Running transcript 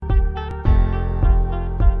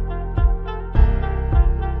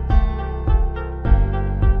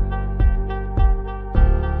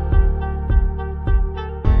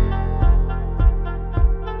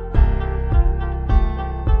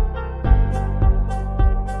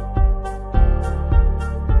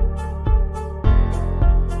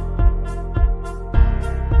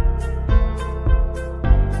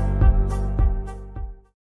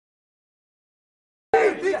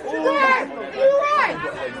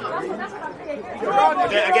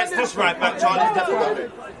Against this right back, Charlie.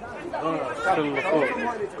 Still in the court.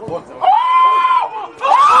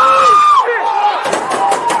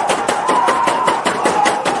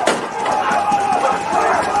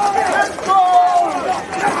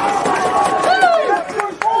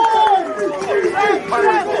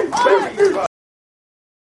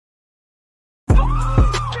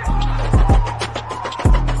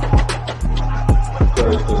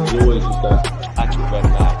 Always just that active red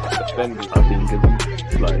line defenders. I think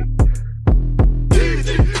it's like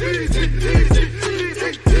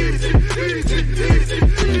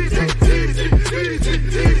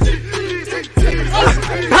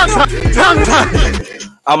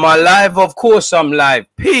Am I live? Of course I'm live.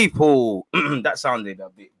 People, that sounded a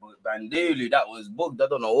bit bandulu. That was bugged. I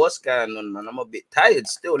don't know what's going on, man. I'm a bit tired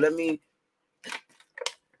still. Let me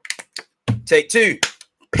take two.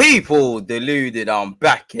 People deluded, I'm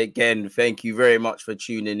back again. Thank you very much for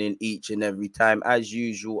tuning in each and every time. As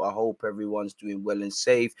usual, I hope everyone's doing well and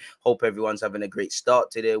safe. Hope everyone's having a great start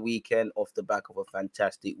to their weekend off the back of a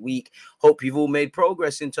fantastic week. Hope you've all made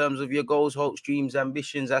progress in terms of your goals, hopes, dreams,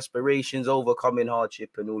 ambitions, aspirations, overcoming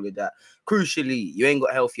hardship and all of that. Crucially, you ain't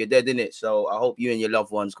got health, you're dead, innit? So I hope you and your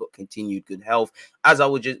loved ones got continued good health. As I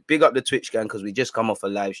would just big up the Twitch gang, because we just come off a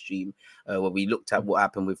live stream where we looked at what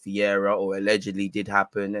happened with Vieira, or allegedly did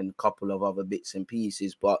happen, and a couple of other bits and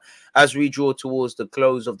pieces. But as we draw towards the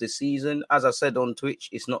close of the season, as I said on Twitch,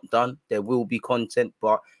 it's not done. There will be content,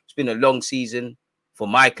 but it's been a long season for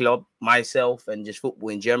my club, myself, and just football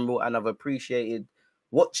in general. And I've appreciated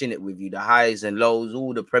watching it with you, the highs and lows,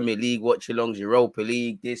 all the Premier League watch-alongs, Europa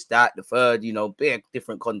League, this, that, the third, big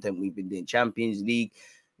different content we've been doing, Champions League,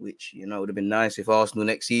 which, it would have been nice if Arsenal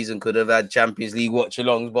next season could have had Champions League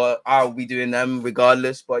watch-alongs, but I'll be doing them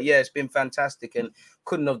regardless. But yeah, it's been fantastic and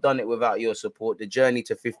couldn't have done it without your support. The journey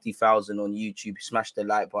to 50,000 on YouTube, smash the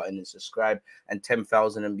like button and subscribe, and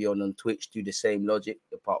 10,000 and beyond on Twitch, do the same logic,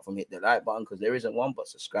 apart from hit the like button, because there isn't one, but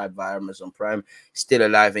subscribe via Amazon Prime. Still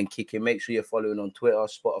alive and kicking. Make sure you're following on Twitter,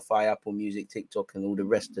 Spotify, Apple Music, TikTok, and all the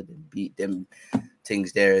rest of them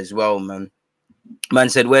things there as well, man. Man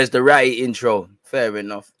said, where's the right intro? Fair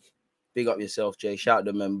enough. Big up yourself, Jay. Shout out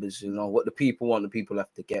the members. What the people want, the people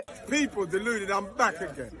have to get. People deluded, I'm back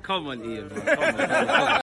again. Come on, Ian.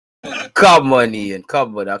 Man. Come on, Ian.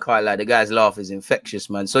 Come on. I can't lie. The guy's laugh is infectious,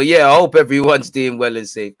 man. So, yeah, I hope everyone's doing well and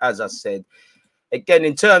safe. As I said, again,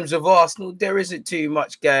 in terms of Arsenal, there isn't too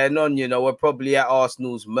much going on. We're probably at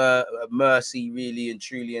Arsenal's mercy, really and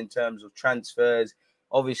truly, in terms of transfers.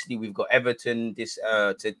 Obviously, we've got Everton this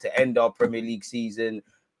to end our Premier League season.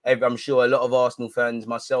 I'm sure a lot of Arsenal fans,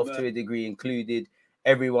 myself to a degree included,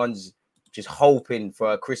 everyone's just hoping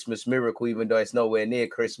for a Christmas miracle, even though it's nowhere near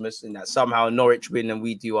Christmas, and that somehow Norwich win and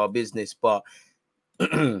we do our business. But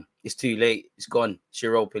it's too late. It's gone. It's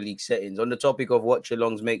Europa League settings. On the topic of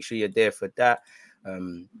watch-alongs, make sure you're there for that.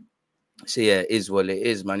 So, yeah, it is what it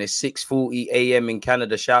is, man. It's 6:40 a.m. in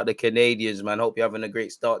Canada. Shout out the Canadians, man. Hope you're having a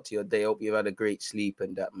great start to your day. Hope you've had a great sleep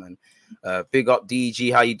and that, man. Big up,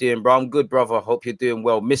 DG. How you doing, bro? I'm good, brother. Hope you're doing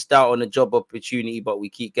well. Missed out on a job opportunity, but we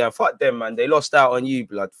keep going. Fuck them, man. They lost out on you,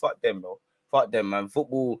 blood. Fuck them, bro. Fuck them, man.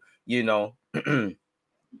 Football,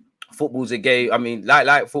 football's a game. I mean,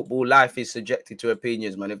 like football, life is subjected to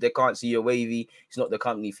opinions, man. If they can't see your wavy, it's not the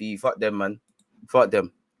company for you. Fuck them, man. Fuck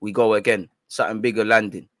them. We go again. Something bigger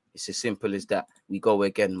landing. It's as simple as that. We go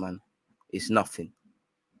again, man. It's nothing.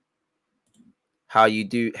 How you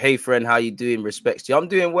do? Hey, friend, how you doing? Respects to you. I'm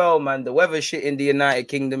doing well, man. The weather shit in the United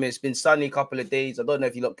Kingdom. It's been sunny a couple of days. I don't know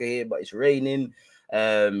if you lot can hear, but it's raining.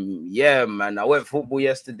 Yeah, man. I went football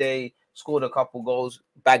yesterday. Scored a couple goals.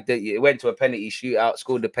 Bagged it. It went to a penalty shootout.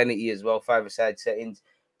 Scored the penalty as well. 5-a-side settings.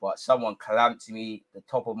 But someone clamped me. The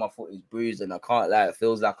top of my foot is bruised, and I can't lie. It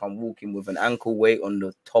feels like I'm walking with an ankle weight on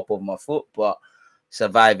the top of my foot, but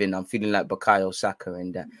surviving. I'm feeling like Bukayo Saka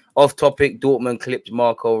and that. Off topic, Dortmund clipped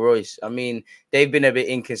Marco Reus. I mean, they've been a bit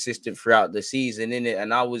inconsistent throughout the season, innit?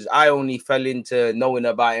 And I only fell into knowing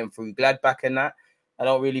about him through Gladbach and that. I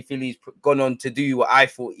don't really feel he's gone on to do what I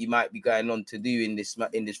thought he might be going on to do in this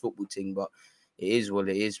football thing, but it is what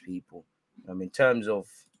it is, people. In terms of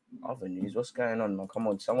other news, what's going on, man? Come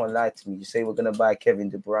on, someone lied to me. You say we're going to buy Kevin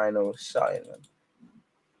De Bruyne or something, man.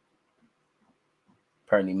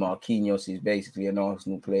 Apparently, Marquinhos is basically an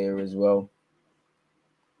Arsenal player as well.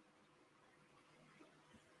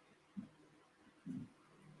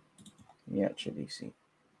 Let me actually see.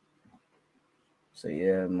 So,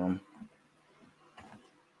 yeah, man.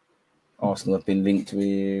 Arsenal have been linked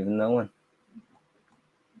with no one.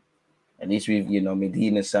 At least we've,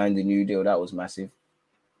 Medina signed a new deal. That was massive.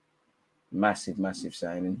 Massive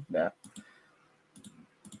signing, that.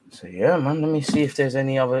 So yeah, man. Let me see if there's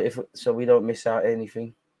any other. So we don't miss out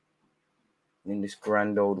anything in this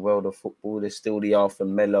grand old world of football. There's still the Arthur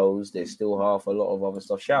Mellows. There's still half a lot of other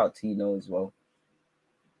stuff. Shout out Tino as well.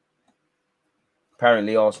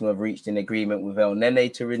 Apparently, Arsenal have reached an agreement with El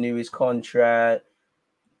Nene to renew his contract.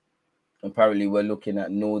 Apparently, we're looking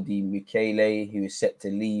at Nordi Michele, who is set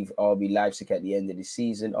to leave RB Leipzig at the end of the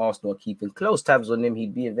season. Arsenal are keeping close tabs on him.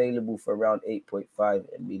 He'd be available for around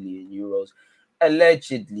 8.5 million euros.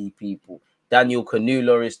 Allegedly, people. Daniel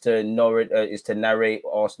Canula is to narrate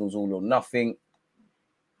Arsenal's all or nothing.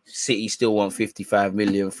 City still want 55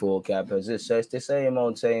 million for Gabby. So it's the same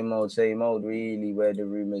old, really, where the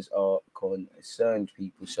rumors are concerned,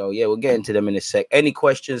 people. So yeah, we'll get into them in a sec. Any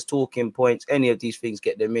questions, talking points, any of these things,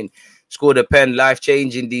 get them in. Score the pen,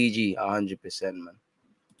 life-changing DG, 100%, man.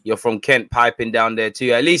 You're from Kent, piping down there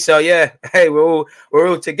too. At least, so yeah, hey, we're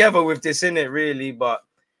all together with this, innit, really. But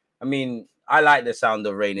I mean, I like the sound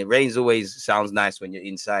of rain. It rains always sounds nice when you're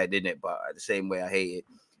inside, innit? But the same way, I hate it.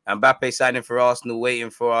 Mbappe signing for Arsenal, waiting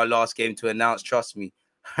for our last game to announce. Trust me.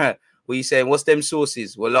 What you saying? What's them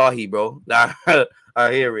sources? Wallahi, bro.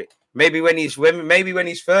 I hear it. Maybe when he's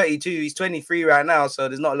 32, he's 23 right now, so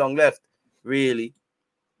there's not long left, really.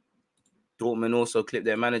 Dortmund also clipped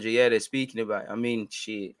their manager. Yeah, they're speaking about it. I mean,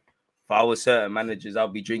 shit. If I was certain managers, I'll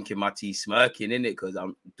be drinking my tea, smirking, innit? Because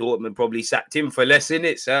Dortmund probably sacked him for less,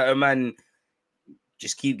 innit? Certain man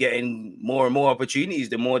just keep getting more and more opportunities,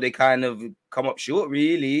 the more they kind of come up short,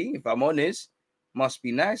 really, if I'm honest. Must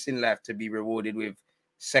be nice in life to be rewarded with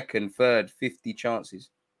second, third, 50 chances.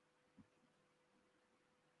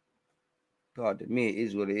 God, to me, it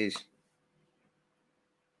is what it is.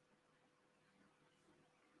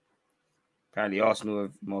 Apparently, Arsenal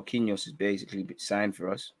have Marquinhos is basically signed for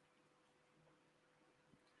us.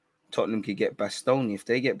 Tottenham could get Bastoni. If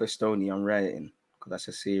they get Bastoni, I'm writing, because that's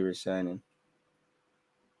a serious signing.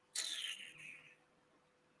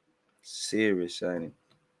 Serious signing.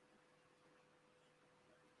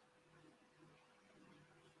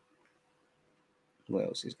 What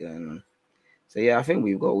else is going on? So yeah, I think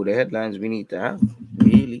we've got all the headlines we need to have,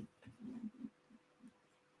 really.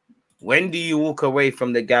 When do you walk away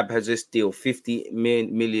from the Gab Jesus deal? 50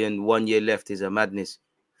 million, 1 year left is a madness.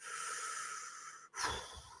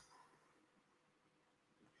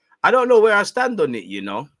 I don't know where I stand on it, you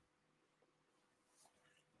know.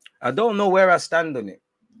 I don't know where I stand on it.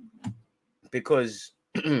 Because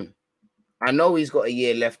I know he's got a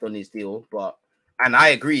year left on his deal, and I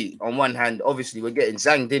agree. On one hand, obviously, we're getting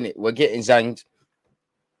zanged, innit? We're getting zanged.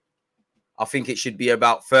 I think it should be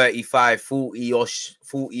about 35, 40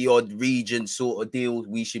 odd region sort of deals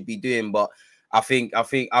we should be doing. But I think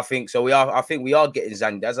so. I think we are getting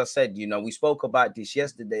zanged. As I said, you know, we spoke about this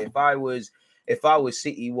yesterday. If I was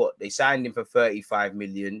City, they signed him for 35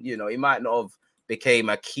 million. You know, he might not have became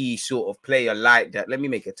a key sort of player like that. Let me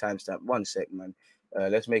make a timestamp. 1 sec, man.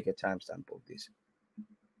 Let's make a timestamp of this.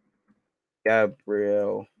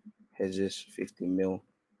 Gabriel Jesus, 50 mil,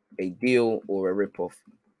 a deal or a rip-off?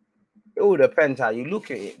 It all depends how you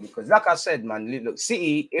look at it. Because like I said, man, look,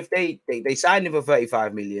 City, if they signed him for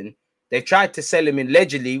 35 million, they've tried to sell him in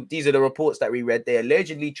allegedly. These are the reports that we read. They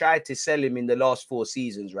allegedly tried to sell him in the last 4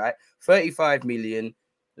 seasons, right? 35 million.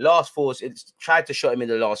 Last 4, it's tried to shot him in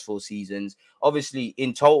the last 4 seasons. Obviously,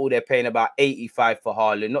 in total, they're paying about 85 for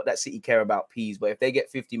Haaland. Not that City care about P's, but if they get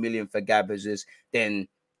 50 million for Gabazes, then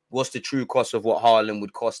what's the true cost of what Haaland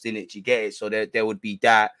would cost in it? You get it? So there would be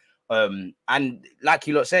that. And like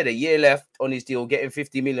you lot said, a year left on his deal, getting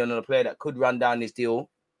 50 million on a player that could run down his deal,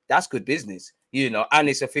 that's good business, you know, and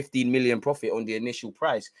it's a 15 million profit on the initial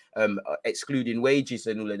price, excluding wages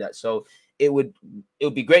and all of that. So it would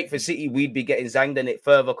be great for City. We'd be getting zanged, and it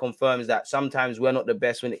further confirms that sometimes we're not the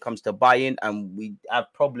best when it comes to buying, and we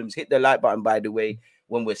have problems. Hit the like button, by the way,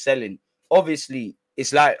 when we're selling. Obviously,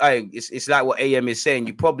 it's like what AM is saying.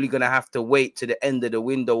 You're probably gonna have to wait to the end of the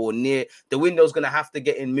window or near the window's gonna have to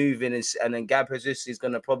get in moving, and then Gab Jesus is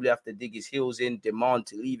gonna probably have to dig his heels in, demand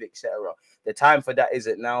to leave, etc. The time for that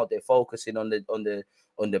isn't now. They're focusing on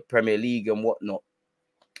the Premier League and whatnot.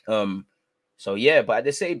 So yeah, but at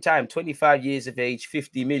the same time, 25 years of age,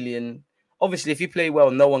 50 million. Obviously, if you play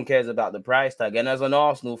well, no one cares about the price tag. And as an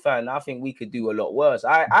Arsenal fan, I think we could do a lot worse.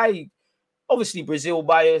 I obviously Brazil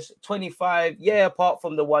bias, 25. Yeah, apart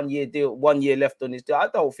from the 1 year deal, 1 year left on his deal, I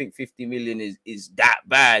don't think 50 million is that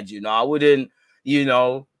bad. You know, I wouldn't. You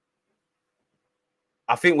know,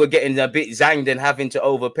 I think we're getting a bit zanged and having to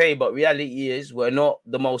overpay, but reality is we're not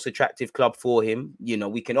the most attractive club for him. You know,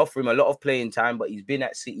 we can offer him a lot of playing time, but he's been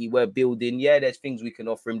at City. We're building. Yeah, there's things we can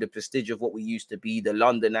offer him. The prestige of what we used to be, the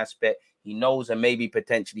London aspect. He knows and maybe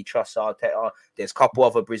potentially trusts Arteta. There's a couple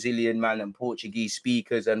other Brazilian man and Portuguese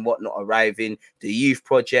speakers and whatnot arriving. The youth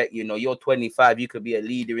project, you know, you're 25. You could be a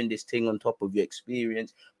leader in this thing on top of your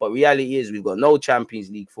experience. But reality is we've got no Champions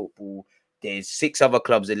League football. There's 6 other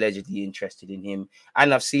clubs allegedly interested in him.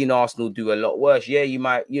 And I've seen Arsenal do a lot worse. Yeah, you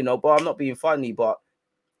might, you know, but I'm not being funny. But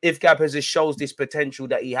if Gabhazis shows this potential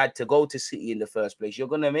that he had to go to City in the first place, you're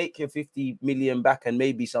going to make your 50 million back and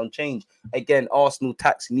maybe some change. Again, Arsenal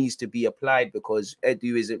tax needs to be applied because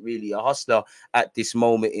Edu isn't really a hustler at this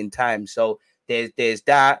moment in time. So there's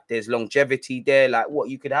that. There's longevity there. Like what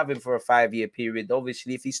you could have him for a 5-year period.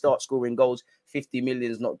 Obviously, if he starts scoring goals, 50 million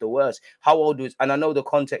is not the worst. How old was, and I know the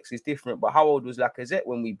context is different, but how old was Lacazette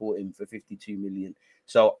when we bought him for 52 million?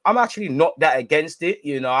 So I'm actually not that against it.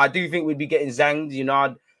 You know, I do think we'd be getting zanged. You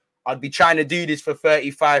know, I'd be trying to do this for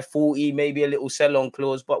 35, 40, maybe a little sell-on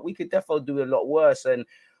clause, but we could definitely do a lot worse. And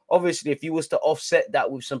obviously, if you was to offset that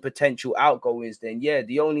with some potential outgoings, then yeah,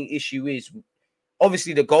 the only issue is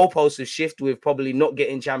obviously the goalposts have shifted with probably not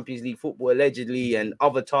getting Champions League football allegedly, and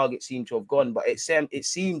other targets seem to have gone. But it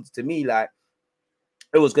seemed to me like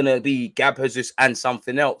it was going to be Gabhazis and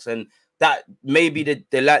something else, and that maybe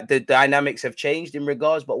the dynamics have changed in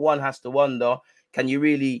regards. But one has to wonder: can you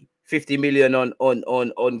really 50 million on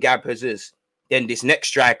Gabhazis? Then this next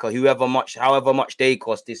striker, however much they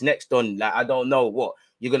cost, this next on, like I don't know what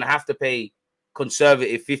you're going to have to pay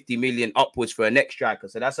conservative 50 million upwards for a next striker.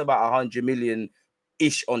 So that's about 100 million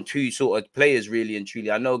ish on 2 sort of players, really and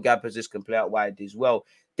truly. I know Gabhazis can play out wide as well.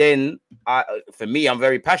 Then, for me, I'm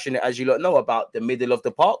very passionate, as you lot know, about the middle of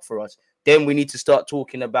the park for us. Then we need to start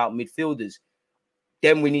talking about midfielders.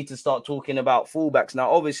 Then we need to start talking about fullbacks. Now,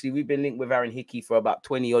 obviously, we've been linked with Aaron Hickey for about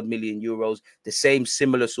 20-odd million euros. The same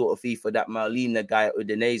similar sort of fee for that Marlena guy at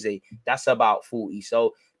Udinese. That's about 40.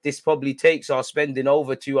 So this probably takes our spending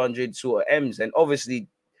over 200 sort of M's. And obviously,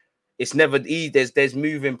 it's never easy. There's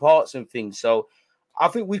moving parts and things. So I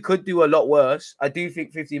think we could do a lot worse. I do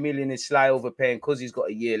think 50 million is sly overpaying because he's got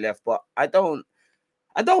a year left, but I don't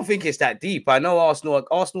think it's that deep. I know Arsenal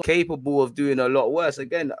capable of doing a lot worse.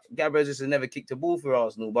 Again, Gabhazis has never kicked a ball for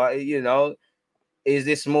Arsenal, but you know, is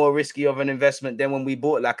this more risky of an investment than when we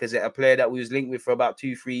bought Lacazette, a player that we was linked with for about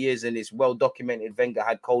 2-3 years, and it's well documented Wenger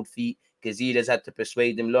had cold feet. Gazidis had to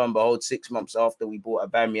persuade him. Lo and behold, 6 months after we bought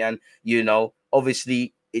Aubameyang, you know,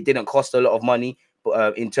 obviously it didn't cost a lot of money,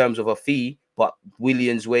 but in terms of a fee. But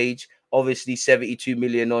Willian's wage, obviously 72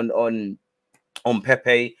 million on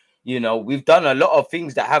Pepe. You know, we've done a lot of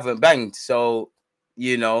things that haven't banged. So,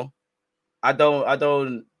 you know, I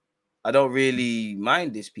don't really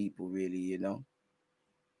mind these people, really, you know.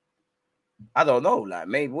 I don't know, like,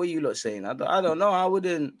 maybe what are you lot saying? I don't know.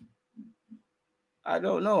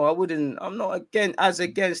 I'm not as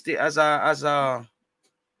against it as I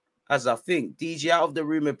think. DG, out of the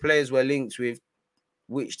rumored players we're linked with,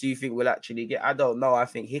 which do you think we'll actually get? I don't know. I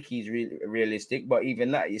think Hickey's really realistic, but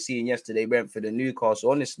even that, you're seeing yesterday went for the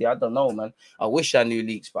Newcastle. Honestly, I don't know, man. I wish I knew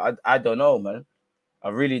leaks, but I don't know, man. I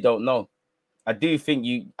really don't know. I do think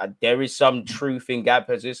there is some truth in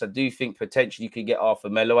Gabhazis. I do think potentially you could get Arthur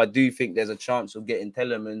Melo. I do think there's a chance of getting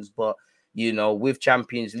Telemans, but you know, with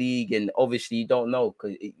Champions League, and obviously you don't know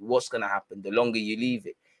because what's going to happen the longer you leave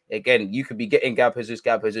it. Again, you could be getting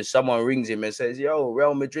Gabhazis. Someone rings him and says, yo,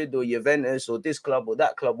 Real Madrid or Juventus or this club or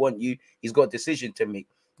that club want you. He's got a decision to make.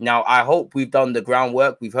 Now, I hope we've done the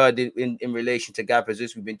groundwork. We've heard it in relation to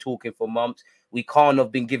Gabhazis. We've been talking for months. We can't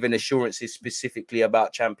have been given assurances specifically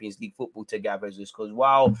about Champions League football to Gabhazis because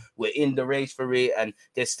while we're in the race for it and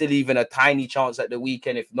there's still even a tiny chance at the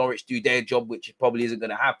weekend if Norwich do their job, which probably isn't going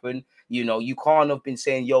to happen, you know, you can't have been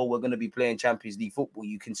saying, yo, we're going to be playing Champions League football.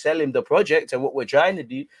 You can sell him the project and what we're trying to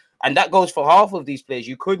do. And that goes for half of these players.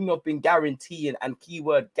 You couldn't have been guaranteeing, and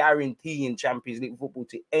keyword guaranteeing, Champions League football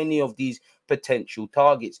to any of these potential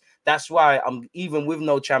targets. That's why I'm even with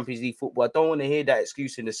no Champions League football, I don't want to hear that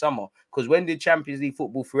excuse in the summer. Because when did Champions League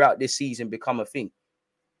football throughout this season become a thing?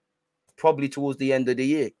 Probably towards the end of the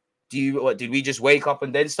year. Did we just wake up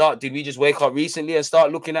and then start? Did we just wake up recently and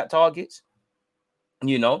start looking at targets?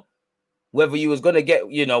 You know? Whether you was going to get,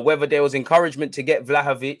 you know, whether there was encouragement to get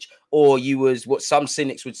Vlahovic or you was what some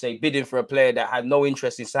cynics would say, bidding for a player that had no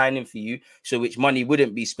interest in signing for you, so which money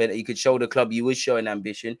wouldn't be spent, you could show the club you was showing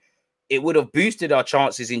ambition. It would have boosted our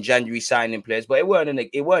chances in January signing players, but it weren't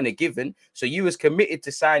a given. So you was committed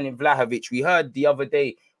to signing Vlahovic. We heard the other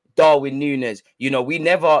day, Darwin Núñez. You know, we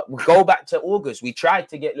go back to August. We tried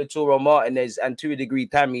to get Lautaro Martinez and to a degree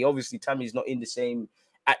Tammy. Obviously, Tammy's not in the same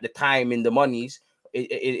at the time in the monies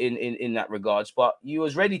in that regards. But you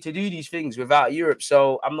was ready to do these things without Europe.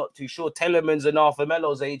 So I'm not too sure. Tellerman's and Arthur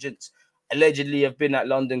Melo's agents allegedly have been at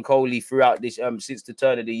London Coley throughout this since the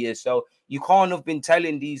turn of the year. So you can't have been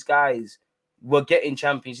telling these guys we're getting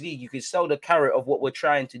Champions League. You can sell the carrot of what we're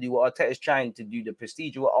trying to do, what Arteta's trying to do, the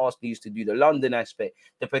prestige of what Arsenal used to do, the London aspect,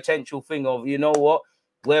 the potential thing of, you know what,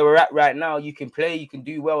 where we're at right now, you can play, you can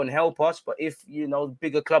do well and help us. But if, you know,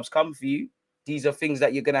 bigger clubs come for you, these are things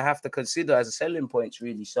that you're going to have to consider as a selling points,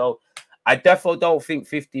 really. So I definitely don't think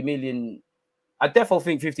 50 million. I definitely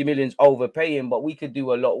think 50 million is overpaying, but we could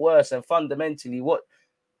do a lot worse. And fundamentally, what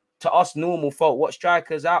to us normal folk, what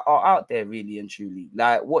strikers are out there really and truly?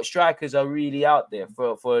 Like, what strikers are really out there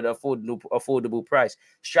for an affordable price?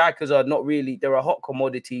 Strikers are not really, they're a hot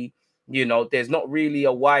commodity. You know, there's not really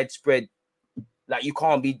a widespread, like you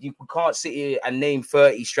can't sit here and name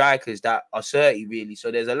 30 strikers that are 30 really.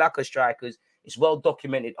 So there's a lack of strikers. It's well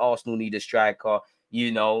documented Arsenal need a striker,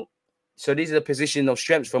 you know. So these are the position of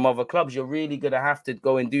strengths from other clubs. You're really going to have to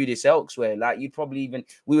go and do this elsewhere. Like you probably even,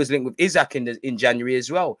 we was linked with Isaac in January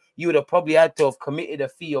as well. You would have probably had to have committed a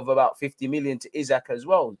fee of about 50 million to Isaac as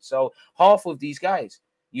well. So half of these guys,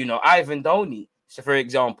 you know, Ivan Toney, so for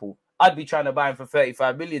example, I'd be trying to buy him for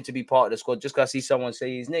 35 million to be part of the squad just because I see someone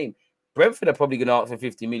say his name. Brentford are probably going to ask for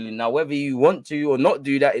 50 million. Now, whether you want to or not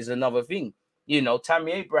do that is another thing. You know,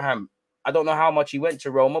 Tammy Abraham, I don't know how much he went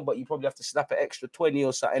to Roma, but you probably have to slap an extra 20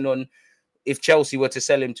 or something on if Chelsea were to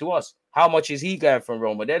sell him to us. How much is he going from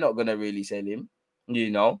Roma? They're not going to really sell him, you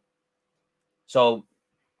know. So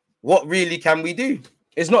what really can we do?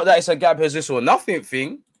 It's not that it's a Gab Jesus or nothing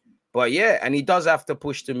thing, but yeah, and he does have to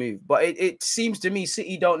push to move. But it seems to me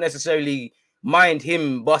City don't necessarily mind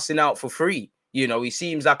him busting out for free. You know, he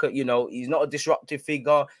seems like he's not a disruptive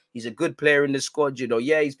figure. He's a good player in the squad. You know,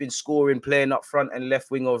 yeah, he's been scoring, playing up front and left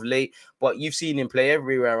wing of late, but you've seen him play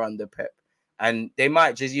everywhere under Pep. And they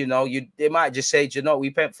might just, they might just say,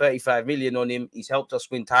 we spent 35 million on him. He's helped us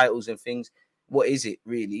win titles and things. What is it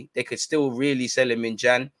really? They could still really sell him in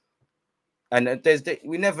Jan. And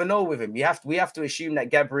we never know with him. We have to assume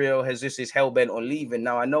that Gabriel Jesus is hell-bent on leaving.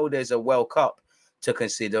 Now, I know there's a World Cup to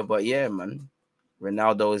consider, but yeah, man.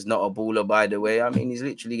 Ronaldo is not a baller, by the way. I mean, he's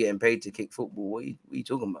literally getting paid to kick football. What are you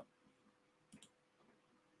talking about?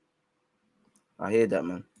 I hear that,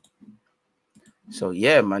 man. So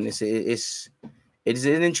yeah, man, it's an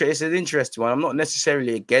interesting one. I'm not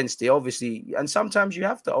necessarily against it, obviously, and sometimes you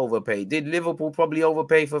have to overpay. Did Liverpool probably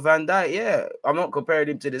overpay for Van Dijk? Yeah, I'm not comparing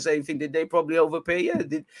him to the same thing. Did they probably overpay? Yeah,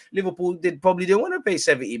 Liverpool probably didn't want to pay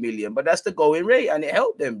 70 million, but that's the going rate, and it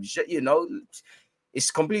helped them. You know,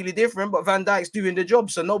 it's completely different, but Van Dijk's doing the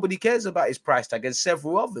job, so nobody cares about his price tag and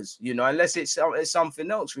several others. You know, unless it's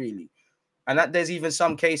something else really. And that there's even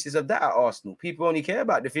some cases of that at Arsenal. People only care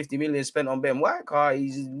about the 50 million spent on Ben White.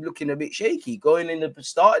 He's looking a bit shaky. Going in the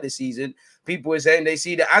start of the season, people were saying they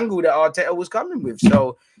see the angle that Arteta was coming with.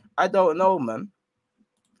 So I don't know, man.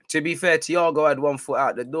 To be fair, Thiago had 1 foot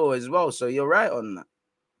out the door as well. So you're right on that,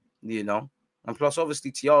 you know. And plus,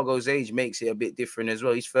 obviously, Thiago's age makes it a bit different as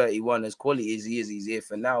well. He's 31, as quality as he is, he's here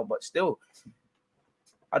for now. But still,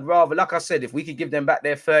 I'd rather, like I said, if we could give them back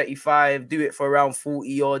their 35, do it for around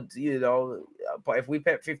 40 odd, you know. But if we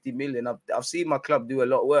pay 50 million, I've seen my club do a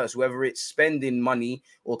lot worse, whether it's spending money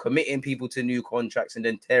or committing people to new contracts and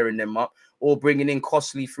then tearing them up, or bringing in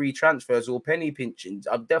costly free transfers or penny pinchings.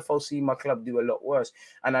 I've definitely seen my club do a lot worse.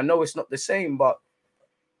 And I know it's not the same, but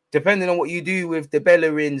depending on what you do with the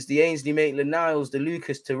Bellerins, the Ainsley Maitland-Niles, the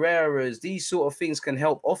Lucas Torreiras, these sort of things can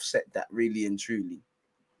help offset that really and truly.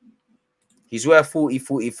 He's worth 40,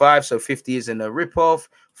 45, so 50 isn't a rip-off.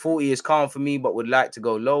 40 is calm for me, but would like to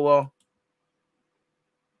go lower.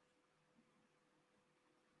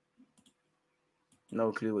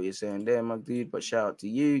 No clue what you're saying there, my dude, but shout out to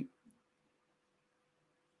you.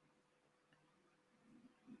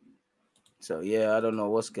 So, yeah, I don't know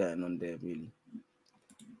what's going on there, really.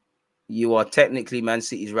 You are technically Man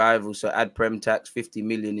City's rival, so add Prem tax, 50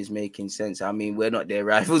 million is making sense. I mean, we're not their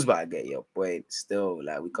rivals, but I get your point. Still,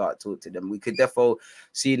 like, we can't talk to them. We could definitely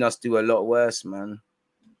see us do a lot worse, man.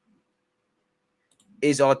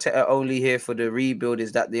 Is Arteta only here for the rebuild?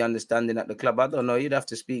 Is that the understanding at the club? I don't know. You'd have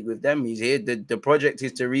to speak with them. He's here. The project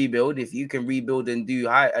is to rebuild. If you can rebuild and do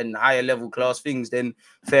higher level class things, then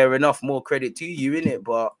fair enough. More credit to you, innit?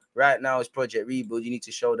 But right now, it's project rebuild. You need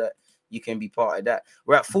to show that you can be part of that.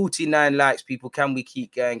 We're at 49 likes, people. Can we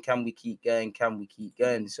keep going? Can we keep going? Can we keep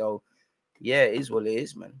going? So, yeah, it is what it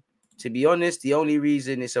is, man. To be honest, the only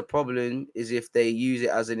reason it's a problem is if they use it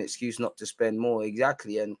as an excuse not to spend more.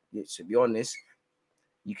 Exactly. And to be honest,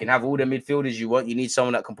 You can have all the midfielders you want. You need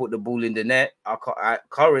someone that can put the ball in the net.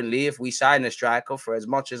 Currently, if we sign a striker, for as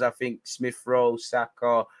much as I think Smith Rowe,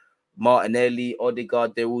 Saka, Martinelli,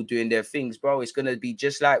 Odegaard, they're all doing their things, bro, it's going to be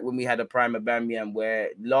just like when we had a prime Aubameyang where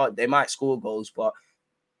they might score goals, but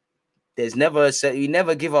there's you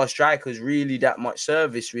never give our strikers really that much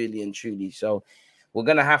service, really and truly. So we're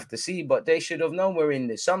going to have to see, but they should have known we're in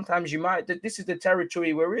this. Sometimes this is the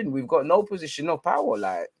territory we're in. We've got no position, no power.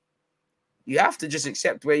 Like, you have to just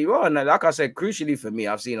accept where you are. And like I said, crucially for me,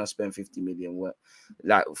 I've seen us spend 50 million,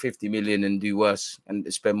 and do worse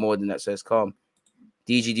and spend more than that. So it's calm.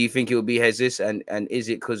 DG, do you think it will be Jesus? And is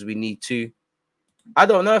it because we need to? I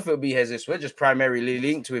don't know if it'll be Jesus. We're just primarily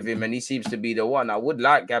linked with him, and he seems to be the one. I would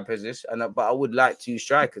like Gab Jesus, but I would like 2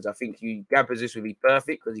 strikers. I think Gab Jesus would be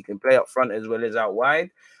perfect because he can play up front as well as out wide.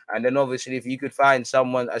 And then obviously, if you could find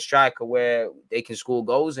a striker where they can score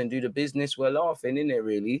goals and do the business, we're laughing, innit,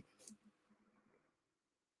 really?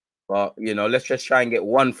 But, let's just try and get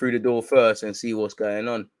one through the door first and see what's going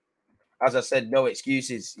on. As I said, no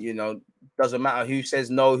excuses. Doesn't matter who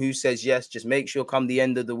says no, who says yes. Just make sure come the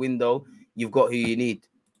end of the window, you've got who you need.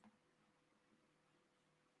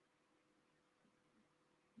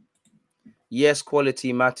 Yes,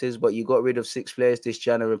 quality matters, but you got rid of 6 players this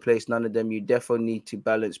Jan and replaced none of them. You definitely need to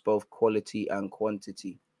balance both quality and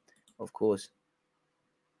quantity, of course.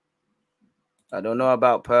 I don't know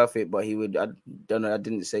about perfect, but he would. I don't know. I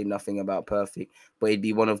didn't say nothing about perfect, but he'd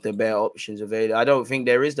be one of the better options available. I don't think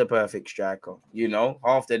there is the perfect striker.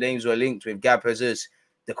 Half the names were linked with Gab Jesus.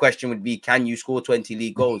 The question would be, can you score 20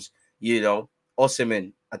 league goals?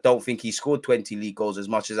 Osimhen, I don't think he scored 20 league goals as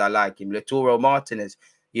much as I like him. Lautaro Martinez,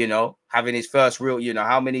 having his first real,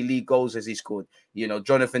 how many league goals has he scored?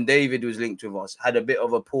 Jonathan David was linked with us, had a bit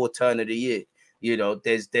of a poor turn of the year.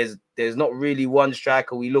 There's not really one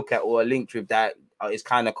striker we look at or are linked with that is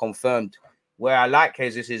kind of confirmed. Where I like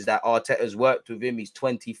Jesus is that Arteta's worked with him. He's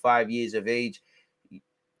 25 years of age.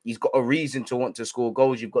 He's got a reason to want to score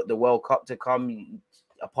goals. You've got the World Cup to come.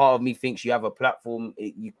 A part of me thinks you have a platform.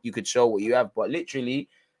 You could show what you have. But literally,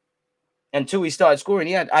 until he started scoring,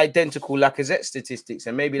 he had identical Lacazette statistics.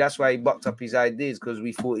 And maybe that's why he bucked up his ideas, because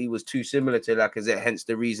we thought he was too similar to Lacazette, hence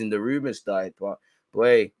the reason the rumours started. But,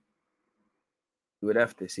 boy, we would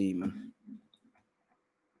have to see, man.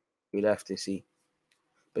 We'd have to see.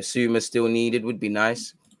 Basuma still needed, would be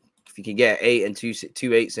nice. If you could get 8 and 2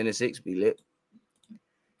 8s and a 6, be lit.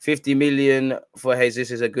 50 million for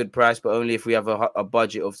Jesus is a good price, but only if we have a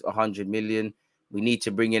budget of 100 million. We need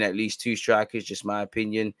to bring in at least 2 strikers, just my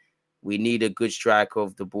opinion. We need a good striker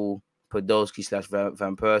of the ball. Podolski /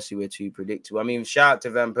 Van Persie, we're too predictable. I mean, shout out to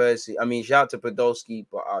Podolski,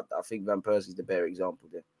 but I think Van Persie's the better example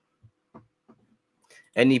there.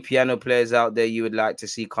 Any piano players out there you would like to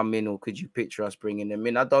see come in, or could you picture us bringing them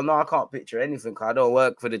in? I don't know. I can't picture anything. I don't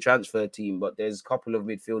work for the transfer team, but there's a couple of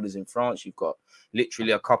midfielders in France. You've got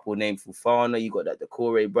literally a couple named Fofana. You got that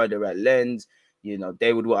Decore brother at Lens.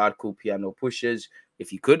 They would what I'd call piano pushers.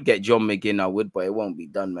 If you could get John McGinn, I would, but it won't be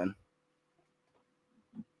done, man.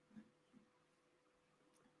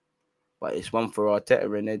 But it's one for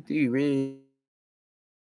Arteta, and they do really.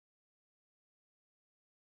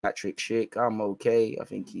 Patrick Schick, I'm okay. I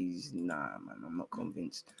think man, I'm not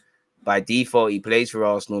convinced. By default, he plays for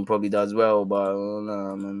Arsenal and probably does well, but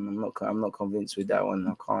no, I'm not convinced with that one.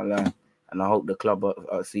 I can't lie. And I hope the club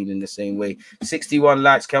are feeling the same way. 61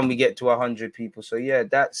 likes, can we get to 100 people? So yeah,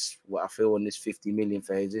 that's what I feel on this 50 million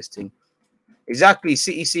for existing. Exactly.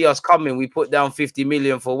 City see us coming. We put down 50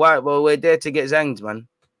 million for White. Well, we're there to get zanged, man.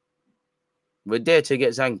 We're there to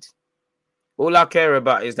get zanged. All I care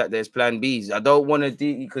about is that there's plan Bs. I don't want to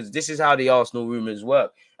because this is how the Arsenal rumours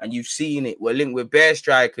work. And you've seen it. We're linked with bare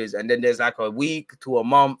strikers. And then there's like a week to a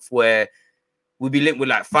month where we'll be linked with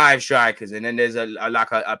like 5 strikers. And then there's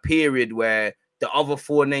a period where the other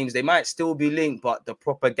 4 names, they might still be linked, but the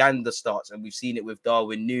propaganda starts. And we've seen it with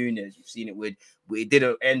Darwin Núñez. We've seen it it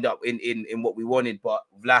didn't end up in what we wanted, but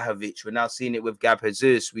Vlahovic. We're now seeing it with Gab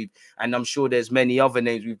Jesus. And I'm sure there's many other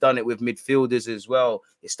names. We've done it with midfielders as well.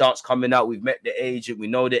 It starts coming out. We've met the agent. We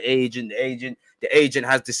know the agent. The agent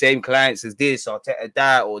has the same clients as this, or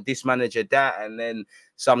that, or this manager that. And then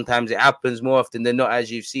sometimes it happens more often than not,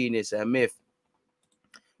 as you've seen. It's a myth.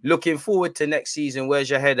 Looking forward to next season. Where's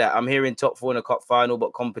your head at? I'm hearing top 4 in a cup final,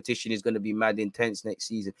 but competition is going to be mad intense next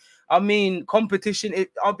season. I mean, competition,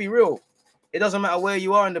 I'll be real. It doesn't matter where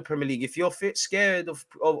you are in the Premier League. If you're scared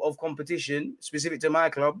of competition, specific to my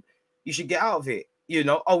club, you should get out of it.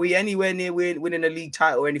 Are we anywhere near winning a league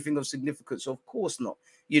title or anything of significance? Of course not.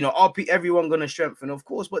 Are everyone going to strengthen? Of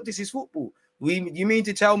course, but this is football. You mean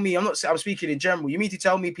to tell me, I'm speaking in general, you mean to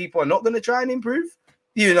tell me people are not going to try and improve?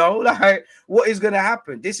 You know, like what is going to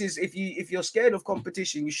happen? This is if you're scared of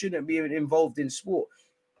competition, you shouldn't be involved in sport.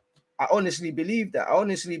 I honestly believe that. I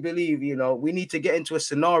honestly believe, you know, we need to get into a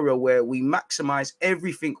scenario where we maximize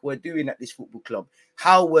everything we're doing at this football club.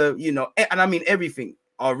 How we're, you know, and I mean everything.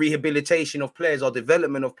 Our rehabilitation of players, our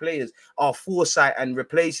development of players, our foresight and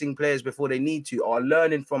replacing players before they need to, our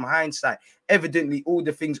learning from hindsight. Evidently, all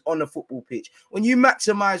the things on the football pitch. When you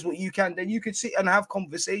maximize what you can, then you can sit and have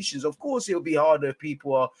conversations. Of course, it'll be harder if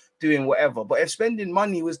people are doing whatever. But if spending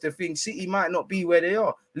money was the thing, City might not be where they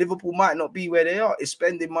are. Liverpool might not be where they are. It's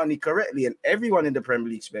spending money correctly. And everyone in the Premier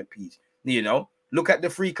League spent peas, you know. Look at the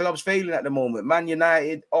three clubs failing at the moment. Man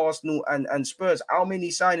United, Arsenal, and Spurs. How many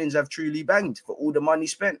signings have truly banged for all the money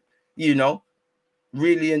spent? You know,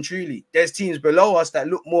 really and truly. There's teams below us that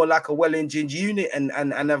look more like a well-engined unit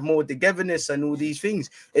and have more togetherness and all these things.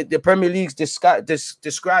 The Premier League's described as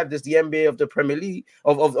the NBA of the Premier League,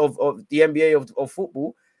 of the NBA of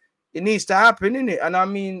football. It needs to happen, innit? And I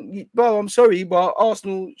mean, bro, I'm sorry, but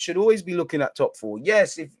Arsenal should always be looking at top four.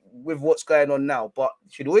 Yes, if with what's going on now, but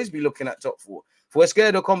should always be looking at top four. If we're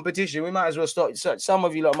scared of competition, we might as well start. Some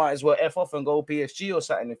of you lot might as well F off and go PSG or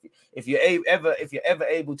something. If you're ever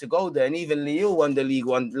able to go there, and even Lille won the League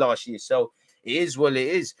One last year, so it is what it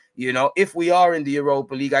is. You know, if we are in the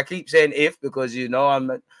Europa League, I keep saying if because you know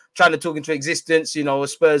I'm trying to talk into existence. You know, a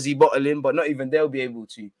Spursy bottling, but not even they'll be able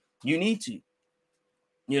to. You need to.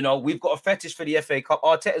 You know, we've got a fetish for the FA Cup.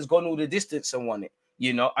 Arteta's gone all the distance and won it.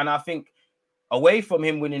 You know, and I think. Away from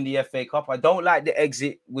him winning the FA Cup, I don't like the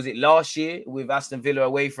exit. Was it last year with Aston Villa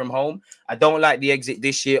away from home? I don't like the exit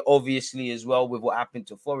this year, obviously, as well with what happened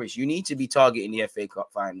to Forest. You need to be targeting the FA Cup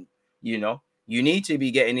final. You know, you need to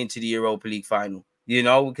be getting into the Europa League final. You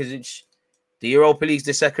know, because it's the Europa League's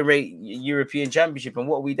the second-rate European Championship, and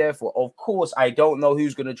what are we there for? Of course, I don't know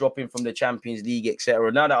who's going to drop in from the Champions League,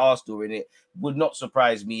 etc. Now that Arsenal are in it, would not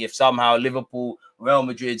surprise me if somehow Liverpool, Real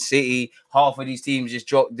Madrid, City, half of these teams just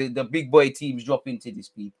drop, the big boy teams drop into these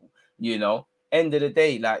people, you know? End of the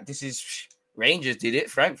day, like, this is, Rangers did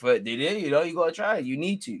it, Frankfurt did it, you know, you got to try it, you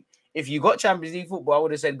need to. If you got Champions League football, I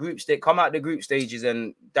would have said come out the group stages,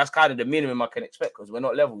 and that's kind of the minimum I can expect because we're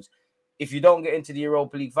not levels. If you don't get into the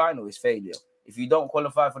Europa League final, it's failure. If you don't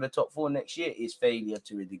qualify for the top four next year, it's failure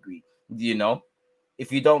to a degree, you know?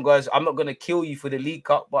 If you don't, guys, I'm not going to kill you for the League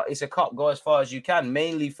Cup, but it's a cup. Go as far as you can.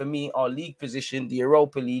 Mainly for me, our league position, the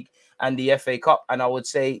Europa League and the FA Cup. And I would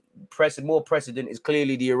say more precedent is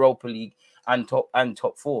clearly the Europa League and top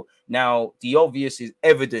four. Now, the obvious is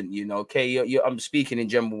evident, you know, okay? I'm speaking in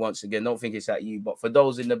general once again. Don't think it's at you. But for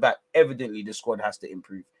those in the back, evidently the squad has to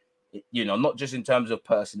improve. You know, not just in terms of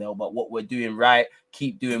personnel, but what we're doing right,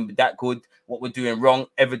 keep doing that good. What we're doing wrong,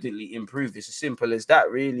 evidently improve. It's as simple as that,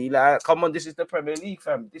 really. Like, come on, this is the Premier League,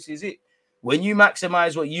 fam. This is it. When you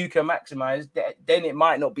maximize what you can maximize, then it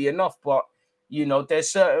might not be enough. But you know, there's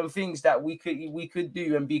certain things that we could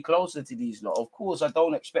do and be closer to these lot. Of course, I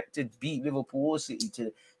don't expect to beat Liverpool or City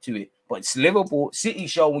to it, but it's Liverpool. City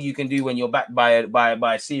show what you can do when you're backed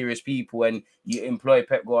by serious people and you employ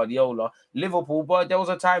Pep Guardiola. Liverpool, but there was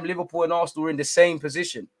a time Liverpool and Arsenal were in the same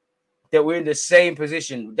position. That we're in the same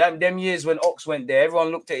position. Them years when Ox went there,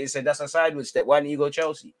 everyone looked at it and said, that's a sideways step. Why don't you go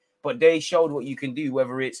Chelsea? But they showed what you can do,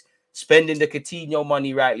 whether it's spending the Coutinho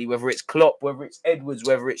money rightly, whether it's Klopp, whether it's Edwards,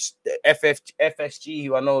 whether it's FSG,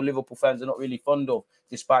 who I know Liverpool fans are not really fond of,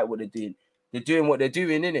 despite what they're doing. They're doing what they're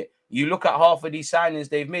doing, innit? You look at half of these signings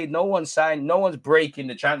they've made. No one's breaking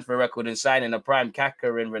the transfer record and signing a prime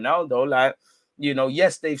Kaka and Ronaldo. Like, you know,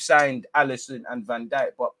 yes, they've signed Alisson and Van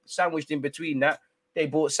Dijk, but sandwiched in between that, they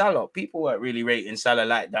bought Salah. People weren't really rating Salah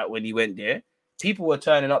like that when he went there. People were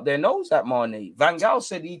turning up their nose at Mane. Van Gaal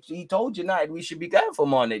said he told United we should be going for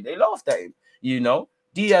Mane. They laughed at him, you know.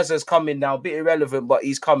 Diaz has come in now, a bit irrelevant, but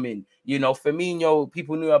he's coming. You know, Firmino,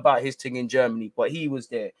 people knew about his thing in Germany, but he was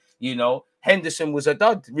there. You know, Henderson was a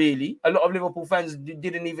dud, really. A lot of Liverpool fans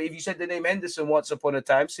didn't even, if you said the name Henderson once upon a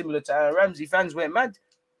time, similar to Aaron Ramsey, fans went mad.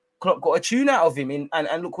 Klopp got a tune out of him,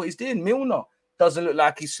 and look what he's doing. Milner doesn't look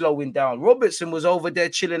like he's slowing down. Robertson was over there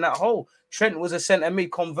chilling at home. Trent was a centre mid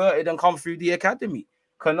converted and come through the academy.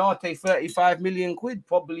 Konate, 35 million quid,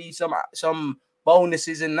 probably some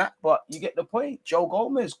bonuses in that, but you get the point. Joe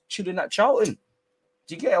Gomez chilling at Charlton.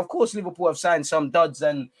 Do you get it? Of course, Liverpool have signed some duds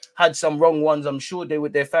and had some wrong ones. I'm sure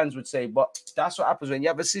their fans would say, but that's what happens when you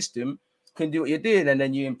have a system, can do what you're doing, and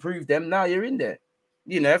then you improve them. Now you're in there.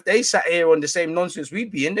 You know, if they sat here on the same nonsense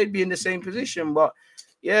we'd be in, they'd be in the same position. But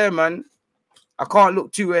yeah, man, I can't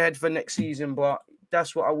look too ahead for next season, but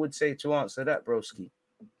that's what I would say to answer that, broski.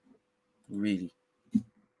 Really.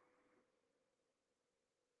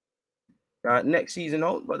 Next season,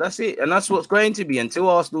 but that's it. And that's what's going to be. Until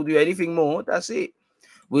Arsenal do anything more, that's it.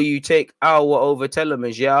 Will you take Aouar over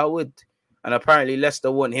Telemans? Yeah, I would. And apparently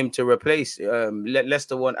Leicester want him to replace.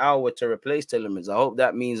 Leicester want Aouar to replace Telemans. I hope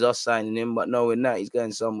that means us signing him, but knowing that he's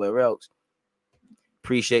going somewhere else.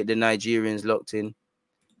 Appreciate the Nigerians locked in.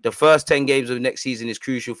 The first 10 games of next season is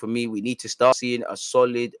crucial for me. We need to start seeing a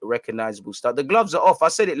solid, recognizable start. The gloves are off. I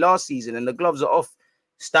said it last season, and the gloves are off.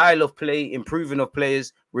 Style of play, improving of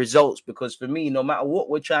players, results. Because for me, no matter what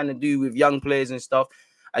we're trying to do with young players and stuff,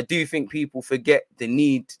 I do think people forget the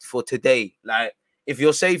need for today. Like, if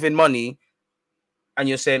you're saving money and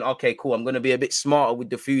you're saying, okay, cool, I'm going to be a bit smarter with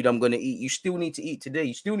the food I'm going to eat, you still need to eat today.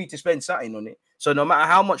 You still need to spend something on it. So no matter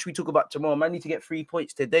how much we talk about tomorrow, man, need to get 3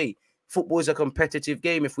 points today. Football is a competitive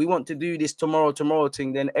game. If we want to do this tomorrow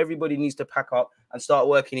thing, then everybody needs to pack up and start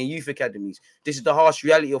working in youth academies. This is the harsh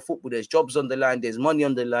reality of football. There's jobs on the line. There's money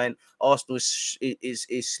on the line. Arsenal is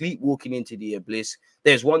sleepwalking into the abyss.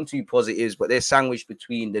 There's 1-2 positives, but they're sandwiched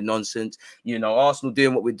between the nonsense. You know, Arsenal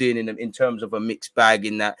doing what we're doing in terms of a mixed bag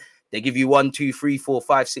in that they give you 1, 2, 3, 4,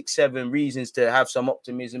 5, 6, 7 reasons to have some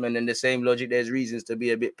optimism. And in the same logic, there's reasons to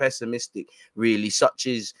be a bit pessimistic, really. Such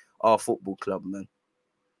is our football club, man.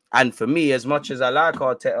 And for me, as much as I like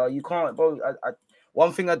Arteta, you can't, bro.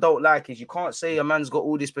 One thing I don't like is you can't say a man's got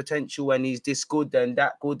all this potential and he's this good and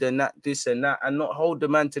that, this and that, and not hold the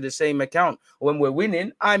man to the same account. When we're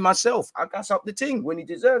winning, I gas up the thing when he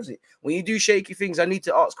deserves it. When you do shaky things, I need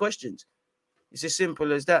to ask questions. It's as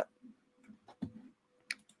simple as that.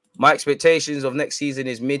 My expectations of next season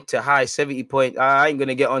is mid to high 70 points. I ain't going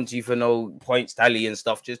to get onto you for no points tally and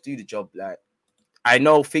stuff. Just do the job, like. I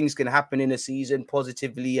know things can happen in a season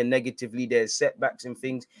positively and negatively. There's setbacks and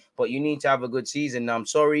things, but you need to have a good season. Now, I'm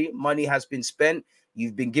sorry, money has been spent.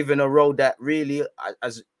 You've been given a role that really,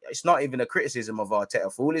 as it's not even a criticism of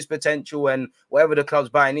Arteta. For all his potential and whatever the club's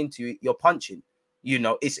buying into, you're punching. You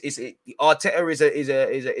know, Arteta is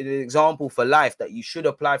an example for life that you should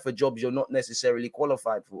apply for jobs you're not necessarily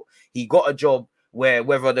qualified for. He got a job where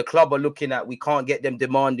whether the club are looking at, we can't get them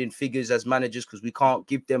demanding figures as managers because we can't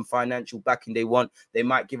give them financial backing they want. They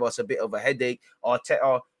might give us a bit of a headache.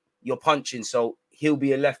 Arteta, you're punching, so he'll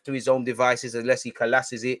be left to his own devices unless he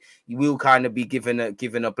collapses it. You will kind of be given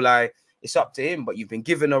a bly. It's up to him, but you've been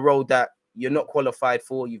given a role that you're not qualified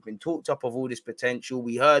for. You've been talked up of all this potential.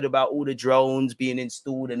 We heard about all the drones being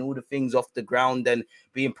installed and all the things off the ground and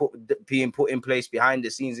being put in place behind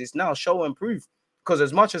the scenes. It's now show and prove. Because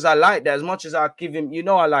as much as I like that, as much as I give him, you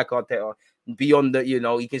know, I like Arteta beyond the, you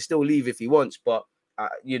know, he can still leave if he wants, but,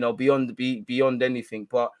 you know, beyond anything.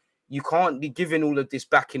 But you can't be giving all of this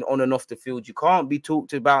backing on and off the field. You can't be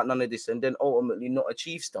talked about none of this and then ultimately not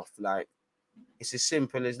achieve stuff. Like, it's as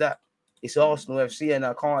simple as that. It's Arsenal FC, and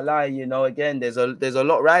I can't lie, you know, again, there's a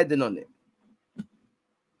lot riding on it.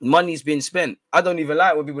 Money's been spent. I don't even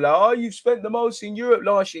like when people are like, oh, you've spent the most in Europe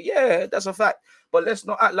last year. Yeah, that's a fact. But let's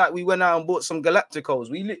not act like we went out and bought some Galacticos.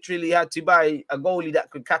 We literally had to buy a goalie that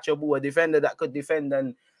could catch a ball, a defender that could defend,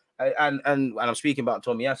 and I'm speaking about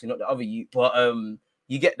Tomiyasu, not the other you. But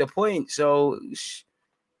you get the point. So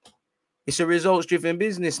it's a results-driven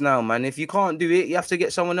business now, man. If you can't do it, you have to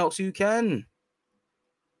get someone else who can.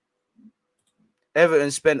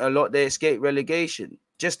 Everton spent a lot. They escaped relegation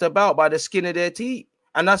just about by the skin of their teeth.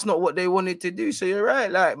 And that's not what they wanted to do. So you're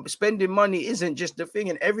right. Like, spending money isn't just the thing.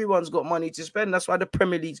 And everyone's got money to spend. That's why the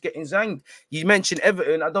Premier League's getting zanged. You mentioned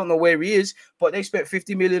Everton. I don't know where he is, but they spent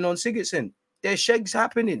 50 million on Sigurdsson. There's shags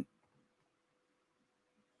happening.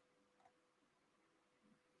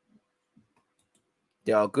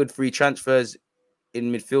 There are good free transfers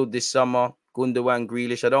in midfield this summer. Gundogan,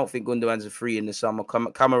 Grealish. I don't think Gundogan's a free in the summer.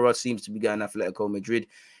 Camara seems to be going Atletico Madrid.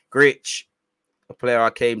 Grich, a player I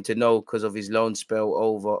came to know because of his loan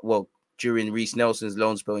spell during Reece Nelson's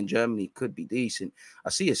loan spell in Germany. Could be decent. I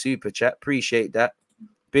see a super chat. Appreciate that.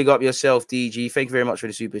 Big up yourself, DG. Thank you very much for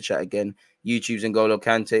the super chat again. YouTube's N'Golo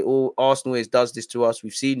Kante. All Arsenal does this to us.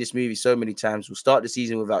 We've seen this movie so many times. We'll start the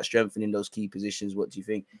season without strengthening those key positions. What do you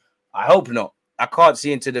think? I hope not. I can't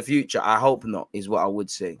see into the future. I hope not, is what I would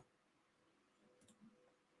say.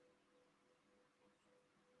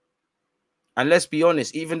 And let's be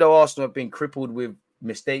honest, even though Arsenal have been crippled with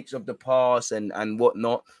mistakes of the past and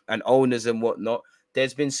whatnot, and owners and whatnot,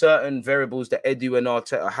 there's been certain variables that Edu and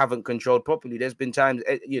Arteta haven't controlled properly. There's been times,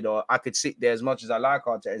 you know, I could sit there as much as I like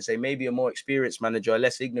Arteta and say maybe a more experienced manager, a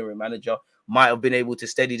less ignorant manager might have been able to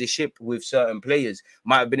steady the ship with certain players,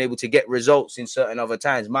 might have been able to get results in certain other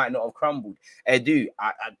times, might not have crumbled. Edu,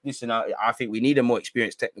 I think we need a more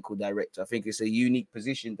experienced technical director. I think it's a unique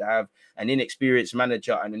position to have an inexperienced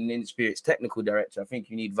manager and an inexperienced technical director. I think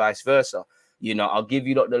you need vice versa. You know, I'll give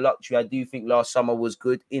you the luxury. I do think last summer was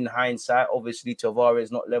good in hindsight. Obviously,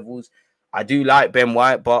 Tavares not levels. I do like Ben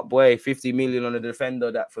White, but boy, 50 million on a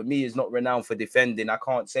defender that for me is not renowned for defending. I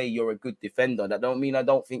can't say you're a good defender. That don't mean I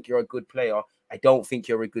don't think you're a good player. I don't think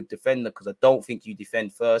you're a good defender because I don't think you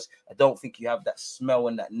defend first. I don't think you have that smell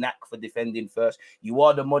and that knack for defending first. You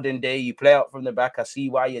are the modern day. You play out from the back. I see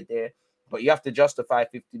why you're there, but you have to justify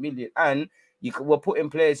 50 million. And we're putting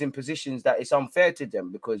players in positions that it's unfair to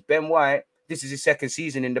them because Ben White, this is his second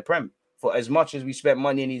season in the Prem. For as much as we spent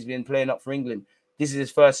money and he's been playing up for England, this is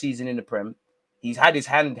his first season in the Prem. He's had his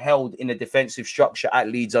hand held in a defensive structure at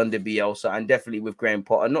Leeds under Bielsa and definitely with Graham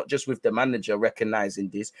Potter, not just with the manager recognizing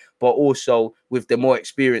this, but also with the more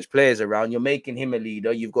experienced players around. You're making him a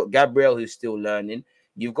leader. You've got Gabriel who's still learning.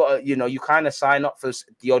 You've got, you kind of sign up for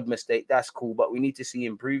the odd mistake. That's cool, but we need to see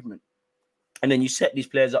improvement. And then you set these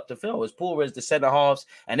players up to fail. As poor as the centre halves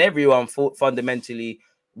and everyone fundamentally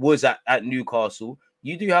was at Newcastle,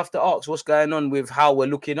 you do have to ask what's going on with how we're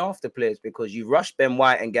looking after players because you rushed Ben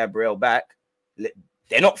White and Gabriel back.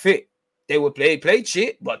 They're not fit. They played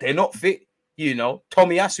shit, but they're not fit.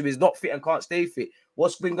 Tommy Asu is not fit and can't stay fit.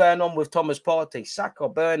 What's been going on with Thomas Partey? Saka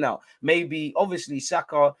burnout. Maybe, obviously,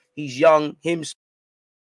 Saka, he's young. Him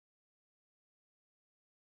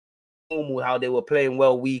normal how they were playing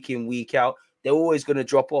well week in, week out. They're always going to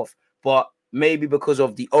drop off. But maybe because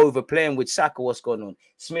of the overplaying with Saka, what's going on?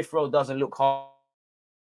 Smith Rowe doesn't look hard.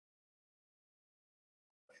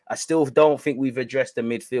 I still don't think we've addressed the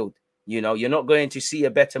midfield. You're not going to see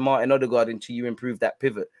a better Martin Odegaard until you improve that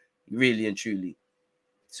pivot, really and truly.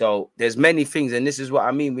 So there's many things, and this is what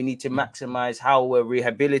I mean. We need to maximize how we're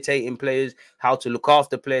rehabilitating players, how to look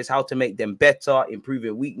after players, how to make them better,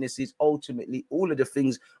 improving weaknesses, ultimately all of the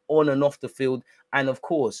things on and off the field. And of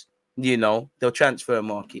course, the transfer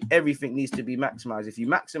market. Everything needs to be maximized. If you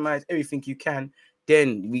maximize everything you can,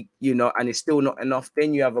 then and it's still not enough,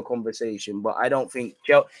 then you have a conversation. But I don't think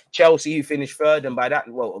Chelsea, who finished third, and by that,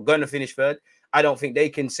 are going to finish third, I don't think they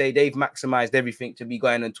can say they've maximized everything to be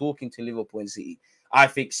going and talking to Liverpool and City. I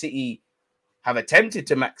think City have attempted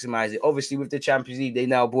to maximize it. Obviously, with the Champions League, they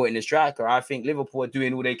now brought in a striker. I think Liverpool are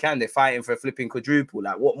doing all they can. They're fighting for a flipping quadruple.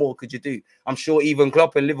 Like, what more could you do? I'm sure even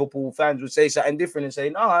Klopp and Liverpool fans would say something different and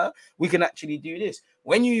say, "No, we can actually do this."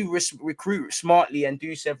 When you recruit smartly and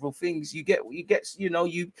do several things, you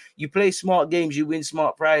play smart games, you win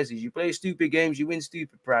smart prizes. You play stupid games, you win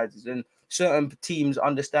stupid prizes. And certain teams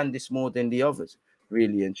understand this more than the others,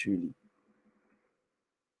 really and truly.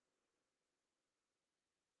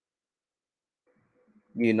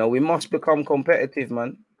 We must become competitive,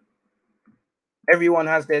 man. Everyone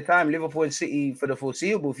has their time. Liverpool and City for the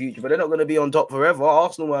foreseeable future, but they're not going to be on top forever.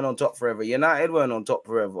 Arsenal weren't on top forever. United weren't on top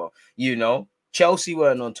forever. Chelsea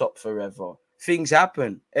weren't on top forever. Things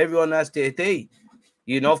happen. Everyone has their day.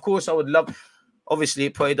 Of course, I would love... Obviously,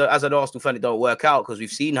 probably, as an Arsenal fan, it don't work out because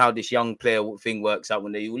we've seen how this young player thing works out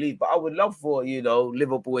when they all leave. But I would love for,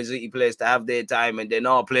 Liverpool and City players to have their time, and then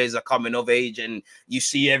our players are coming of age and you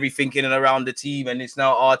see everything in and around the team and it's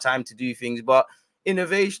now our time to do things. But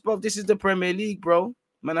innovation, bro, this is the Premier League, bro.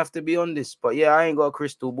 Man, have to be on this. But yeah, I ain't got a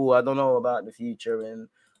crystal ball. I don't know about the future and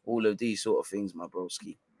all of these sort of things, my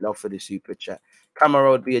broski. Love for the super chat.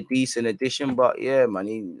 Camara would be a decent addition, but yeah,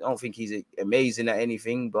 man, I don't think he's amazing at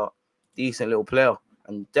anything, but decent little player.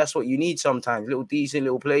 And that's what you need sometimes. Decent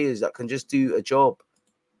little players that can just do a job.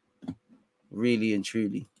 Really and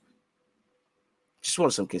truly. Just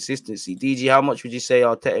want some consistency. DG, how much would you say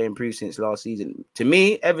Arteta improved since last season? To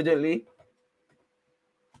me, evidently,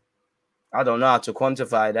 I don't know how to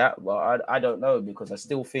quantify that, but I don't know because I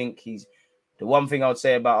still think he's... The one thing I would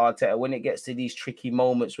say about Arteta, when it gets to these tricky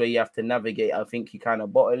moments where you have to navigate, I think you kind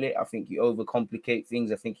of bottle it. I think you overcomplicate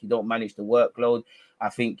things. I think you don't manage the workload. I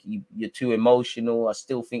think you're too emotional. I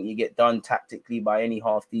still think you get done tactically by any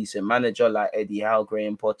half-decent manager like Eddie Howe,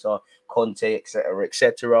 Graham Potter, Conte, etc.,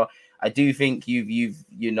 etc. I do think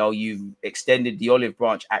you've extended the olive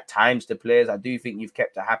branch at times to players. I do think you've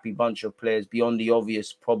kept a happy bunch of players beyond the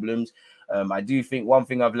obvious problems. I do think one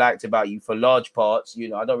thing I've liked about you for large parts,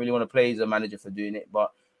 I don't really want to play as a manager for doing it, but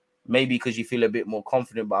maybe because you feel a bit more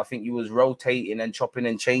confident, but I think you was rotating and chopping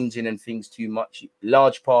and changing and things too much.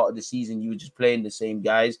 Large part of the season, you were just playing the same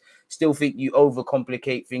guys. Still think you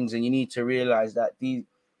overcomplicate things, and you need to realize that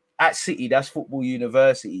at City, that's football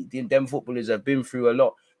university. Them footballers have been through a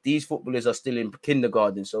lot. These footballers are still in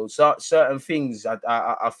kindergarten. So certain things,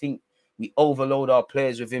 I think we overload our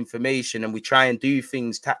players with information and we try and do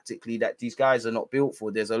things tactically that these guys are not built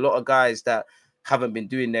for. There's a lot of guys that haven't been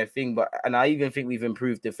doing their thing, and I even think we've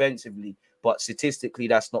improved defensively, but statistically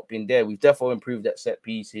that's not been there. We've definitely improved at set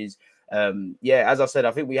pieces. As I said,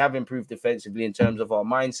 I think we have improved defensively in terms of our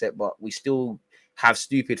mindset, but we still have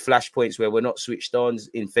stupid flashpoints where we're not switched on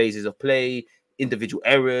in phases of play. individual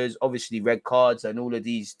errors, obviously red cards and all of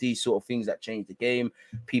these sort of things that change the game.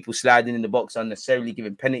 People sliding in the box unnecessarily,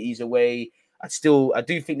 giving penalties away. I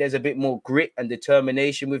do think there's a bit more grit and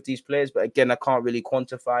determination with these players, but again, I can't really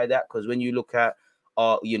quantify that because when you look at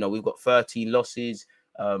we've got 13 losses.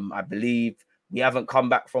 I believe we haven't come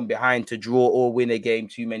back from behind to draw or win a game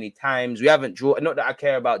too many times. We haven't drawn. Not that I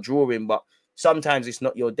care about drawing, but sometimes it's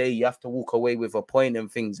not your day. You have to walk away with a point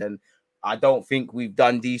and things. And I don't think we've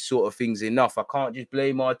done these sort of things enough. I can't just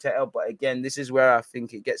blame Arteta, but again, this is where I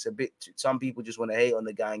think it gets a bit. Some people just want to hate on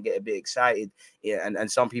the guy and get a bit excited, and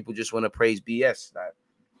some people just want to praise BS. Like,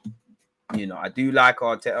 I do like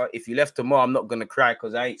Arteta. If you left tomorrow, I'm not gonna cry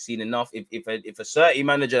because I ain't seen enough. If a certain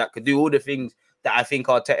manager that could do all the things that I think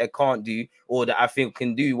Arteta can't do, or that I think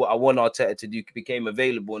can do what I want Arteta to do, became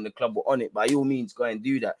available and the club were on it, by all means, go and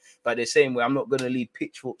do that. But the same way, I'm not going to leave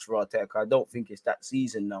pitchforks for Arteta. I don't think it's that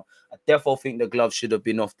season now. I definitely think the gloves should have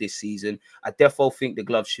been off this season. I definitely think the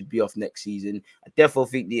gloves should be off next season. I definitely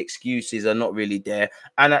think the excuses are not really there.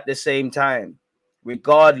 And at the same time,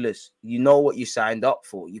 regardless, you know what you signed up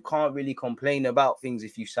for. You can't really complain about things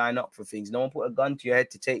if you sign up for things. No one put a gun to your head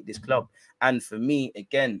to take this club. And for me,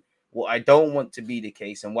 again, what I don't want to be the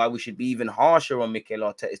case and why we should be even harsher on Mikel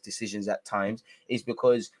Arteta's decisions at times is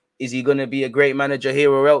because is he going to be a great manager here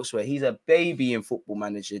or elsewhere? He's a baby in football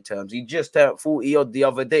manager terms. He just turned 40 odd the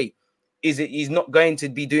other day. He's not going to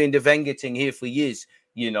be doing the Wenger thing here for years,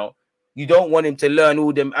 You don't want him to learn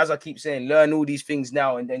all them, as I keep saying, learn all these things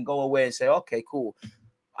now and then go away and say, okay, cool.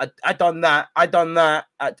 I done that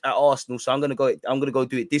at Arsenal, so I'm gonna go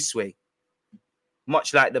do it this way.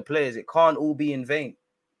 Much like the players, it can't all be in vain.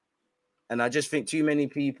 And I just think too many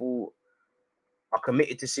people are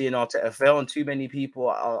committed to seeing Arteta fail, and too many people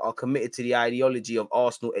are committed to the ideology of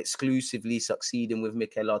Arsenal exclusively succeeding with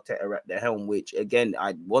Mikel Arteta at the helm, which, again,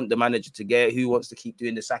 I want the manager to get. Who wants to keep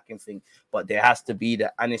doing the sacking thing? But there has to be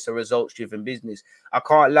that, and it's a results-driven business. I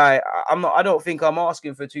can't lie. I don't think I'm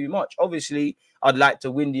asking for too much. Obviously, I'd like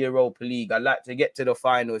to win the Europa League. I'd like to get to the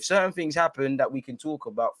final. If certain things happen that we can talk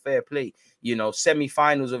about, fair play.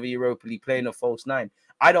 Semi-finals of the Europa League, playing a false nine.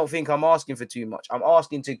 I don't think I'm asking for too much. I'm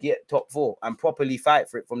asking to get top 4 and properly fight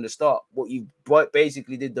for it from the start. What you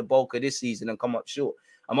basically did the bulk of this season and come up short.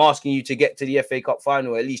 I'm asking you to get to the FA Cup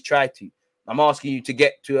final, or at least try to. I'm asking you to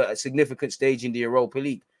get to a significant stage in the Europa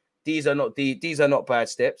League. These are not bad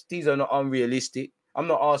steps. These are not unrealistic. I'm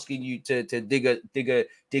not asking you to dig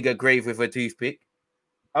a grave with a toothpick.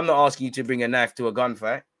 I'm not asking you to bring a knife to a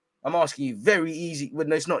gunfight. I'm asking you very easy. Well,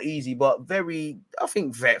 no, it's not easy, but very, I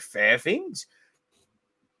think, fair things.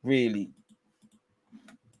 Really.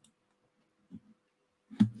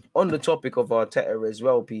 On the topic of Arteta as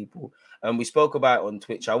well, people, and we spoke about it on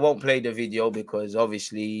Twitch. I won't play the video because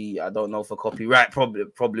obviously I don't know for copyright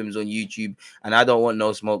problems on YouTube, and I don't want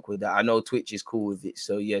no smoke with that. I know Twitch is cool with it.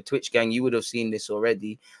 So yeah, Twitch gang, you would have seen this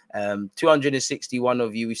already. 261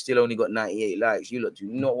 of you. We still only got 98 likes. You lot do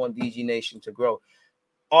not want DG Nation to grow.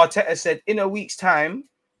 Arteta said in a week's time,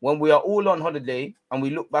 when we are all on holiday and we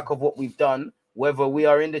look back of what we've done, whether we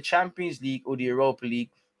are in the Champions League or the Europa League,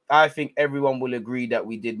 I think everyone will agree that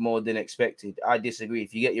we did more than expected. I disagree.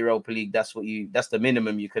 If you get Europa League, that's the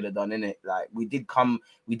minimum you could have done, innit? Like we did come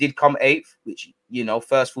 8th, which,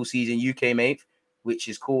 first full season you came 8th, which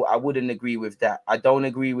is cool. I wouldn't agree with that. I don't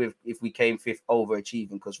agree with if we came 5th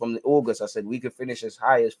overachieving, because from August I said we could finish as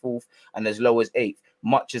high as 4th and as low as 8th,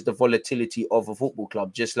 much as the volatility of a football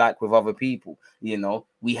club, just like with other people.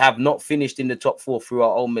 We have not finished in the top 4 through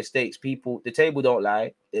our own mistakes. People, the table don't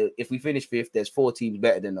lie. If we finish 5th, there's 4 teams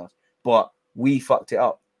better than us, but we fucked it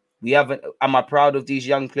up. We haven't. Am I proud of these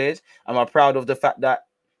young players? Am I proud of the fact that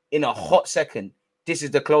in a hot second, this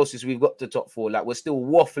is the closest we've got to top 4? Like, we're still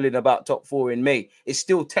waffling about top 4 in May. It's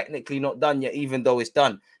still technically not done yet, even though it's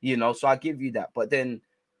done, so I give you that. But then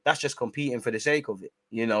that's just competing for the sake of it,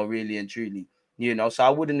 really and truly, so I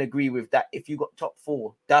wouldn't agree with that. If you got top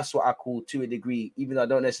 4, that's what I call, to a degree, even though I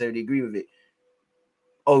don't necessarily agree with it,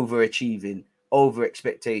 overachieving, over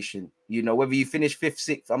expectation. Whether you finish 5th,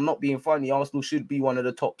 6th, I'm not being funny. Arsenal should be one of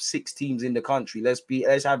the top 6 teams in the country. Let's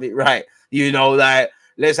have it right.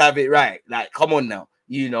 Let's have it right. Like, come on now.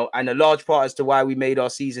 And a large part as to why we made our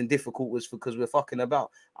season difficult was because we're fucking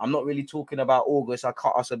about. I'm not really talking about August. I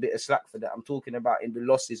cut us a bit of slack for that. I'm talking about in the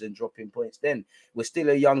losses and dropping points. Then we're still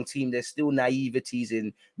a young team. There's still naiveties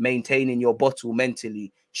in maintaining your bottle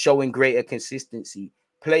mentally, showing greater consistency.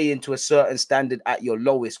 playing to a certain standard at your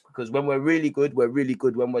lowest, because when we're really good, we're really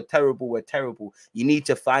good. When we're terrible, we're terrible. You need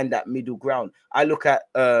to find that middle ground. I look at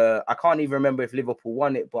I can't even remember if Liverpool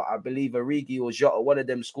won it, but I believe Origi or Jota, one of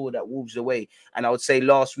them scored at Wolves away. And I would say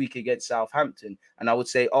last week against Southampton, and I would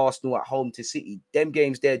say Arsenal at home to City. Them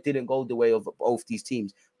games there didn't go the way of both these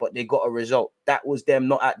teams, but they got a result. That was them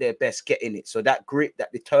not at their best getting it. So that grit,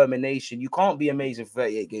 that determination, you can't be amazing for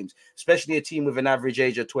 38 games, especially a team with an average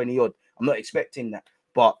age of 20 odd. I'm not expecting that.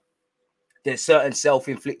 But there's certain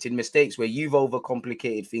self-inflicted mistakes where you've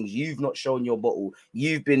overcomplicated things. You've not shown your bottle.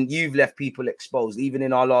 You've left people exposed. Even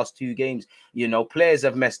in our last 2 games, you know, players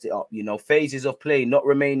have messed it up. You know, phases of play, not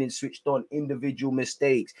remaining switched on, individual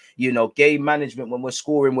mistakes, you know, game management. When we're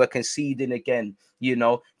scoring, we're conceding again. You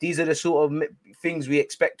know, these are the sort of things we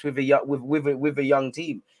expect with a young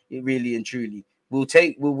team. It really and truly. We'll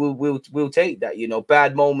take that, you know,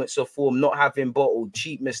 bad moments of form, not having bottled,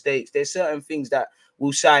 cheap mistakes. There's certain things that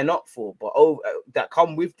we'll sign up for, but that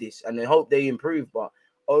come with this, and I hope they improve. But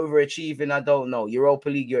overachieving, I don't know. Europa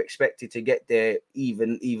League, you're expected to get there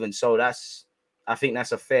even. So I think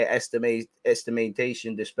that's a fair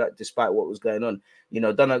estimation despite what was going on. You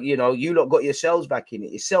know, you lot got yourselves back in it.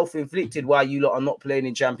 It's self-inflicted why you lot are not playing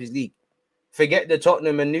in Champions League. Forget the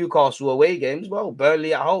Tottenham and Newcastle away games. Well,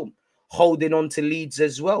 Burnley at home, holding on to Leeds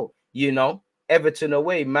as well. You know, Everton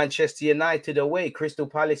away, Manchester United away, Crystal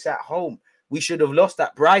Palace at home. We should have lost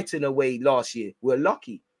at Brighton away last year. We're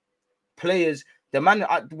lucky. Players,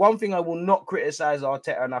 one thing I will not criticize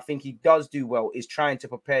Arteta, and I think he does do well, is trying to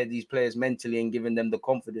prepare these players mentally and giving them the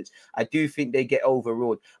confidence. I do think they get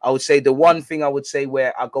overruled. I would say the one thing I would say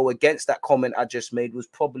where I go against that comment I just made was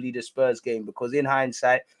probably the Spurs game, because in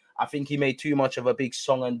hindsight, I think he made too much of a big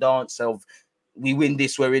song and dance of, we win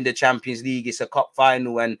this, we're in the Champions League, it's a cup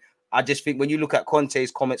final. And I just think when you look at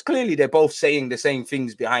Conte's comments, clearly they're both saying the same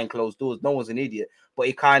things behind closed doors. No one's an idiot, but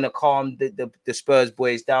he kind of calmed the Spurs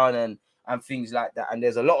boys down and things like that. And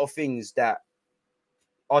there's a lot of things that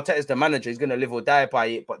Arteta's the manager, he's going to live or die by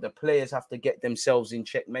it, but the players have to get themselves in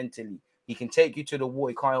check mentally. He can take you to the war,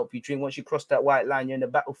 he can't help you drink. Once you cross that white line, you're in the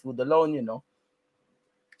battlefield alone, you know.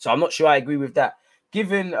 So I'm not sure I agree with that.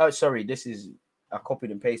 This is, I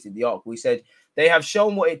copied and pasted the article. We said they have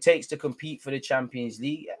shown what it takes to compete for the Champions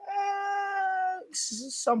League.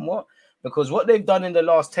 Somewhat, because what they've done in the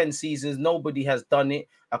last 10 seasons, nobody has done it.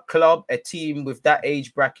 A club, a team with that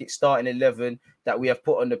age bracket starting 11 that we have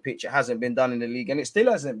put on the pitch, it hasn't been done in the league, and it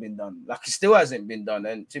still hasn't been done. Like, it still hasn't been done.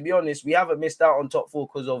 And to be honest, we haven't missed out on top 4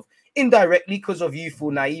 indirectly because of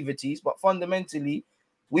youthful naiveties, but fundamentally,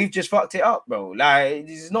 we've just fucked it up, bro. Like,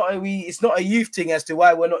 it's not a youth thing as to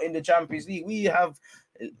why we're not in the Champions League. We have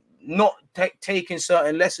not taking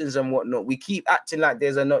certain lessons and whatnot. We keep acting like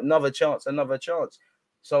there's another chance.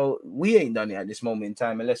 So we ain't done it at this moment in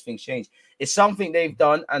time unless things change. It's something they've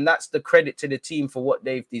done, and that's the credit to the team for what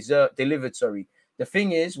they've delivered. The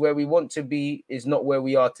thing is, where we want to be is not where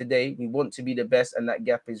we are today. We want to be the best, and that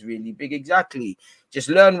gap is really big. Exactly. Just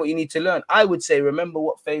learn what you need to learn. I would say, remember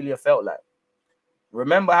what failure felt like.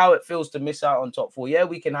 Remember how it feels to miss out on top 4. Yeah,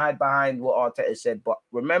 we can hide behind what Arteta said, but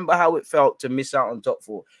remember how it felt to miss out on top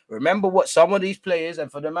 4. Remember what some of these players, and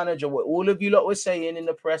for the manager, what all of you lot were saying in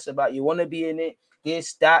the press about you want to be in it,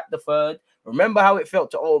 this, that, the third. Remember how it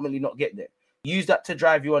felt to ultimately not get there. Use that to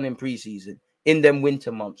drive you on in preseason, in them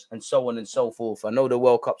winter months, and so on and so forth. I know the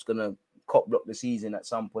World Cup's going to cop block the season at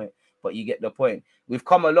some point, but you get the point. We've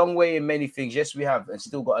come a long way in many things. Yes, we have, and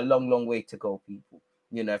still got a long, long way to go, people.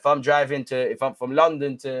 You know, if I'm from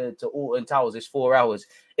London to Alton Towers, it's 4 hours.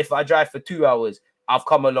 If I drive for 2 hours, I've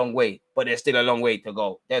come a long way, but there's still a long way to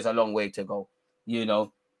go. There's a long way to go. You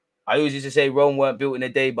know, I always used to say Rome weren't built in a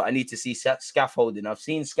day, but I need to see scaffolding. I've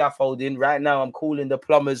seen scaffolding. Right now, I'm calling the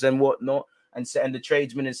plumbers and whatnot and the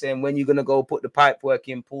tradesmen and saying, when you're going to go put the pipe work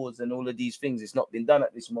in, pause and all of these things. It's not been done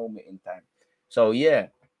at this moment in time. So, yeah.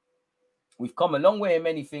 We've come a long way in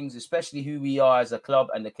many things, especially who we are as a club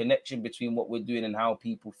and the connection between what we're doing and how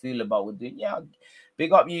people feel about what we're doing. Yeah,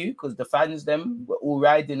 big up you, because the fans, them, were all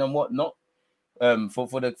riding and whatnot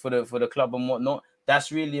for the club and whatnot.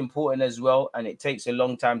 That's really important as well, and it takes a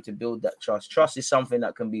long time to build that trust. Trust is something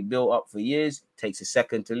that can be built up for years. It takes a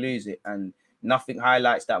second to lose it, and nothing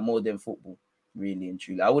highlights that more than football. Really and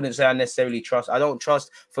truly. I wouldn't say I necessarily trust. I don't trust.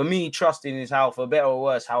 For me, trusting is how, for better or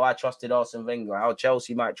worse, how I trusted Arsene Wenger, how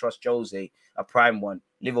Chelsea might trust Jose, a prime one,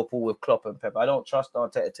 Liverpool with Klopp and Pep. I don't trust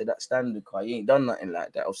Arteta to that standard, because he ain't done nothing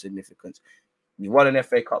like that of significance. You won an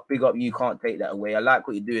FA Cup, big up, you can't take that away. I like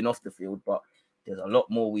what you're doing off the field, but there's a lot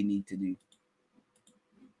more we need to do.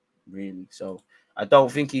 Really. So I don't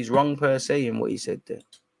think he's wrong per se in what he said there.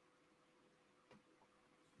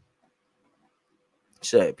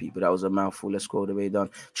 Sorry, people, that was a mouthful. Let's go all the way down.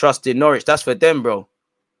 Trust in Norwich. That's for them, bro.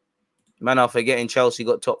 Man, I'm forgetting Chelsea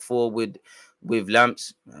got top 4 with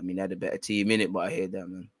Lamps. I mean, they had a better team in it, but I hear that,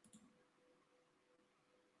 man.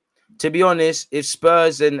 To be honest, if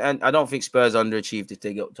Spurs and I don't think Spurs underachieved if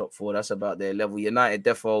they got top 4. That's about their level. United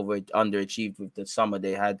definitely underachieved with the summer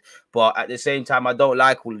they had. But at the same time, I don't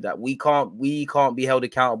like all of that. We can't be held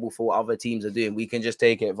accountable for what other teams are doing. We can just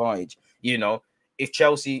take advantage. You know, if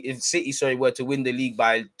City were to win the league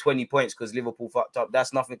by 20 points because Liverpool fucked up,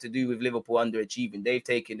 that's nothing to do with Liverpool underachieving. They've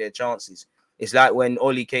taken their chances. It's like when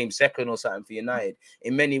Oli came second or something for United.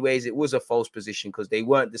 In many ways, it was a false position because they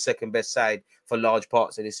weren't the second best side for large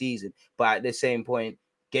parts of the season. But at the same point,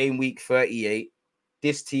 game week 38,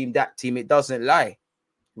 this team, that team, it doesn't lie,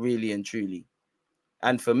 really and truly.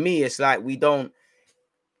 And for me, it's like we're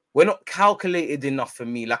not calculated enough for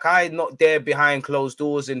me. Like, I'm not there behind closed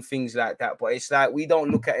doors and things like that. But it's like we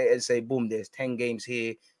don't look at it and say, boom, there's 10 games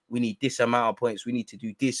here. We need this amount of points. We need to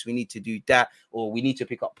do this. We need to do that. Or we need to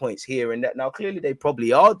pick up points here and that. Now, clearly, they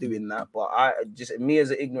probably are doing that. But me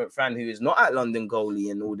as an ignorant fan who is not at London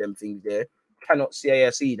goalie and all them things there, cannot say I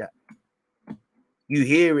see that. You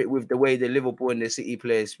hear it with the way the Liverpool and the City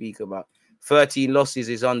players speak about 13 losses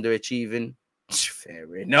is underachieving.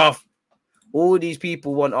 Fair enough. All these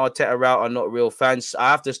people want Arteta out are not real fans.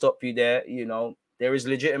 I have to stop you there. You know, there is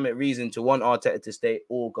legitimate reason to want Arteta to stay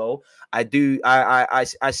or go. I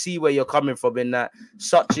see where you're coming from in that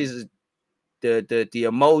such is the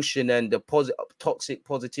emotion and the toxic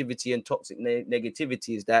positivity and toxic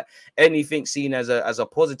negativity is that anything seen as a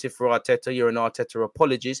positive for Arteta, you're an Arteta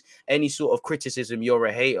apologist. Any sort of criticism, you're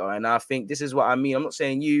a hater. And I think this is what I mean. I'm not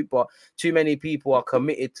saying you, but too many people are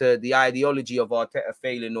committed to the ideology of Arteta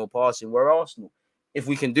failing or passing. We're Arsenal. If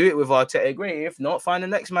we can do it with Arteta, great. If not, find the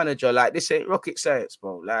next manager. Like, this ain't rocket science,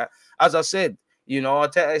 bro. Like, as I said, you know,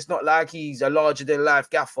 Arteta, it's not like he's a larger-than-life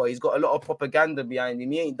gaffer. He's got a lot of propaganda behind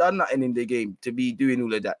him. He ain't done nothing in the game to be doing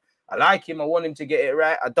all of that. I like him. I want him to get it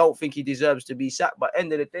right. I don't think he deserves to be sacked. But at the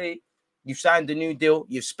end of the day, you've signed a new deal.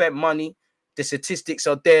 You've spent money. The statistics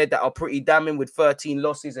are there that are pretty damning with 13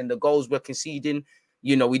 losses and the goals we're conceding.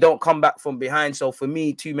 You know, we don't come back from behind. So for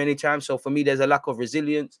me, too many times. So for me, there's a lack of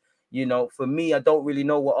resilience. You know, for me, I don't really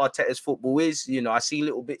know what Arteta's football is. You know, I see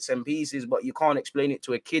little bits and pieces, but you can't explain it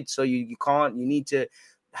to a kid. So you can't. You need to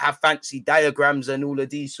have fancy diagrams and all of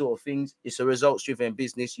these sort of things. It's a results-driven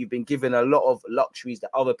business. You've been given a lot of luxuries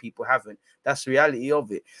that other people haven't. That's the reality of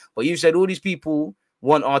it. But you said all these people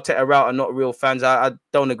want Arteta out and not real fans. I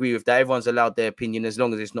don't agree with that. Everyone's allowed their opinion as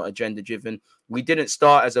long as it's not agenda-driven. We didn't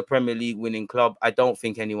start as a Premier League winning club. I don't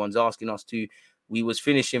think anyone's asking us to. We was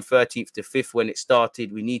finishing 13th to 5th when it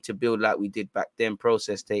started. We need to build like we did back then.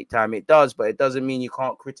 Process take time. It does, but it doesn't mean you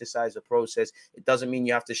can't criticize the process. It doesn't mean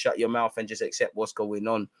you have to shut your mouth and just accept what's going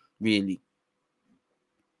on, really.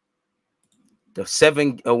 The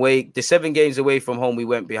 7 games away from home, we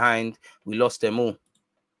went behind. We lost them all.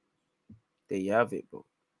 There you have it, bro.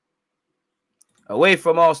 Away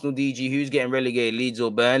from Arsenal, DG, who's getting relegated, Leeds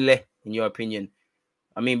or Burnley, in your opinion?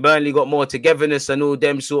 I mean, Burnley got more togetherness and all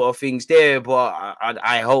them sort of things there, but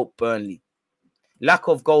I hope Burnley. Lack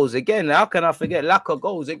of goals again. How can I forget lack of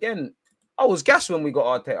goals again? I was gassed when we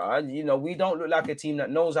got Arteta. You know, we don't look like a team that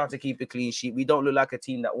knows how to keep a clean sheet. We don't look like a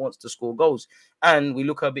team that wants to score goals. And we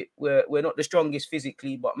look a bit, we're not the strongest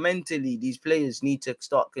physically, but mentally, these players need to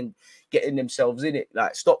start getting themselves in it.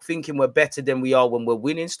 Like, stop thinking we're better than we are when we're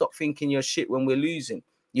winning. Stop thinking you're shit when we're losing.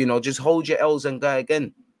 You know, just hold your L's and go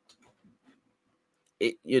again.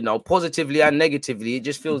 It, you know, positively and negatively, it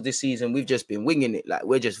just feels this season we've just been winging it. Like,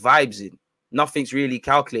 we're just vibes in. Nothing's really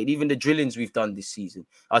calculated. Even the drillings we've done this season,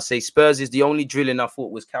 I'd say Spurs is the only drilling I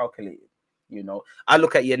thought was calculated. You know, I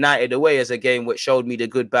look at United away as a game which showed me the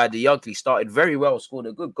good, bad, the ugly. Started very well, scored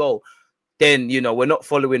a good goal. Then, you know, we're not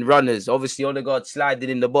following runners. Obviously, Odegaard sliding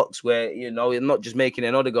in the box where, you know, you're not just making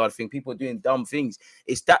an Odegaard thing. People are doing dumb things.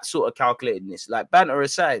 It's that sort of calculatedness. Like, banter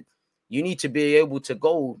aside, you need to be able to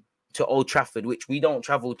go to Old Trafford, which we don't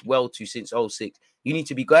travel well to since 2006. You need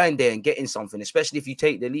to be going there and getting something, especially if you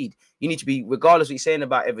take the lead. You need to be, regardless of what you're saying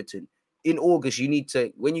about Everton, in August, you need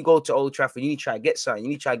to, when you go to Old Trafford, you need to try to get something.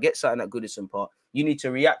 You need to try to get something at Goodison Park. You need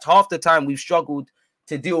to react. Half the time, we've struggled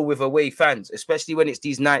to deal with away fans, especially when it's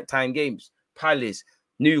these nighttime games. Palace,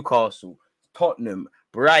 Newcastle, Tottenham,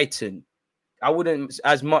 Brighton. I wouldn't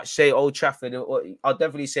as much say Old Trafford, or I'll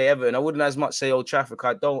definitely say Everton. I wouldn't as much say Old Trafford.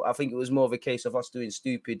 I think it was more of a case of us doing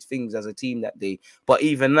stupid things as a team that day. But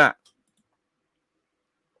even that,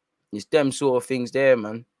 it's them sort of things there,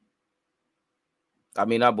 man. I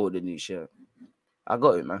mean, I bought the new shirt. I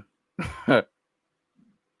got it, man.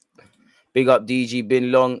 Big up DG,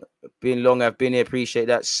 been long. I've been here. Appreciate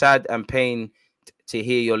that. Sad and pain to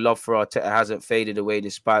hear your love for Arteta hasn't faded away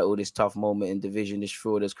despite all this tough moment in division this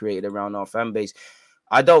fraud has created around our fan base.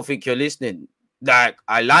 I don't think you're listening. Like,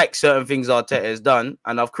 I like certain things Arteta has done,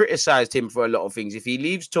 and I've criticized him for a lot of things. If he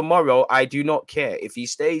leaves tomorrow, I do not care. If he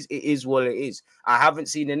stays, it is what it is. I haven't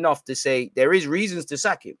seen enough to say there is reasons to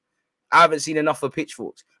sack him. I haven't seen enough of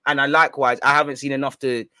pitchforks. And I haven't seen enough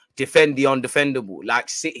to defend the undefendable. Like,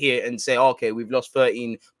 sit here and say, okay, we've lost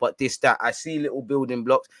 13, but this, that. I see little building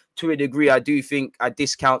blocks. To a degree, I do think I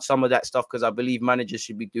discount some of that stuff because I believe managers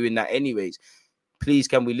should be doing that anyways. Please,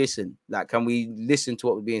 can we listen? Like, can we listen to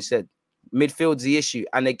what was being said? Midfield's the issue.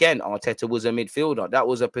 And again, Arteta was a midfielder. That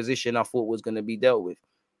was a position I thought was going to be dealt with.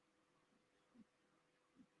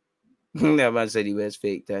 That man said he wears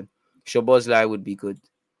fake then. Szoboszlai would be good.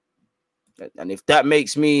 And if that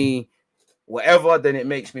makes me whatever, then it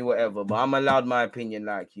makes me whatever. But I'm allowed my opinion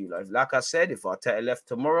like you. Like I said, if Arteta left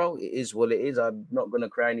tomorrow, it is what it is. I'm not going to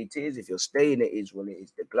cry any tears. If you're staying, it is what it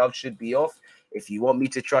is. The glove should be off. If you want me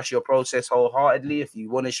to trust your process wholeheartedly, if you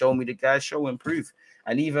want to show me the guys, show and prove.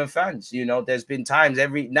 And even fans, you know, there's been times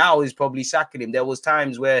now is probably sacking him. There was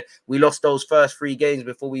times where we lost those first 3 games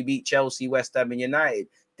before we beat Chelsea, West Ham and United.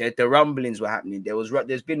 The rumblings were happening.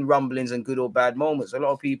 There's been rumblings and good or bad moments. A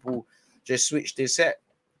lot of people just switched their set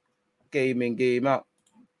game in, game out.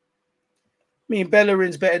 I mean,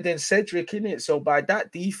 Bellerin's better than Cedric, innit? So by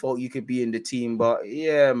that default, you could be in the team. But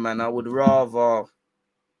yeah, man, I would rather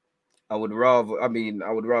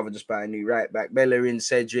just buy a new right back. Bellerin,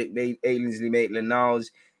 Cedric, Ainsley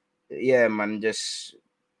Maitland-Niles. Yeah, man, let's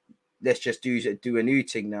just do a new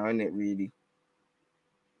thing now, innit, really?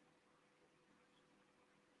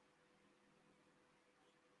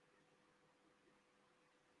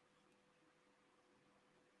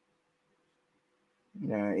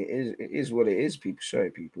 Yeah, it is what it is, people. Sorry,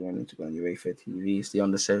 people. I need to go on UEFA TV. It's the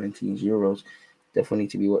under-17s Euros. Definitely need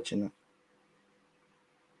to be watching that.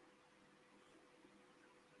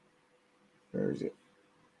 Where is it?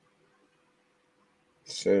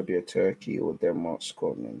 Serbia, Turkey, or Denmark,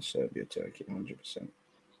 Scotland? Serbia, Turkey, 100%.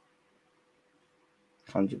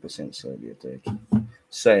 100% Serbia, Turkey.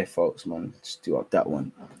 Sorry, folks, man. Let's do up that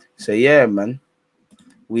one. So, yeah, man.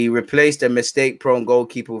 We replaced a mistake-prone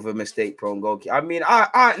goalkeeper with a mistake-prone goalkeeper. I mean,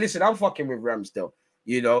 I listen, I'm fucking with Ramsdale.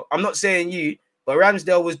 You know, I'm not saying you, but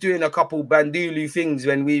Ramsdale was doing a couple Bandulu things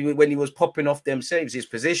when he was popping off them saves. His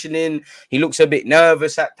positioning, he looks a bit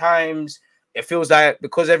nervous at times. It feels like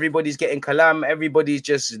because everybody's getting Kalam, everybody's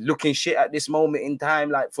just looking shit at this moment in time,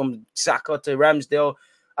 like from Saka to Ramsdale.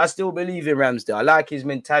 I still believe in Ramsdale. I like his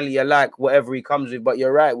mentality. I like whatever he comes with, but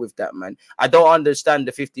you're right with that, man. I don't understand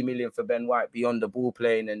the 50 million for Ben White beyond the ball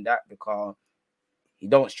playing and that, because he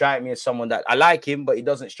don't strike me as someone that I like him, but he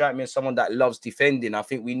doesn't strike me as someone that loves defending. I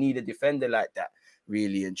think we need a defender like that,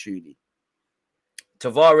 really and truly.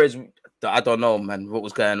 Tavares, I don't know, man, what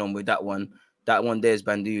was going on with that one. That one there's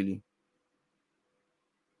Banduli.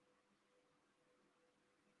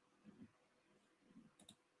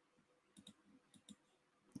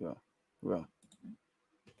 Well.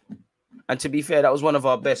 And to be fair, that was one of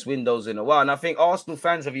our best windows in a while. And I think Arsenal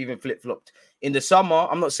fans have even flip-flopped. In the summer,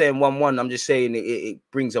 I'm not saying 1-1. I'm just saying it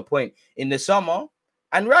brings a point. In the summer,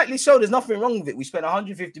 and rightly so, there's nothing wrong with it. We spent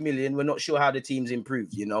 150 million. We're not sure how the team's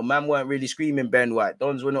improved. You know, man weren't really screaming Ben White.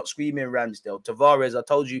 Dons were not screaming Ramsdale. Tavares, I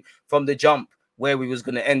told you from the jump where we was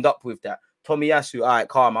going to end up with that. Tomiyasu, all right,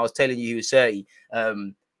 calm. I was telling you he was 30.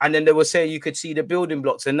 And then they were saying you could see the building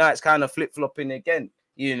blocks. And now it's kind of flip-flopping again.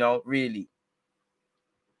 You know, really.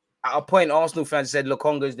 At a point, Arsenal fans said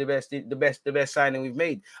Lokonga is the best signing we've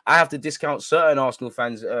made. I have to discount certain Arsenal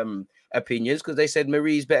fans' opinions because they said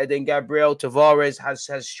Marie's better than Gabriel. Tavares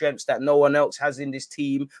has strengths that no one else has in this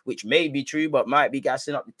team, which may be true, but might be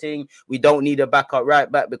gassing up the thing. We don't need a backup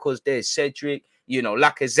right back because there's Cedric. You know,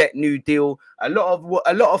 Lacazette, new deal. A lot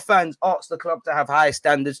of fans ask the club to have high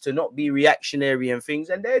standards, to not be reactionary and things,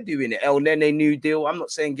 and they're doing it. El Nene, new deal. I'm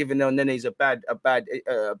not saying giving El Nene is a bad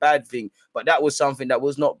thing, but that was something that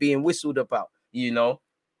was not being whistled about. You know,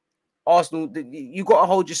 Arsenal, you got to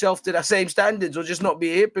hold yourself to that same standards, or just not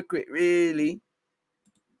be a hypocrite. Really,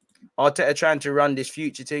 Arteta trying to run this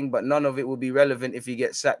future thing, but none of it will be relevant if he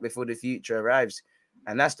gets sacked before the future arrives.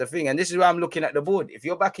 And that's the thing. And this is why I'm looking at the board. If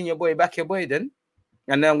you're backing your boy, back your boy then.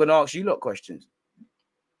 And then I'm going to ask you lot questions.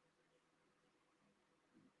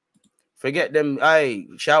 Forget them. Hey,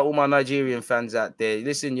 shout all my Nigerian fans out there.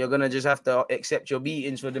 Listen, you're going to just have to accept your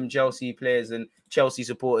beatings for them Chelsea players and Chelsea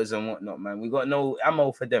supporters and whatnot, man. We got no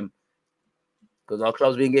ammo for them. Because our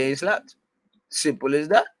club's been getting slapped. Simple as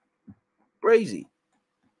that. Crazy.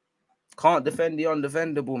 Can't defend the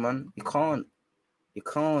undefendable, man. You can't. You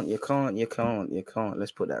can't.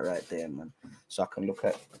 Let's put that right there, man. So I can look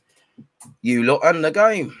at You lot on the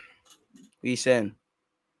game. What you saying?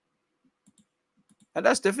 And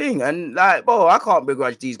that's the thing. And like, bro, I can't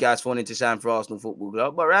begrudge these guys for wanting to sign for Arsenal Football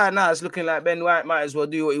Club. But right now, it's looking like Ben White might as well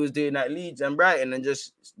do what he was doing at Leeds and Brighton and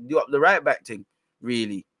just do up the right back thing,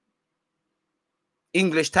 really.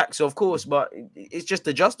 English tax, of course, but it's just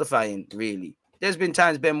the justifying, really. There's been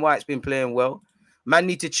times Ben White's been playing well. Man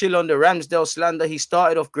need to chill on the Ramsdale slander. He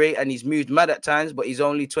started off great and he's moved mad at times, but he's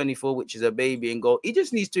only 24, which is a baby in goal. He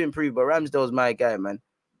just needs to improve, but Ramsdale's my guy, man.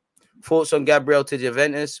 Thoughts on Gabriel to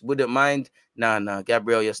Juventus? Wouldn't mind. Nah.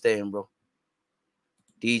 Gabriel, you're staying, bro.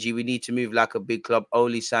 DG, we need to move like a big club.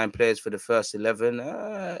 Only sign players for the first 11.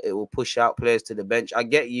 It will push out players to the bench. I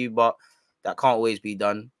get you, but that can't always be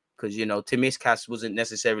done. Because, you know, Timiskas wasn't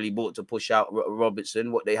necessarily bought to push out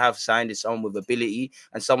Robertson. What they have signed is someone with ability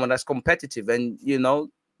and someone that's competitive and, you know,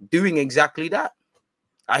 doing exactly that.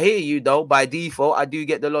 I hear you, though. By default, I do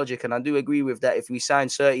get the logic and I do agree with that. If we sign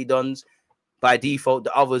 30 Dons, by default,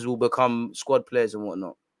 the others will become squad players and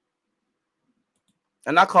whatnot.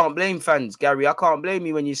 And I can't blame fans, Gary. I can't blame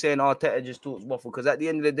you when you're saying Arteta just talks waffle. Because at the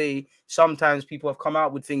end of the day, sometimes people have come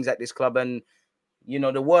out with things at this club and, you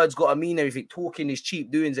know, the words got to mean everything. Talking is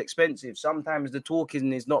cheap, doing is expensive. Sometimes the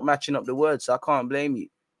talking is not matching up the words, so I can't blame you.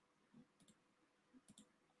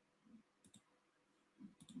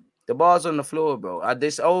 The bar's on the floor, bro.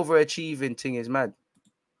 This overachieving thing is mad.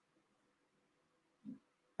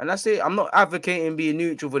 And that's it. I'm not advocating being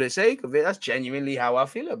neutral for the sake of it. That's genuinely how I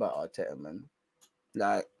feel about Arteta, man.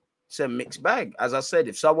 Like, it's a mixed bag. As I said,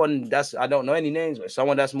 if someone I don't know any names, but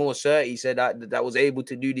someone that's more certain, said that was able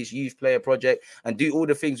to do this youth player project and do all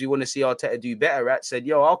the things we want to see Arteta do better at, said,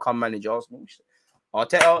 yo, I'll come manage Arsenal.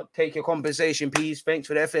 Arteta, take your compensation, please. Thanks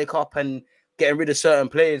for the FA Cup and getting rid of certain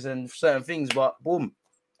players and certain things. But boom,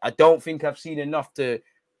 I don't think I've seen enough to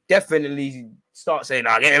definitely start saying,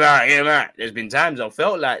 get him out. There's been times I've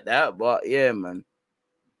felt like that, but yeah, man.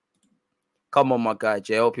 Come on, my guy,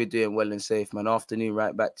 Jay. I hope you're doing well and safe, man. Afternoon,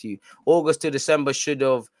 right back to you. August to December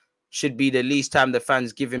should be the least time the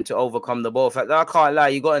fans give him to overcome the ball. In fact, I can't lie.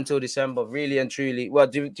 You got until December, really and truly. Well,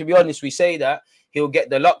 to be honest, we say that he'll get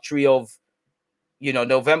the luxury of, you know,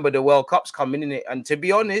 November, the World Cup's coming in it. And to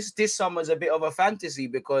be honest, this summer's a bit of a fantasy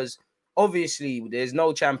because obviously there's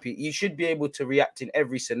no champion. You should be able to react in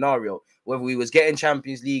every scenario, whether we was getting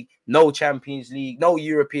Champions League, no Champions League, no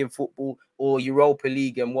European football or Europa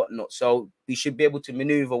League and whatnot. So we should be able to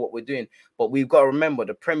maneuver what we're doing. But we've got to remember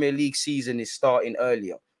the Premier League season is starting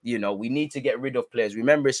earlier. You know, we need to get rid of players.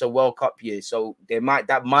 Remember, it's a World Cup year, so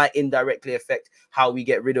that might indirectly affect how we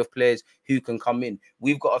get rid of players who can come in.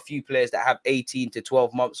 We've got a few players that have 18 to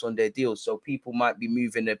 12 months on their deals, so people might be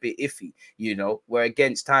moving a bit iffy. You know, we're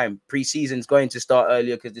against time. Pre-season's going to start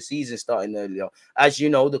earlier because the season's starting earlier. As you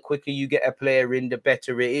know, the quicker you get a player in, the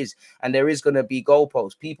better it is. And there is going to be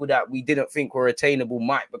goalposts. People that we didn't think were attainable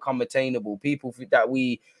might become attainable. People that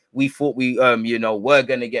we thought we're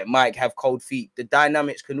going to get Mike have cold feet. The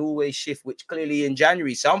dynamics can always shift, which clearly in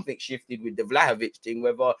January, something shifted with the Vlahovic thing,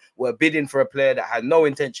 whether we're bidding for a player that had no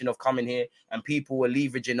intention of coming here and people were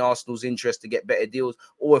leveraging Arsenal's interest to get better deals,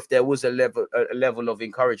 or if there was a level of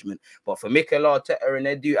encouragement. But for Mikel Arteta and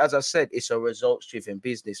Edu, as I said, it's a results-driven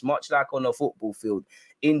business, much like on a football field.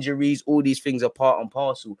 Injuries, all these things are part and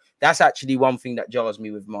parcel. That's actually one thing that jars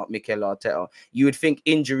me with Mikel Arteta. You would think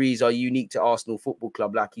injuries are unique to Arsenal Football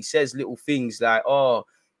Club. Like he says little things like, oh,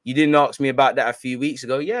 you didn't ask me about that a few weeks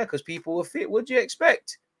ago. Yeah, because people were fit. What do you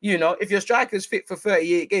expect? You know, if your striker's fit for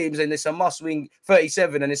 38 games and it's a must-win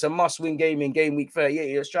 37 and it's a must-win game in game week 38,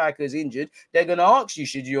 your striker's injured, they're going to ask you,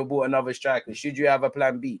 should you have bought another striker? Should you have a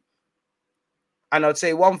plan B? And I'd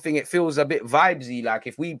say one thing, it feels a bit vibesy. Like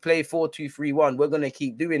if we play 4-2-3-1, we're going to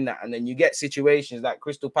keep doing that. And then you get situations like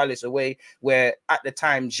Crystal Palace away, where at the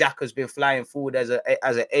time, Xhaka has been flying forward as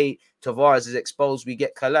an 8, Tavares is exposed, we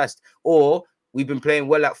get collapsed. Or we've been playing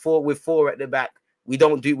well at 4 with 4 at the back. We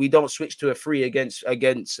don't switch to a 3 against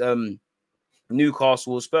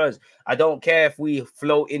Newcastle or Spurs. I don't care if we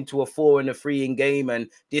float into a 4 and a 3 in game and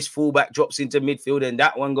this fullback drops into midfield and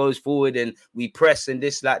that one goes forward and we press and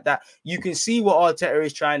this like that. You can see what Arteta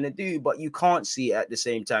is trying to do, but you can't see it at the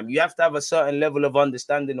same time. You have to have a certain level of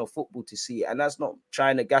understanding of football to see it, and that's not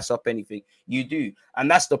trying to gas up anything. You do, and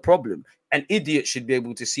that's the problem. An idiot should be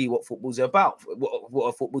able to see what football's about, what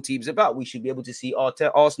a football team's about. We should be able to see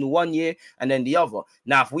Arsenal one year and then the other.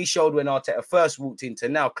 Now, if we showed when Arteta first walked into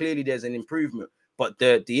now, clearly there's an improvement. But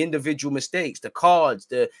the individual mistakes, the cards,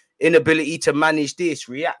 the inability to manage this,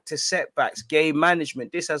 react to setbacks, game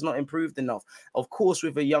management, this has not improved enough. Of course,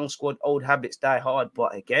 with a young squad, old habits die hard.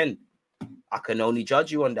 But again, I can only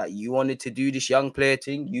judge you on that. You wanted to do this young player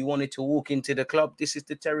thing. You wanted to walk into the club. This is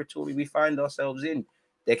the territory we find ourselves in.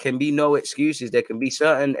 There can be no excuses. There can be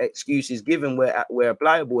certain excuses given where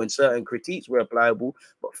applicable and certain critiques were applicable,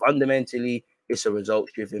 but fundamentally, it's a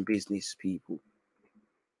results-driven business, people.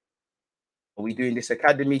 Are we doing this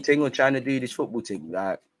academy thing or trying to do this football thing?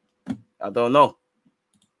 Like, I don't know.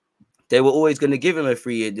 They were always going to give him a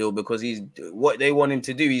 3-year deal because he's what they want him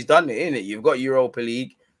to do. He's done it, innit? You've got Europa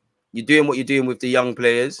League. You're doing what you're doing with the young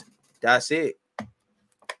players. That's it.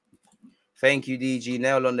 Thank you, DG.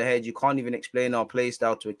 Nail on the head. You can't even explain our play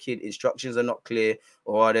style to a kid. Instructions are not clear,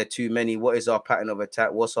 or are there too many? What is our pattern of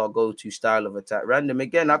attack? What's our go-to style of attack? Random.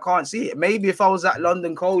 Again, I can't see it. Maybe if I was at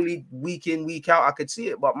London Coley week in, week out, I could see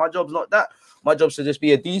it. But my job's not that. My job's to just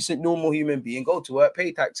be a decent, normal human being, go to work,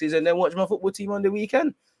 pay taxes, and then watch my football team on the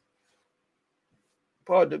weekend.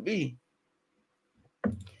 Pardon me.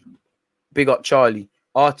 Big up Charlie.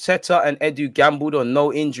 Arteta and Edu gambled on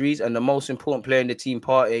no injuries, and the most important player in the team,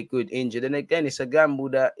 Partey, good injured. And again, it's a gamble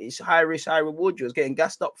that it's high risk, high reward. You're getting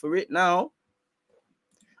gassed up for it now.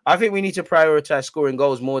 I think we need to prioritize scoring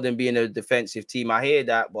goals more than being a defensive team. I hear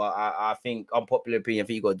that, but I think, unpopular opinion, I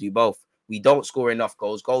think you got to do both. We don't score enough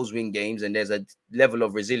goals. Goals win games, and there's a level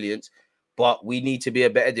of resilience. But we need to be a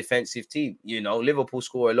better defensive team. You know, Liverpool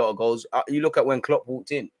score a lot of goals. You look at when Klopp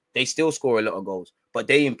walked in, they still score a lot of goals, but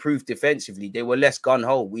they improved defensively. They were less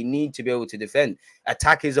gun-ho. We need to be able to defend.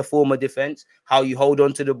 Attack is a form of defense. How you hold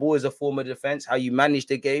on to the ball is a form of defense. How you manage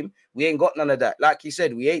the game. We ain't got none of that. Like you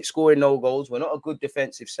said, we ain't scoring no goals. We're not a good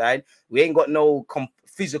defensive side. We ain't got no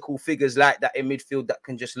physical figures like that in midfield that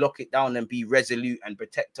can just lock it down and be resolute and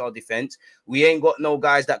protect our defense. We ain't got no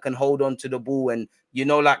guys that can hold on to the ball and, you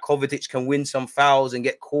know, like Kovacic can win some fouls and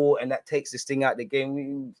get caught, and that takes this thing out of the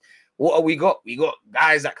game. What have we got? We got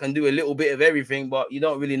guys that can do a little bit of everything, but you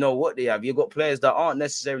don't really know what they have. You've got players that aren't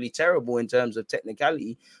necessarily terrible in terms of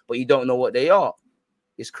technicality, but you don't know what they are.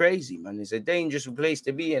 It's crazy, man. It's a dangerous place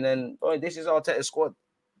to be. And then, this is Arteta's squad.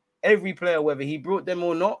 Every player, whether he brought them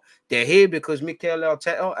or not, they're here because Mikel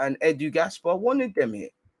Arteta and Edu Gaspar wanted them here.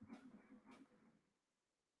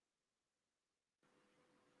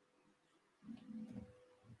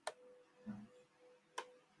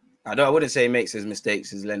 I wouldn't say he makes his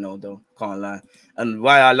mistakes as Leno, though. Can't lie. And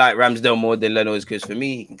why I like Ramsdale more than Leno is because for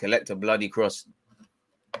me, he can collect a bloody cross.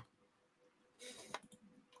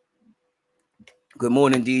 Good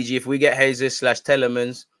morning, DG. If we get Jesus /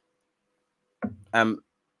 Telemans, and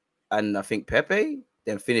I think Pepe,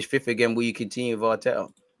 then finish 5th again, will you continue with Arteta?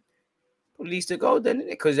 At least to go then,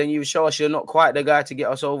 because then you show us you're not quite the guy to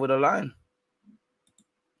get us over the line.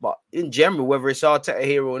 But in general, whether it's Arteta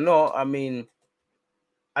here or not, I mean,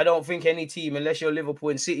 I don't think any team, unless you're Liverpool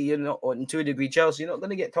and City, you're not, or to a degree Chelsea, you're not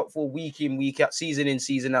going to get top 4 week in, week out, season in,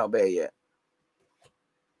 season out better yet.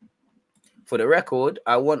 For the record,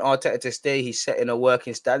 I want Arteta to stay. He's setting a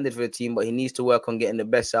working standard for the team, but he needs to work on getting the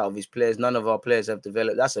best out of his players. None of our players have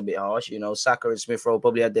developed. That's a bit harsh. You know, Saka and Smith Rowe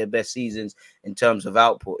probably had their best seasons in terms of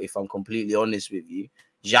output, if I'm completely honest with you.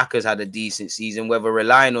 Xhaka's had a decent season. Whether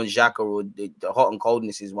relying on Xhaka or the hot and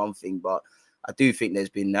coldness is one thing, but I do think there's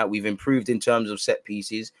been that. We've improved in terms of set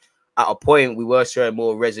pieces. At a point, we were showing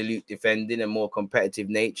more resolute defending and more competitive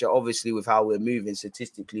nature. Obviously, with how we're moving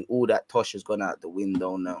statistically, all that tosh has gone out the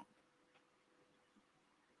window now.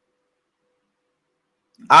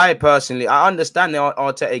 I understand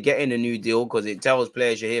Arteta getting a new deal because it tells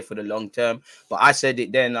players you're here for the long term. But I said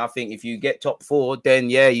it then. I think if you get top 4, then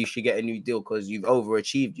yeah, you should get a new deal because you've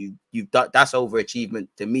overachieved. You've done, that's overachievement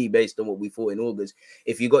to me based on what we thought in August.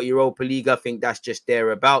 If you got Europa League, I think that's just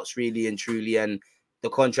thereabouts really and truly, and the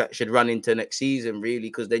contract should run into next season really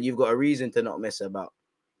because then you've got a reason to not mess about.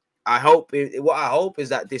 What I hope is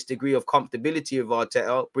that this degree of comfortability of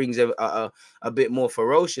Arteta brings a bit more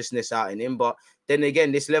ferociousness out in him. But then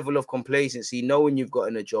again, this level of complacency, knowing you've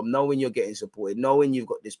gotten a job, knowing you're getting supported, knowing you've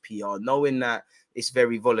got this PR, knowing that it's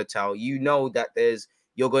very volatile, you know that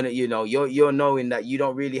you're knowing that you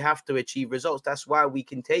don't really have to achieve results. That's why we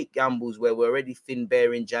can take gambles where we're already thin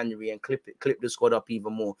bare in January and clip the squad up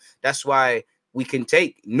even more. That's why we can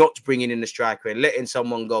take not bringing in the striker and letting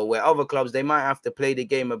someone go, where other clubs, they might have to play the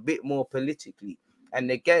game a bit more politically. And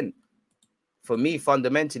again, for me,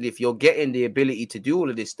 fundamentally, if you're getting the ability to do all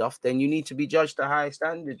of this stuff, then you need to be judged to high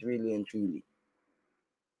standards, really and truly.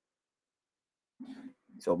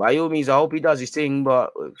 So by all means, I hope he does his thing,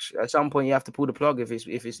 but at some point you have to pull the plug if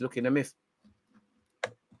it's looking a myth.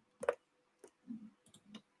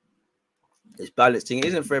 This balancing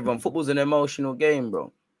isn't for everyone. Football's an emotional game,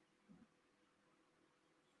 bro.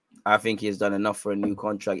 I think he has done enough for a new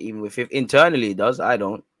contract, even with it. Internally, he does. I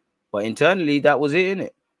don't. But internally, that was it,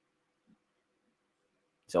 innit?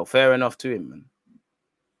 So fair enough to him, man.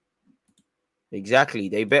 Exactly.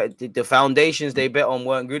 They bet the foundations they bet on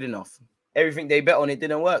weren't good enough. everything they bet on it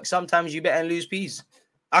didn't work. Sometimes you bet and lose peace.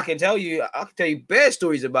 I can tell you bare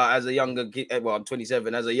stories about as a younger kid. Well, I'm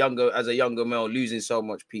 27. As a younger male, losing so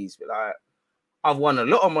much peace. But like, I've won a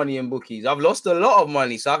lot of money in bookies. I've lost a lot of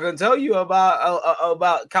money, so I can tell you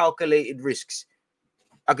about calculated risks.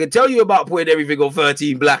 I can tell you about putting everything on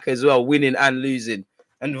 13 black as well, winning and losing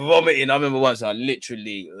and vomiting. I remember once I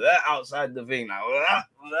literally outside the thing,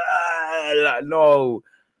 like no.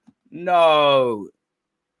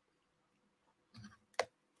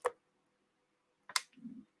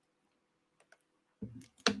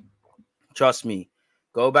 Trust me.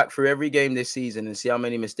 Go back through every game this season and see how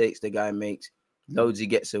many mistakes the guy makes. Loads he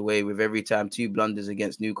gets away with every time. 2 blunders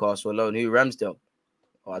against Newcastle alone. Who? Ramsdale?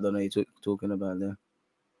 Oh, I don't know who you're talking about there.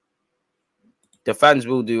 The fans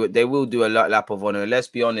will do it. They will do a lap of honor. Let's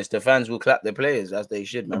be honest. The fans will clap the players as they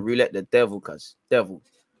should, man. Roulette the devil, cuz. Devil.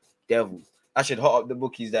 I should hot up the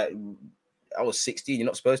bookies that I was 16. You're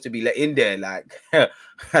not supposed to be let in there. Like, I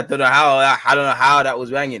don't know how that was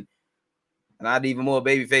banging. And I had even more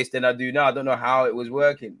baby face than I do now. I don't know how it was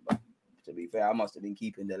working. But to be fair, I must have been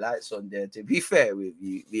keeping the lights on there. To be fair with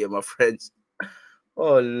you, me and my friends.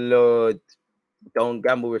 Oh, Lord. Don't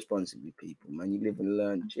gamble responsibly, people, man. You live and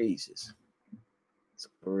learn. Jesus. It's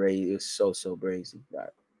crazy. It's so brazy.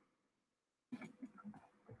 Like,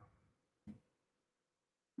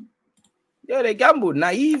 yeah, they gambled.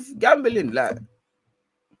 Naive gambling. Like,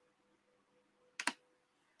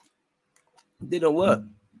 didn't work.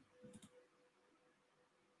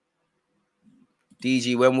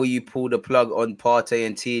 DG, when will you pull the plug on Partey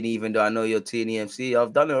and Tierney, even though I know you're Tierney FC?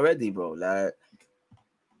 I've done it already, bro. Like,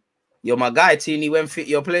 you're my guy, Tierney. When fit,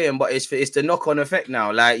 you're playing, but it's the knock-on effect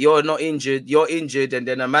now. Like, you're not injured, you're injured, and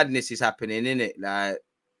then a madness is happening, innit? Like,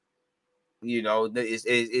 you know,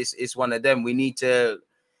 it's one of them. We need to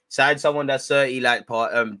side someone that's 30 like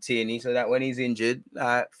Tierney, so that when he's injured,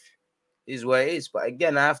 like, is where it is. But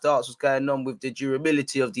again, I have to ask what's going on with the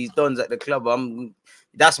durability of these dons at the club.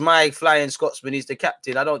 That's my flying Scotsman. He's the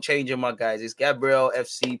captain. I don't change in my guys. It's Gabriel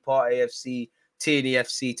FC, Partey FC, Tierney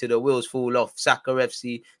FC till the wheels fall off. Saka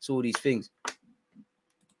FC. It's all these things.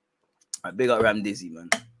 Right, big up Ram Dizzy, man.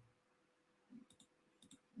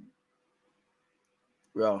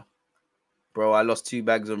 Bro, I lost 2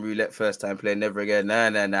 bags on roulette first time playing. Never again. Nah.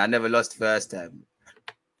 I never lost first time.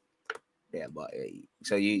 Yeah, but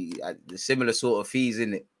so you the similar sort of fees,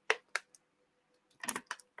 in it.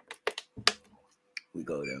 We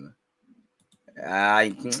go there, man.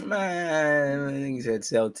 Man, he said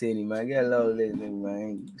sell Tierney, man. Get a load of this,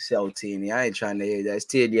 man. Sell Tierney. I ain't trying to hear that. It's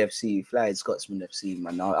Tierney FC, Flying Scotsman FC,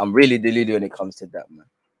 man. I'm really deluded when it comes to that, man.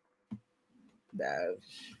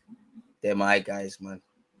 They're my guys, man.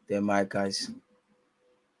 They're my guys.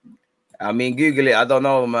 I mean, Google it. I don't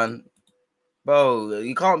know, man. Bro,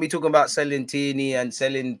 you can't be talking about selling Tierney and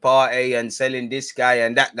selling Partey and selling this guy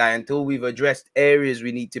and that guy until we've addressed areas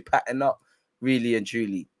we need to pattern up, really and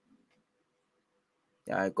truly.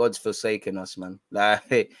 Yeah, God's forsaken us, man. Like,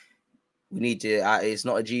 we need to, it's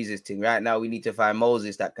not a Jesus thing. Right now, we need to find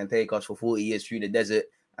Moses that can take us for 40 years through the desert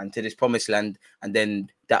and to this promised land. And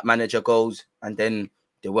then that manager goes and then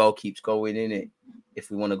the well keeps going, in it.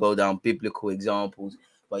 If we want to go down biblical examples.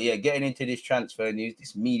 But yeah, getting into this transfer news,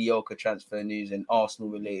 this mediocre transfer news and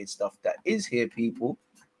Arsenal-related stuff that is here, people.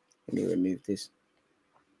 Let me remove this.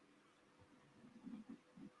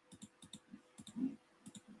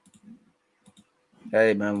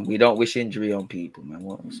 Hey, man, we don't wish injury on people, man.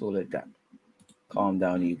 What's all of that? Calm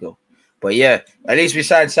down, you go. But yeah, at least we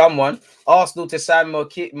signed someone. Arsenal to sign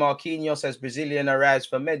Marquinhos as Brazilian arrives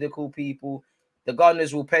for medical people. The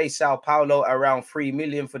Gunners will pay Sao Paulo around $3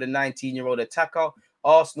 million for the 19-year-old attacker.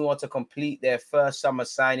 Arsenal are to complete their first summer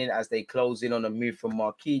signing as they close in on a move from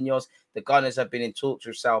Marquinhos. The Gunners have been in talks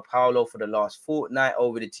with Sao Paulo for the last fortnight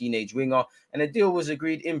over the teenage winger, and a deal was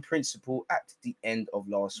agreed in principle at the end of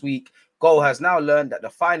last week. Goal has now learned that the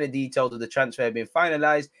finer details of the transfer have been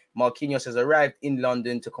finalised. Marquinhos has arrived in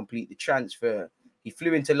London to complete the transfer. He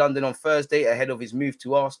flew into London on Thursday ahead of his move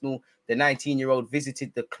to Arsenal. The 19-year-old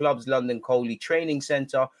visited the club's London Coley Training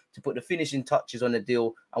Centre to put the finishing touches on the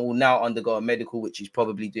deal and will now undergo a medical, which he's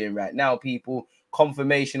probably doing right now, people.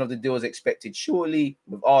 Confirmation of the deal is expected shortly,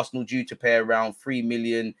 with Arsenal due to pay around $3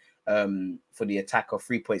 million for the attacker,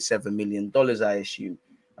 $3.7 million, I assume.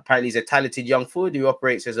 Apparently, he's a talented young forward who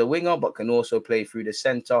operates as a winger but can also play through the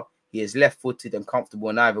centre. He is left-footed and comfortable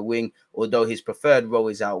on either wing, although his preferred role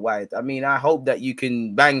is out wide. I mean, I hope that you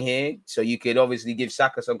can bang here, so you could obviously give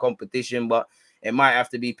Saka some competition, but it might have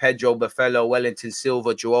to be Pedro, Buffalo, Wellington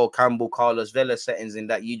Silva, Joel Campbell, Carlos Vela settings in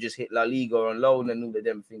that you just hit La Liga on loan and all of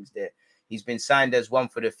them things there. He's been signed as one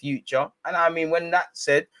for the future. And I mean, when that's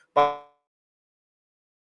said, but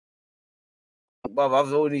But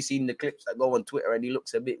I've only seen the clips that go on Twitter, and he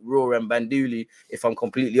looks a bit raw and banduli, if I'm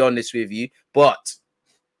completely honest with you. But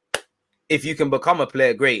if you can become a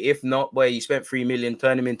player, great. If not, boy, you spent 3 million,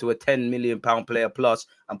 turn him into a 10 million pound player plus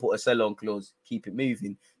and put a sell-on clause. Keep it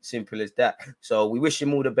moving. Simple as that. So we wish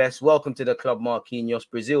him all the best. Welcome to the club, Marquinhos,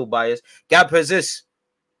 Brazil buyers. Gab Jesus.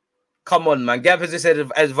 Come on, man. Gab Jesus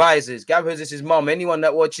advisors. Gab Jesus' mum. Anyone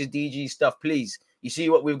that watches DG stuff, please. You see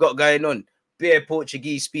what we've got going on. Bare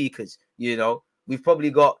Portuguese speakers, you know. We've probably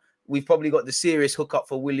got the serious hookup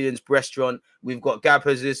for Williams restaurant. We've got Gab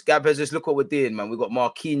Jesus. Gab Jesus, look what we're doing, man. We've got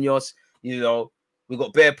Marquinhos. You know, we've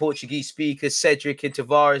got bare Portuguese speakers. Cedric and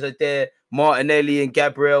Tavares are there. Martinelli and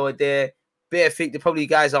Gabriel are there. Bare think the probably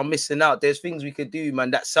guys are missing out. There's things we could do,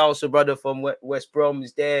 man. That Salsa brother from West Brom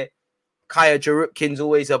is there. Kaya Jarutkin's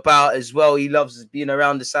always about as well. He loves being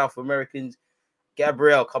around the South Americans.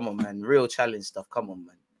 Gabriel, come on, man. Real challenge stuff. Come on,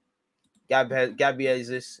 man. Gabby has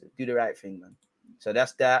this. Do the right thing, man. So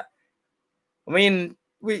that's that. I mean,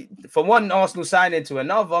 from one Arsenal signing to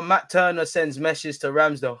another, Matt Turner sends messages to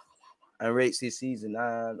Ramsdale and rates this season.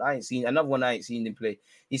 I ain't seen another one. I ain't seen him play.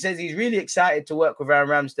 He says he's really excited to work with Aaron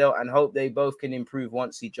Ramsdale and hope they both can improve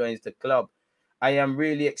once he joins the club. I am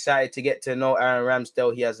really excited to get to know Aaron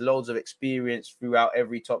Ramsdale. He has loads of experience throughout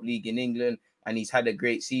every top league in England, and he's had a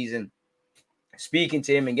great season. Speaking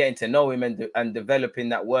to him and getting to know him and developing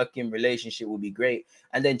that working relationship will be great.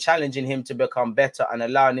 And then challenging him to become better and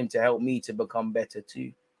allowing him to help me to become better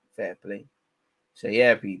too. Fair play. So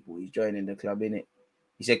yeah, people, he's joining the club, innit?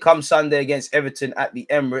 He said, come Sunday against Everton at the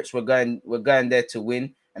Emirates, we're going there to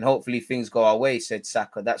win, and hopefully things go our way, said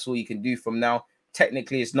Saka. That's all you can do from now.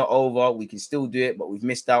 Technically, it's not over. We can still do it, but we've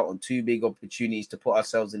missed out on 2 big opportunities to put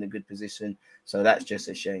ourselves in a good position. So that's just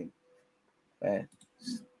a shame. Said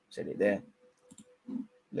it there.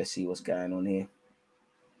 Let's see what's going on here.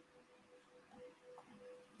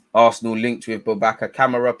 Arsenal linked with Boubacar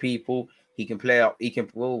Kamara, people. He can play up. He can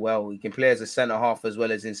play as a centre half as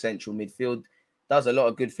well as in central midfield. Does a lot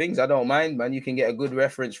of good things. I don't mind, man. You can get a good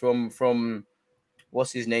reference from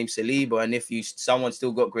what's his name, Saliba. And if someone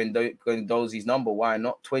still got Guendouzi's number, why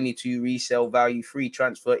not? 22 resale value, free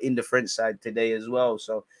transfer in the French side today as well.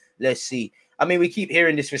 So let's see. I mean, we keep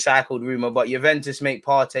hearing this recycled rumor, but Juventus make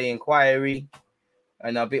Partey inquiry.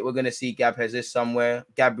 And I bet we're going to see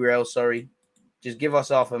Gabriel, sorry. Just give us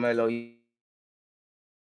half a Melo. He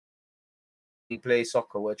plays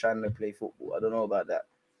soccer. We're trying to play football. I don't know about that.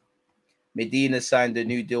 Medina signed a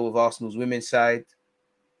new deal with Arsenal's women's side.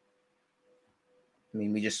 I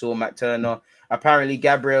mean, we just saw Matt Turner. Apparently,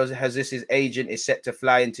 Gabriel Jesus' agent is set to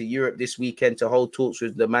fly into Europe this weekend to hold talks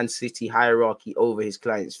with the Man City hierarchy over his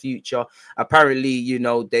client's future. Apparently, you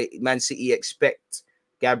know, Man City expect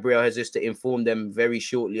Gabriel Jesus to inform them very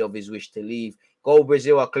shortly of his wish to leave. Goal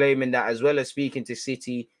Brazil are claiming that as well as speaking to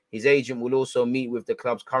City, his agent will also meet with the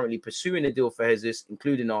clubs currently pursuing a deal for Jesus,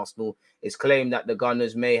 including Arsenal. It's claimed that the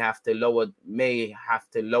Gunners may have to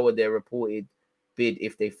lower their reported bid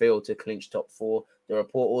if they fail to clinch top 4. The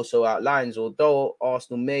report also outlines, although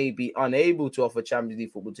Arsenal may be unable to offer Champions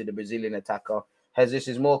League football to the Brazilian attacker, Jesus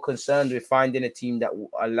is more concerned with finding a team that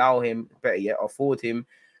will allow him, better yet, afford him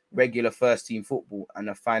regular first-team football and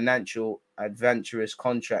a financial adventurous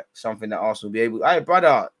contract, something that Arsenal will be able. Hey,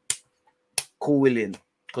 brother, call William,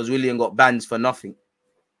 because William got bans for nothing.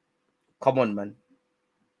 Come on, man.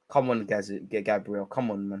 Come on, Gabriel.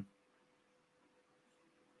 Come on, man.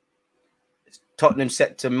 Tottenham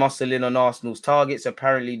set to muscle in on Arsenal's targets.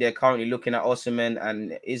 Apparently, they're currently looking at Osimhen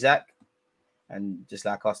and Isaac. And just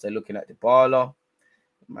like us, they're looking at Dybala.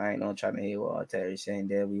 I ain't not trying to hear what Terry's saying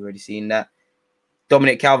there. We already seen that.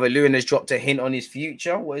 Dominic Calvert-Lewin has dropped a hint on his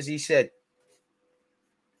future. What has he said?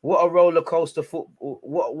 What a roller coaster football!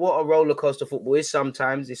 What a roller coaster football is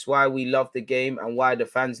sometimes. It's why we love the game and why the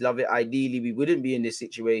fans love it. Ideally, we wouldn't be in this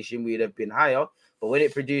situation. We'd have been higher. But when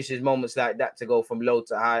it produces moments like that to go from low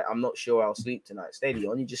to high, I'm not sure I'll sleep tonight.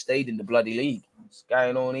 Stadion, you just stayed in the bloody league. What's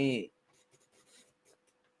going on here?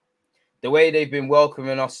 The way they've been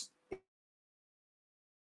welcoming us.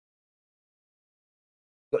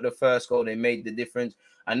 Got the first goal, they made the difference.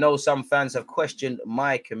 I know some fans have questioned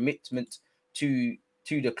my commitment to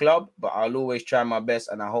the club, but I'll always try my best,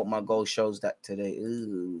 and I hope my goal shows that today.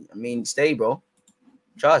 Ooh, I mean, stay, bro.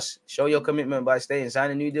 Trust. Show your commitment by staying.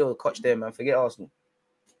 Sign a new deal. Coach there, man. Forget Arsenal.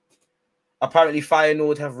 Apparently,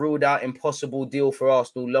 Feyenoord have ruled out impossible deal for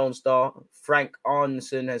Arsenal. Lone Star Frank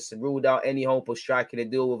Arneson has ruled out any hope of striking a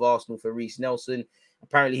deal with Arsenal for Reiss Nelson.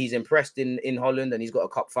 Apparently, he's impressed in Holland, and he's got a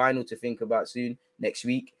cup final to think about soon, next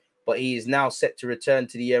week. But he is now set to return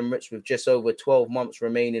to the Emirates with just over 12 months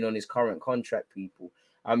remaining on his current contract, people.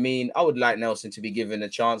 I mean, I would like Nelson to be given a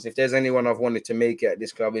chance. If there's anyone I've wanted to make it at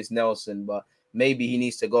this club, it's Nelson. But maybe he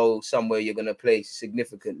needs to go somewhere you're going to play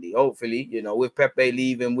significantly. Hopefully, with Pepe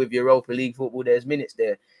leaving, with Europa League football, there's minutes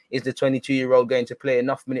there. Is the 22-year-old going to play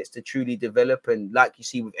enough minutes to truly develop? And like you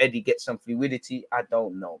see with Eddie, get some fluidity? I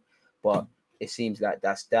don't know. But it seems like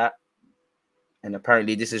that's that. And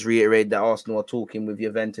apparently this is reiterated that Arsenal are talking with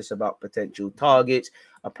Juventus about potential targets.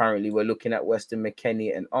 Apparently we're looking at Weston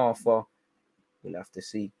McKennie and Arthur. We'll have to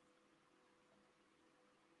see.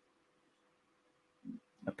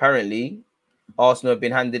 Apparently, Arsenal have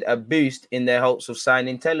been handed a boost in their hopes of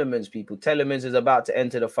signing Tielemans, people. Tielemans is about to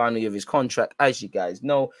enter the final year of his contract, as you guys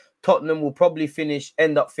know. Tottenham will probably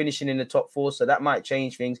end up finishing in the top 4, so that might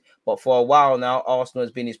change things. But for a while now, Arsenal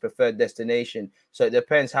has been his preferred destination. So it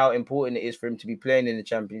depends how important it is for him to be playing in the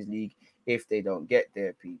Champions League if they don't get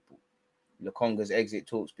there, people. Lokonga's exit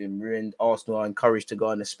talks been ruined. Arsenal are encouraged to go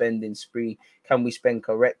on a spending spree. Can we spend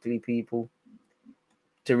correctly, people?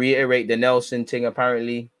 To reiterate the Nelson thing,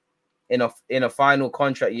 apparently, in a final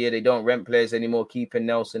contract year, they don't rent players anymore. Keeping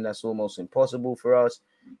Nelson, that's almost impossible for us.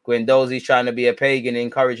 Guendouzi's trying to be a pagan,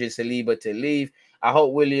 encourages Saliba to leave. I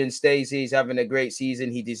hope Willian stays here. He's having a great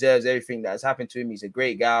season. He deserves everything that has happened to him. He's a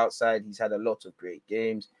great guy outside. He's had a lot of great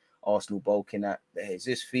games. Arsenal bulking at the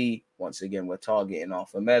Jesus fee. Once again, we're targeting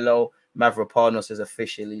Arthur Melo. Mavropanos has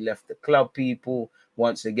officially left the club, people.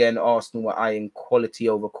 Once again, Arsenal were eyeing quality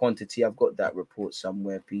over quantity. I've got that report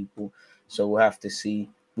somewhere, people. So we'll have to see.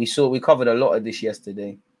 We covered a lot of this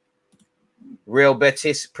yesterday. Real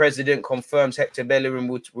Betis president confirms Hector Bellerin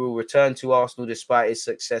will return to Arsenal despite his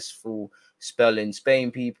successful spell in Spain,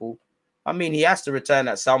 people. I mean, he has to return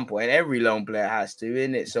at some point. Every loan player has to,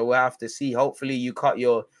 innit? So we'll have to see. Hopefully you cut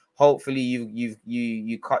your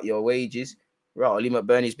wages. Right, Oli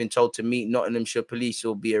McBurney's been told to meet Nottinghamshire police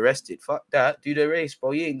or be arrested. Fuck that. Do the race,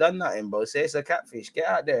 bro. You ain't done nothing, bro. Say it's a catfish. Get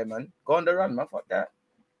out there, man. Go on the run, man. Fuck that.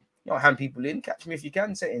 You don't hand people in. Catch me if you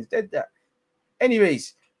can. Settings. Dead that.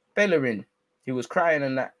 Anyways, Bellerin, he was crying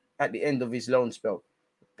on that at the end of his loan spell.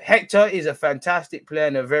 Hector is a fantastic player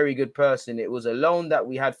and a very good person. It was a loan that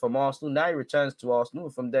we had from Arsenal. Now he returns to Arsenal.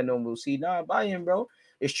 From then on, we'll see. Now, buy him, bro.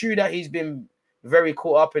 It's true that he's been very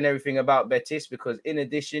caught up in everything about Betis because, in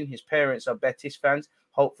addition, his parents are Betis fans.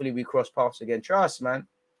 Hopefully, we cross paths again. Trust, man.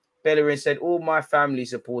 Bellerin said, all my family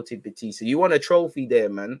supported Betis. So you won a trophy there,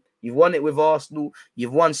 man. You've won it with Arsenal.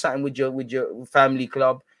 You've won something with your family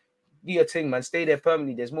club. Do your thing, man. Stay there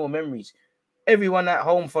permanently. There's more memories. Everyone at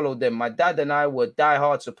home followed them. My dad and I were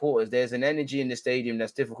diehard supporters. There's an energy in the stadium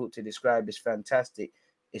that's difficult to describe. It's fantastic.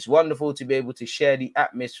 It's wonderful to be able to share the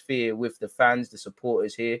atmosphere with the fans, the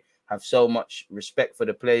supporters here. Have so much respect for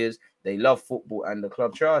the players. They love football and the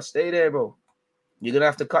club. Trust, stay there, bro. You're going to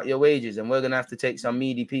have to cut your wages and we're going to have to take some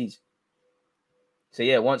meaty peas. So,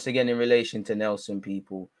 yeah, once again, in relation to Nelson,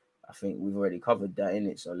 people, I think we've already covered that,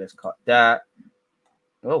 innit? So let's cut that.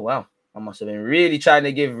 Oh, wow. I must have been really trying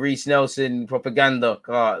to give Reece Nelson propaganda.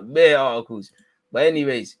 Bare articles. But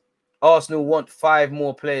anyways, Arsenal want 5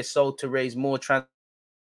 more players sold to raise more transfer.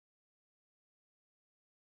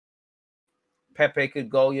 Pepe could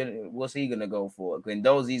go. What's he going to go for?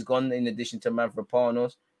 Guendouzi's gone in addition to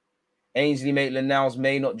Mavropanos. Ainsley Maitland-Niles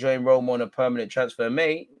may not join Roma on a permanent transfer.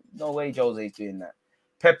 No way Jose's doing that.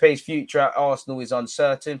 Pepe's future at Arsenal is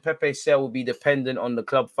uncertain. Pepe's sale will be dependent on the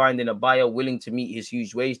club finding a buyer willing to meet his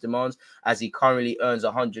huge wage demands as he currently earns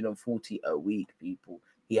 140 a week, people.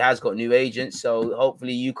 He has got new agents, so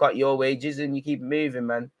hopefully you cut your wages and you keep moving,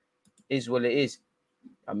 man. Is what it is.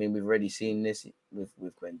 I mean, we've already seen this with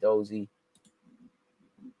Guendouzi.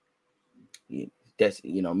 That's,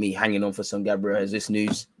 me hanging on for some Gabriel Jesus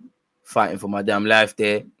news, fighting for my damn life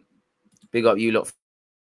there. Big up you lot.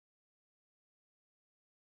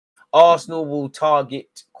 Arsenal will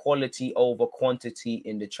target quality over quantity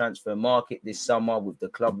in the transfer market this summer with the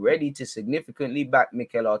club ready to significantly back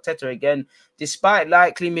Mikel Arteta again, despite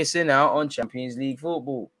likely missing out on Champions League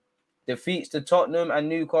football. Defeats to Tottenham and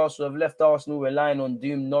Newcastle have left Arsenal relying on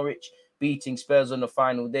doomed Norwich beating Spurs on the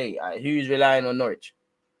final day. Who's relying on Norwich?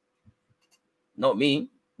 Not me.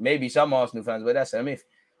 Maybe some Arsenal fans, but that's a myth.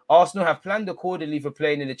 Arsenal have planned accordingly for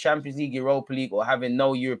playing in the Champions League, Europa League, or having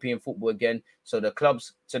no European football again. So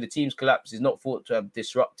the team's collapse is not thought to have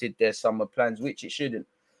disrupted their summer plans, which it shouldn't.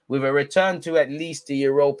 With a return to at least the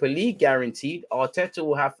Europa League guaranteed, Arteta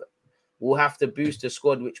will have to boost the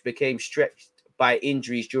squad, which became stretched by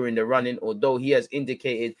injuries during the run-in, although he has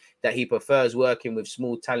indicated that he prefers working with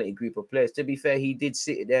small, talented group of players. To be fair, he did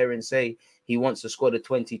sit there and say he wants a squad of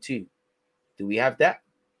 22. Do we have that?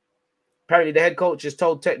 Apparently, the head coach has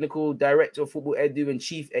told technical director of football Edu and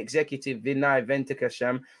chief executive Vinay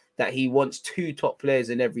Venkatesan that he wants 2 top players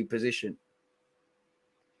in every position.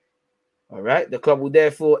 All right. The club will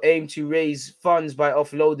therefore aim to raise funds by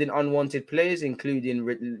offloading unwanted players, including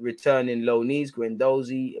returning loanees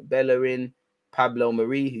Guendouzi, Bellerin, Pablo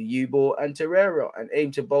Mari, who you bought, and Torreira, and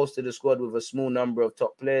aim to bolster the squad with a small number of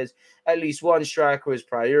top players. At least one striker is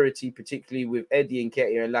priority, particularly with Eddie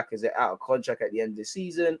Nketiah and Lacazette out of contract at the end of the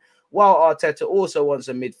season. While Arteta also wants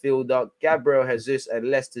a midfielder, Gabriel Jesus and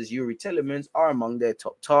Leicester's Yuri Tillemans are among their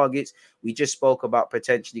top targets. We just spoke about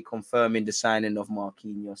potentially confirming the signing of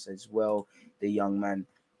Marquinhos as well, the young man.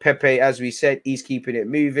 Pepe, as we said, he's keeping it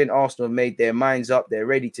moving. Arsenal have made their minds up. They're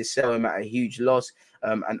ready to sell him at a huge loss.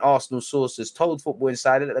 And Arsenal sources told Football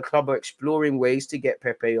Insider that the club are exploring ways to get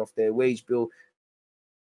Pepe off their wage bill.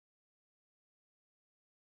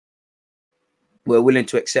 We're willing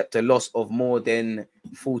to accept a loss of more than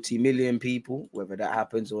 40 million people. Whether that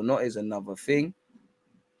happens or not is another thing.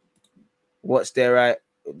 What's their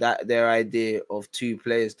idea of two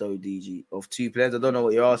players, though, DG? Of two players? I don't know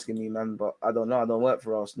what you're asking me, man, but I don't know. I don't work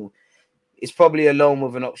for Arsenal. It's probably a loan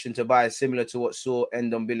with an option to buy, similar to what saw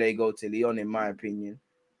Ndombele go to Lyon, in my opinion.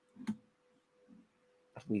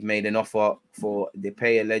 We've made an offer for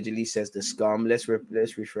Depay, allegedly, says the scum. Let's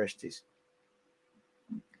refresh this.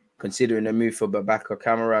 Considering a move for Babacar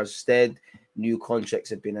Kamara instead, new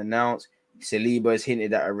contracts have been announced. Saliba has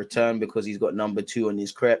hinted at a return because he's got number 2 on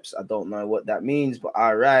his creps. I don't know what that means, but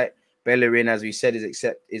all right. Bellerin, as we said,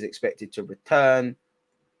 is expected to return.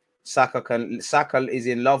 Saka is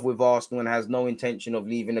in love with Arsenal and has no intention of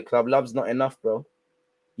leaving the club. Love's not enough, bro.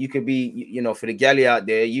 You could be, for the galley out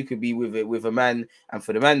there, you could be with a man, and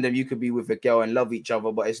for the man, you could be with a girl and love each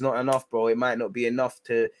other, but it's not enough, bro. It might not be enough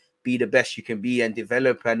to be the best you can be and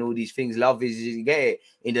develop and all these things. Love is you get it.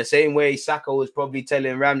 In the same way, Saka was probably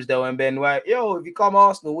telling Ramsdale and Ben White, yo, if you come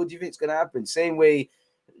Arsenal, what do you think's going to happen? Same way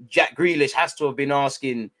Jack Grealish has to have been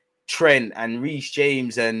asking Trent and Reece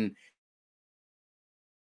James and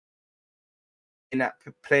in that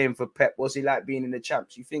playing for Pep, what's he like being in the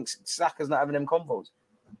champs? You think Saka's not having them convos?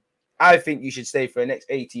 I think you should stay for the next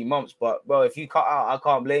 18 months. But, bro, if you cut out, I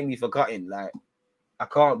can't blame you for cutting. Like, I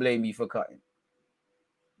can't blame you for cutting.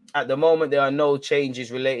 At the moment, there are no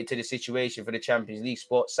changes related to the situation for the Champions League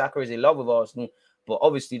spot. Saka is in love with Arsenal, but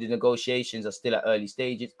obviously the negotiations are still at early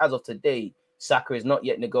stages. As of today, Saka is not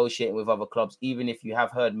yet negotiating with other clubs, even if you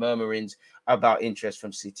have heard murmurings about interest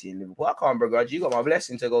from City and Liverpool. I can't begrudge you. Got my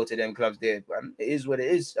blessing to go to them clubs there, man. It is what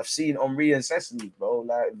it is. I've seen Henry and Sesame, bro,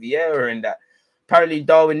 like Vieira and that. Apparently,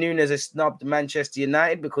 Darwin Núñez has snubbed Manchester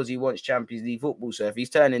United because he wants Champions League football. So if he's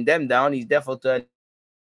turning them down, he's definitely turning.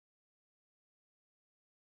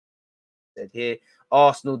 Here,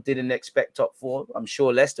 Arsenal didn't expect top 4. I'm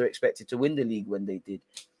sure Leicester expected to win the league when they did.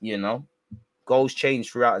 Goals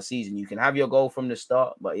change throughout the season. You can have your goal from the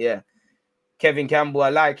start, but yeah. Kevin Campbell, I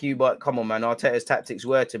like you, but come on, man. Arteta's tactics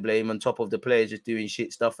were to blame on top of the players just doing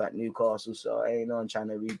shit stuff at Newcastle. So I ain't on trying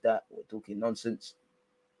to read that. We're talking nonsense.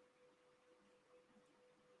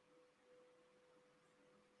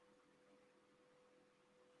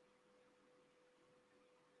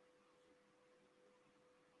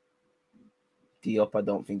 Diop, I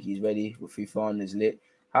don't think he's ready. Fofana is lit.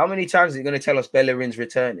 How many times is he going to tell us Bellerin's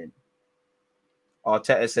returning?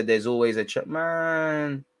 Arteta said there's always a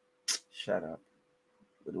man. Shut up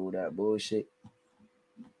with all that bullshit.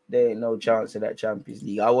 There ain't no chance of that Champions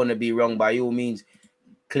League. I want to be wrong by all means.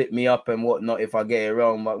 Clip me up and whatnot if I get it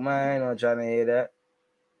wrong. But man, I'm not trying to hear that.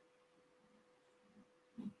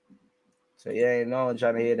 So yeah, no, I'm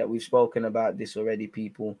trying to hear that. We've spoken about this already,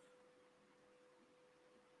 people.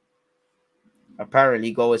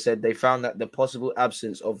 Apparently, Goa said they found that the possible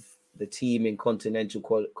absence of the team in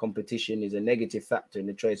continental competition is a negative factor in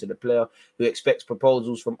the choice of the player, who expects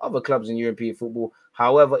proposals from other clubs in European football.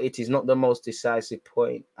 However, it is not the most decisive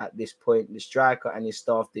point at this point. The striker and his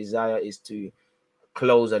staff desire is to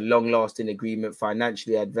close a long-lasting agreement,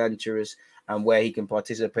 financially adventurous, and where he can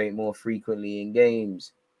participate more frequently in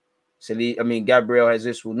games. Gabriel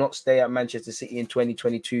Jesus will not stay at Manchester City in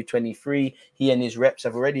 2022-23. He and his reps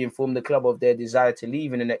have already informed the club of their desire to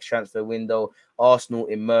leave in the next transfer window. Arsenal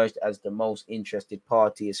emerged as the most interested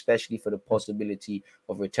party, especially for the possibility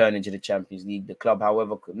of returning to the Champions League. The club,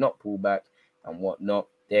 however, could not pull back and whatnot.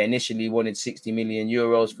 They initially wanted 60 million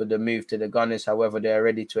euros for the move to the Gunners. However, they are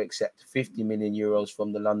ready to accept 50 million euros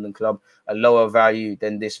from the London club. A lower value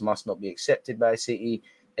than this must not be accepted by City.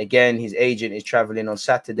 Again, his agent is traveling on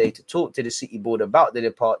Saturday to talk to the City board about the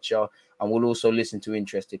departure and will also listen to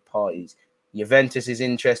interested parties. Juventus is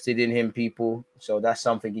interested in him, people. So that's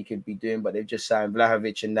something he could be doing, but they've just signed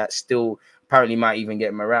Vlahovic and that still apparently might even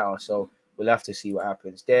get Morata. So we'll have to see what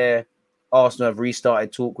happens there. Arsenal have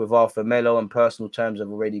restarted talk with Arthur Melo and personal terms have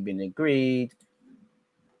already been agreed.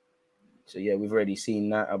 So yeah, we've already seen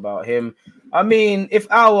that about him. I mean, if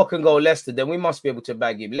Aouar can go Leicester, then we must be able to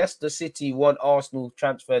bag him. Leicester City want Arsenal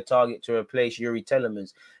transfer target to replace Yuri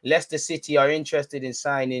Telemans. Leicester City are interested in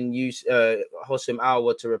signing Houssem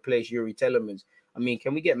Aouar to replace Yuri Telemans. I mean,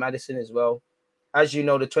 can we get Maddison as well? As you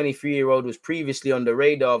know, the 23-year-old was previously on the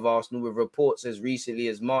radar of Arsenal with reports as recently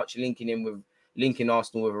as March linking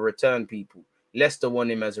Arsenal with a return people. Leicester want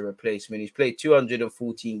him as a replacement. He's played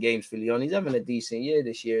 214 games for Lyon. He's having a decent year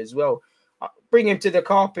this year as well. Bring him to the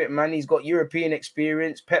carpet, man. He's got European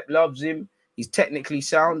experience. Pep loves him. He's technically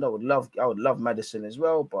sound. I would love Maddison as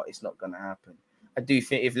well, but it's not going to happen. I do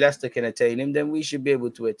think if Leicester can attain him, then we should be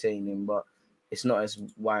able to attain him, but it's not as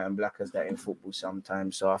white and black as that in football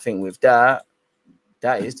sometimes. So I think with that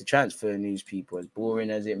is the transfer news, people. As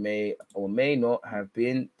boring as it may or may not have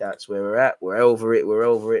been, that's where we're at. We're over it. We're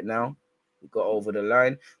over it now. We got over the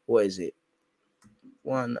line. What is it?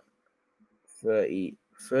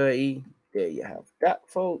 1:30. There you have that,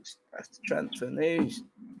 folks. That's the transfer news.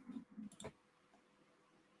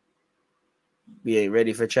 We ain't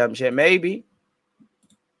ready for championship, maybe.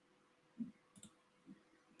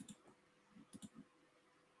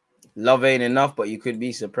 Love ain't enough, but you could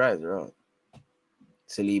be surprised, right?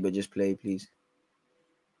 Saliba, just play, please.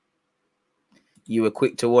 You were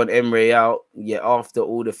quick to want Emre out, yet after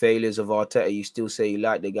all the failures of Arteta, you still say you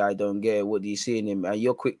like the guy. Don't get it. What do you see in him? And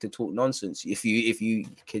you're quick to talk nonsense. If you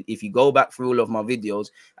go back through all of my videos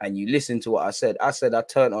and you listen to what I said I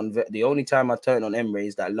turned on. The only time I turned on Emre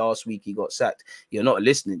is that last week he got sacked. You're not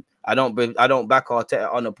listening. I don't back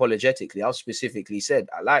Arteta unapologetically. I've specifically said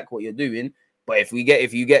I like what you're doing, but if you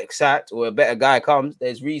get sacked or a better guy comes,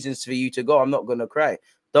 there's reasons for you to go. I'm not gonna cry.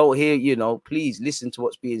 Don't hear, please listen to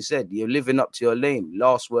what's being said. You're living up to your name.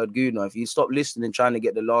 Last word, Guna. If you stop listening, trying to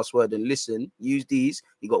get the last word and listen, use these.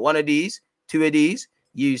 You got one of these, two of these,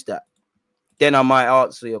 use that. Then I might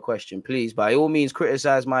answer your question. Please, by all means,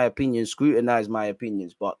 criticize my opinions, scrutinize my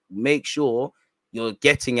opinions, but make sure you're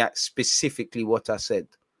getting at specifically what I said.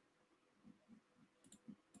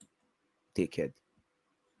 Dickhead.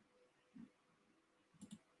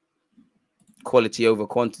 Quality over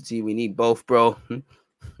quantity. We need both, bro.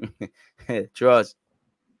 Trust.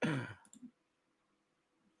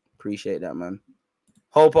 Appreciate that, man.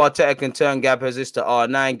 Hope Arteta can turn Gab Jesus to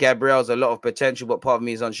R9. Gabriel's a lot of potential, but part of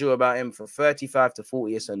me is unsure about him. For 35 to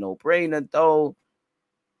 40, it's a no-brainer, though.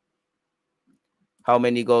 How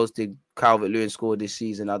many goals did Calvert-Lewin score this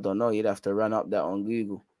season? I don't know. You'd have to run up that on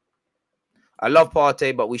Google. I love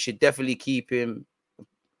Partey, but we should definitely keep him.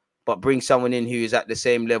 But bring someone in who is at the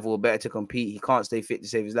same level or better to compete. He can't stay fit to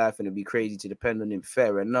save his life, and it'd be crazy to depend on him.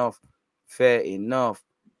 Fair enough.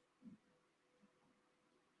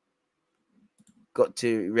 Got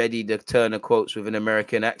to ready the Turner quotes with an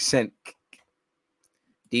American accent.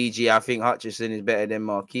 DG, I think Hutchison is better than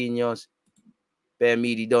Marquinhos. Bare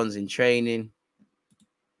meaty dons in training.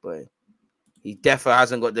 But he definitely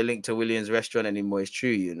hasn't got the link to Williams restaurant anymore. It's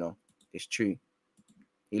true, It's true.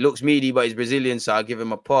 He looks meaty, but he's Brazilian, so I'll give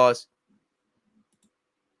him a pass.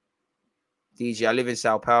 DJ, I live in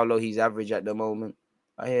Sao Paulo. He's average at the moment.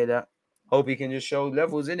 I hear that. Hope he can just show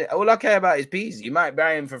levels in it. All I care about is peas. You might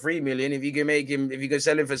buy him for 3 million. If you can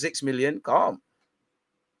sell him for 6 million, calm.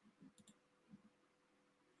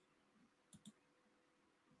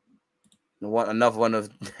 I want another one of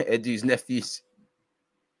Edu's nephews.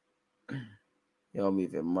 You're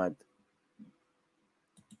moving mad.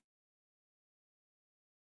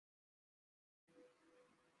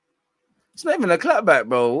 It's not even a clapback,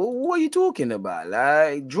 bro. What are you talking about?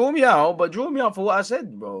 Like, draw me out for what I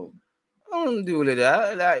said, bro. I don't do all of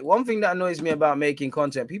that. Like, one thing that annoys me about making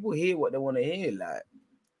content, people hear what they want to hear. Like,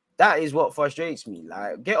 that is what frustrates me.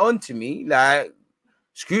 Like, get on to me. Like,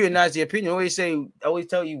 scrutinize the opinion. I always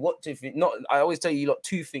tell you what to think. I always tell you lot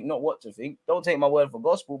to think, not what to think. Don't take my word for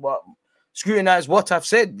gospel, but scrutinize what I've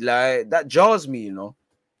said. Like, that jars me,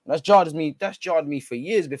 That's jarred me for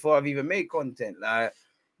years before I've even made content. Like,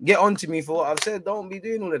 get on to me for what I've said. Don't be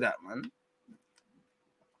doing all of that, man.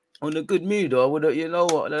 On a good mood, or would you know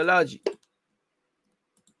what? I allowed you.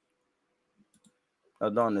 I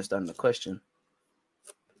don't understand the question.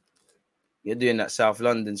 You're doing that South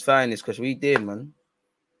London's finest because we did, man.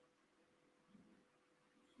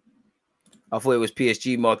 I thought it was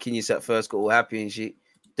PSG Marquinhos at first, got all happy and shit.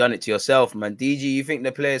 Done it to yourself, man. DG, you think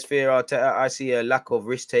the players fear Arteta? I see a lack of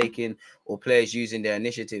risk-taking or players using their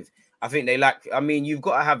initiative. I think you've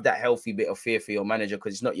got to have that healthy bit of fear for your manager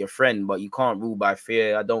because it's not your friend, but you can't rule by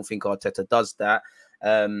fear. I don't think Arteta does that.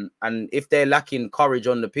 And if they're lacking courage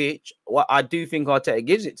on the pitch, I do think Arteta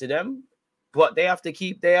gives it to them, but you have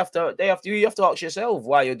to ask yourself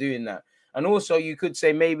why you're doing that. And also, you could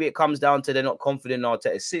say maybe it comes down to they're not confident in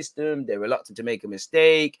Arteta's system. They're reluctant to make a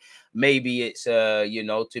mistake. Maybe it's,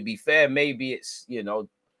 to be fair, maybe it's,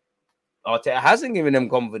 Arteta hasn't given them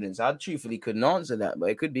confidence. I truthfully couldn't answer that, but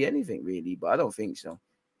it could be anything really. But I don't think so.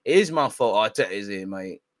 It is my fault Arteta is here,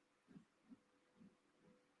 mate.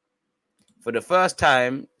 For the first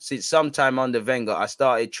time since sometime under Wenger, I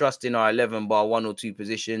started trusting our 11 bar 1 or 2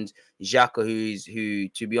 positions. Xhaka, who,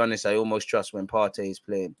 to be honest, I almost trust when Partey is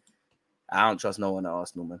playing. I don't trust no one at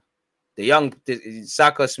Arsenal, man. The young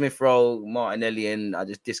Saka, Smith Rowe, Martinelli, and I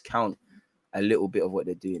just discount a little bit of what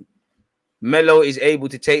they're doing. Melo is able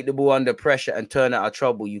to take the ball under pressure and turn out of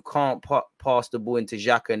trouble. You can't pass the ball into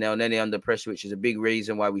Xhaka now and any under pressure, which is a big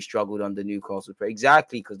reason why we struggled under Newcastle.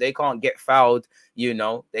 Exactly, because they can't get fouled.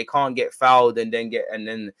 They can't get fouled and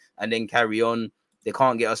then carry on. They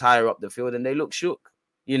can't get us higher up the field, and they look shook.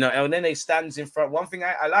 And then they stands in front. One thing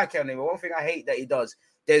I like him, but one thing I hate that he does.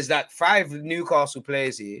 There's like 5 Newcastle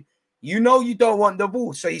players here. You don't want the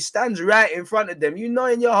ball, so he stands right in front of them. You know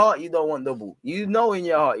in your heart you don't want the ball. You know in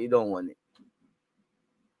your heart you don't want it.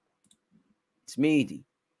 It's meaty.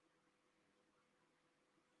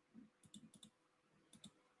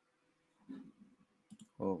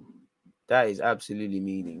 Oh, that is absolutely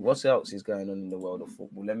meaty. What else is going on in the world of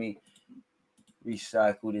football? Let me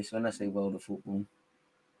recycle this when I say world of football.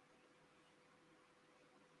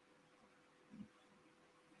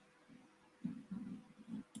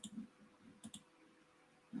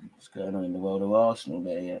 What's going on in the world of Arsenal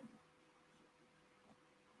there yet?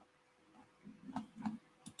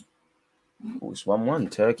 Oh, it's 1-1.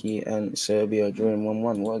 Turkey and Serbia drawing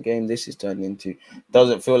 1-1. What a game this is turning into.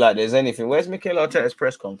 Doesn't feel like there's anything. Where's Mikel Arteta's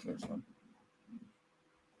press conference, man?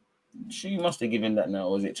 She must have given that now,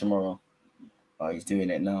 or is it tomorrow? Oh, he's doing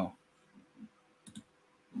it now.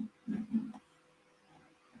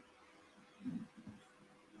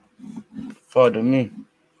 Pardon me.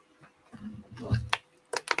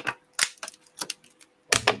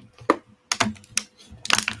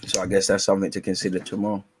 So I guess that's something to consider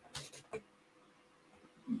tomorrow.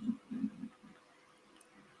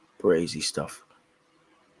 Crazy stuff.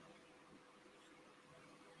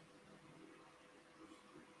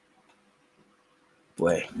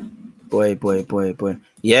 Boy.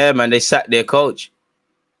 Yeah, man, they sacked their coach.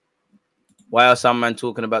 Why are some man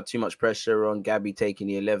talking about too much pressure on Gabby taking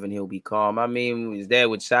the 11? He'll be calm. I mean, he's there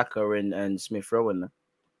with Saka and Smith Rowe.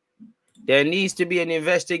 There needs to be an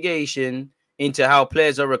investigation into how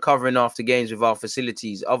players are recovering after games with our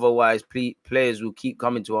facilities. Otherwise, players will keep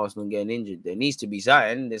coming to Arsenal and getting injured. There needs to be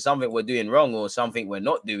something. There's something we're doing wrong or something we're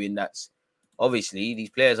not doing. That's obviously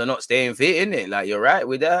these players are not staying fit, isn't it? Like, you're right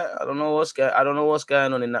with that. I don't know what's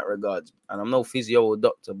going on in that regard. And I'm no physio or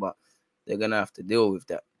doctor, but they're gonna have to deal with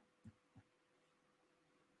that.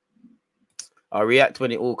 I'll react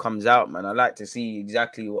when it all comes out, man. I like to see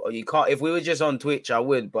exactly what you can't. If we were just on Twitch, I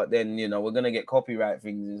would, but then we're gonna get copyright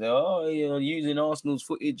things and say, using Arsenal's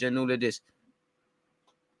footage and all of this.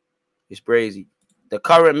 It's crazy. The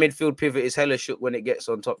current midfield pivot is hella shook when it gets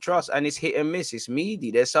on top. Trust, and it's hit and miss. It's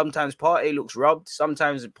meaty. There's sometimes Partey looks rubbed.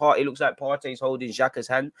 Sometimes Partey looks like Partey's holding Xhaka's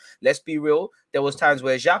hand. Let's be real. There was times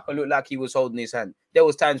where Xhaka looked like he was holding his hand. There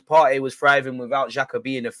was times Partey was thriving without Xhaka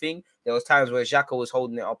being a thing. There was times where Xhaka was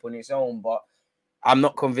holding it up on its own, but I'm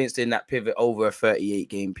not convinced in that pivot over a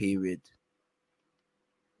 38-game period.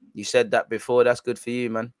 You said that before. That's good for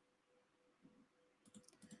you, man.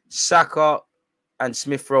 Saka and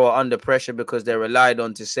Smith Rowe are under pressure because they're relied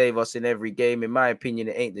on to save us in every game. In my opinion,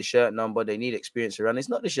 it ain't the shirt number. They need experience around. It's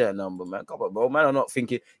not the shirt number, man. Come on, bro. Man, I'm not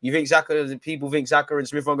thinking. You think people think Saka and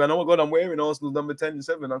Smith Rowe going, oh my God, I'm wearing Arsenal's number 10 and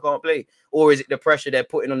 7. I can't play. Or is it the pressure they're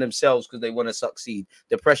putting on themselves because they want to succeed?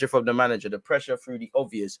 The pressure from the manager, the pressure through the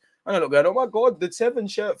obvious. I'm not going, oh my God, the 7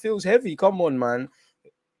 shirt feels heavy. Come on, man.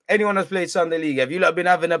 Anyone that's played Sunday League, have you been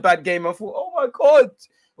having a bad game? I thought, oh my God.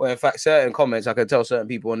 Well, in fact, certain comments, I can tell certain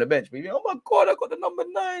people on the bench, but oh my God, I got the number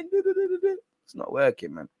 9. It's not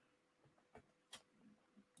working, man.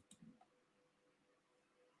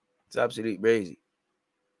 It's absolutely crazy.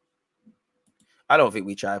 I don't think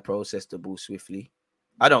we try to process the ball swiftly.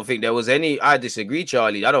 I don't think there was any. I disagree,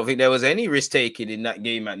 Charlie. I don't think there was any risk taking in that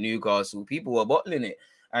game at Newcastle. People were bottling it,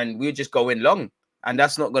 and we're just going long, and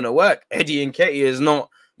that's not going to work. Eddie Nketiah is not,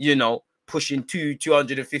 pushing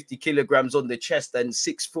 250 kilograms on the chest and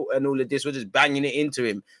 6 foot and all of this. We're just banging it into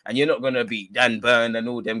him. And you're not going to beat Dan Burn and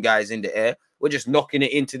all them guys in the air. We're just knocking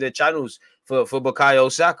it into the channels for Bukayo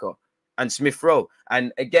Saka and Smith Rowe.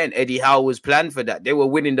 And again, Eddie Howe was planned for that. They were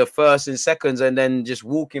winning the first and seconds and then just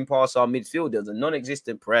walking past our midfielders. A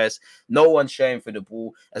non-existent press. No one sharing for the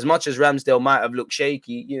ball. As much as Ramsdale might have looked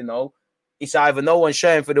shaky, It's either no one's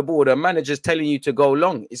sharing for the ball, the manager's telling you to go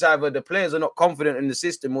long. It's either the players are not confident in the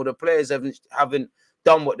system or the players haven't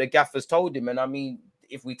done what the gaffers told him. And I mean,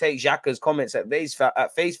 if we take Xhaka's comments at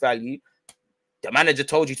face value, the manager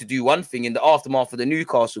told you to do one thing in the aftermath of the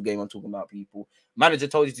Newcastle game. I'm talking about people. Manager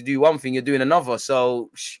told you to do one thing, you're doing another. So,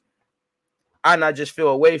 and I just feel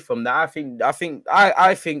away from that. I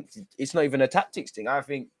think it's not even a tactics thing. I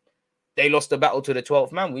think they lost the battle to the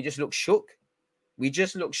 12th man. We just look shook.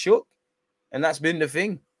 And that's been the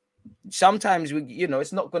thing. Sometimes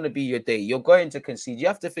it's not going to be your day. You're going to concede. You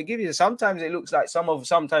have to forgive you. Sometimes it looks like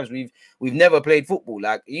sometimes we've never played football.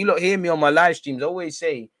 Like you lot hear me on my live streams, I always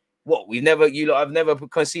say, what I've never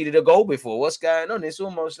conceded a goal before. What's going on? It's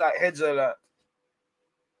almost like heads are like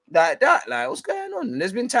that. Like, what's going on? And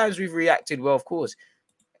there's been times we've reacted well, of course.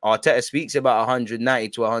 Arteta speaks about 190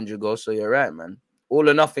 to 100 goals, so you're right, man. All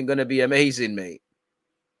or nothing gonna be amazing, mate.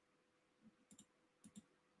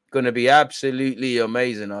 Gonna be absolutely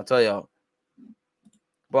amazing, I'll tell you.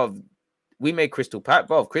 But we made Crystal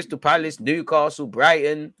Palace, Newcastle,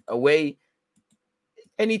 Brighton, away.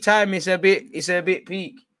 Anytime it's a bit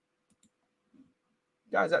peak.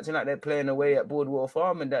 Guys acting like they're playing away at Boardwalk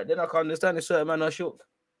Farm and that. Then I can understand if certain men are shook.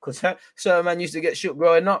 Because certain men used to get shook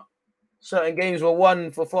growing up. Certain games were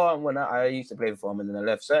won for Farm. When I used to play for Farm and then I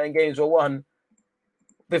left. Certain games were won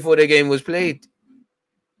before the game was played.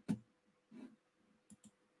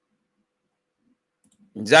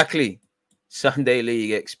 Exactly. Sunday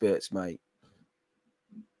League experts, mate.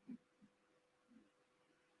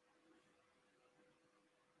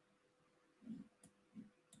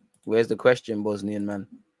 Where's the question, Bosnian man?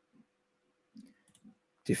 Do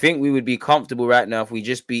you think we would be comfortable right now if we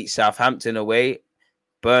just beat Southampton away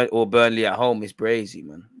or Burnley at home? It's brazy,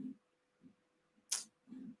 man.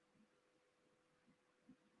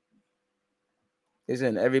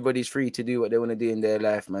 Listen, everybody's free to do what they want to do in their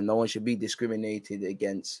life, man. No one should be discriminated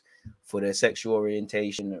against for their sexual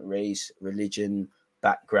orientation, race, religion,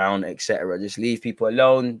 background, etc. Just leave people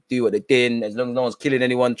alone, do what they're doing. As long as no one's killing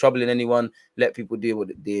anyone, troubling anyone, let people do what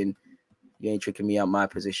they're doing. You ain't tricking me out my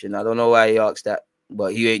position. I don't know why he asked that,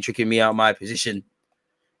 but you ain't tricking me out my position.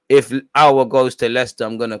 If Aouar goes to Leicester,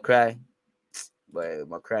 I'm gonna cry. But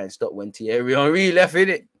my crying stopped when Thierry Henry left,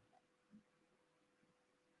 innit?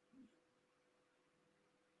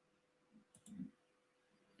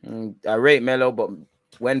 I rate Melo, but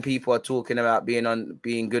when people are talking about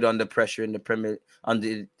being good under pressure in the Premier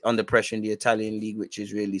under pressure in the Italian league, which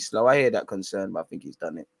is really slow, I hear that concern, but I think he's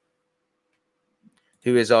done it.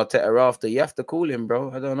 Who is Arteta after? You have to call him,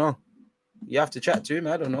 bro. I don't know. You have to chat to him.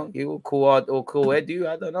 I don't know. He will call Edu.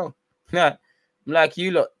 I don't know. I'm like you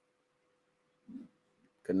lot.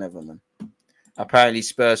 Could never, man. Apparently,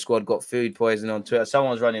 Spurs squad got food poisoning on Twitter.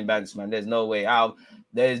 Someone's running banks, man. There's no way.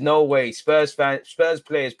 There's no way. Spurs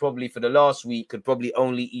players probably for the last week could probably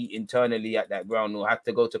only eat internally at that ground or have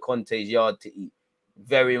to go to Conte's yard to eat.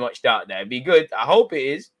 Very much doubt that. It'd be good. I hope it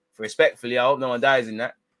is. Respectfully, I hope no one dies in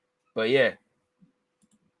that. But yeah.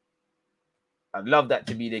 I'd love that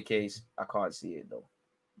to be the case. I can't see it though.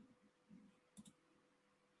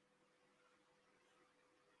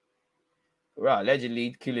 Right,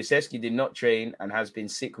 allegedly, Kulusevski did not train and has been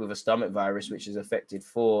sick with a stomach virus, which has affected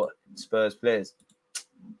 4 Spurs players.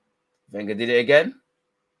 Wenger did it again?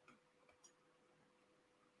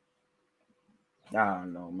 I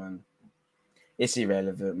don't know, man. It's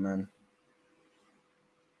irrelevant, man.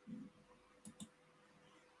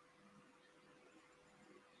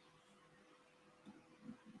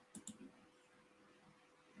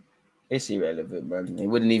 It's irrelevant, man. It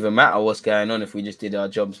wouldn't even matter what's going on if we just did our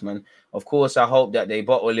jobs, man. Of course, I hope that they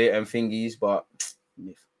bottle it and thingies, but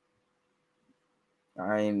yeah,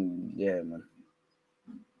 man.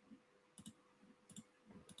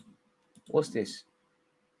 What's this?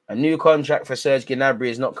 A new contract for Serge Gnabry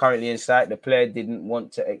is not currently in sight. The player didn't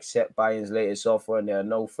want to accept Bayern's latest offer, and there are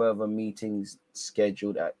no further meetings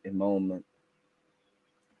scheduled at the moment.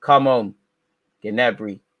 Come home,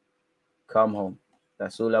 Gnabry. Come home.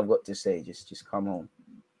 That's all I've got to say. Just come home.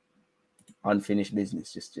 Unfinished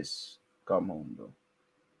business. Just come home, bro.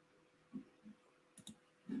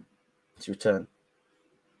 It's return.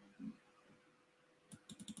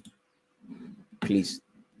 Please.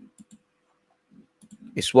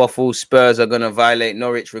 It's waffle. Spurs are going to violate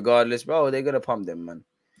Norwich regardless. Bro, they're going to pump them, man.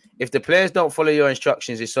 If the players don't follow your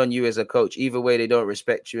instructions, it's on you as a coach. Either way, they don't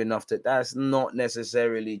respect you enough. That's not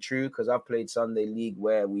necessarily true because I've played Sunday League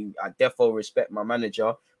where I defo respect my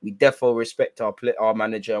manager. We defo respect our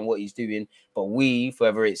manager and what he's doing. But we,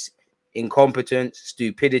 whether it's incompetence,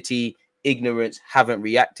 stupidity, ignorance, haven't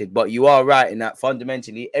reacted. But you are right in that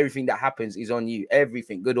fundamentally, everything that happens is on you.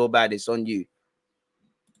 Everything, good or bad, it's on you.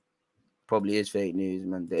 probably is fake news,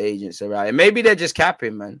 man. The agents are right. Maybe they're just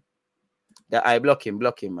capping, man. That I block him,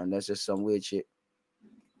 man. That's just some weird shit.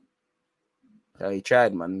 He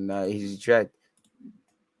tried, man. He tried.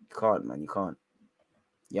 You can't, man. You can't.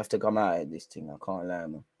 You have to come out of this thing. I can't lie,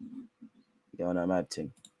 man. You know, a mad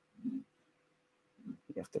thing.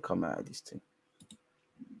 You have to come out of this thing.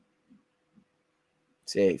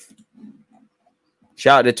 Safe.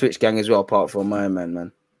 Shout out the Twitch gang as well, apart from my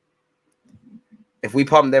man. If we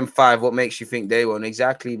pump them 5, what makes you think they won't?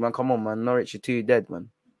 Exactly, man. Come on, man. Norwich are too dead, man.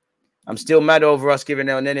 I'm still mad over us giving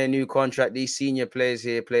El Nene a new contract. These senior players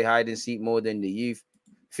here play hide and seek more than the youth.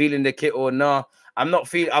 Feeling the kit or nah? I'm not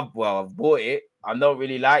feeling. I've bought it. I don't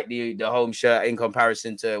really like the home shirt in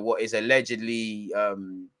comparison to what is allegedly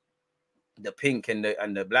the pink and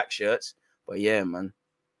the black shirts. But yeah, man.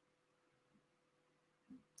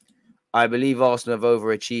 I believe Arsenal have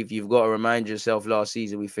overachieved. You've got to remind yourself last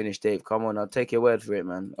season we finished 8th. Come on, I'll take your word for it,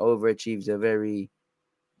 man. Overachieved's a very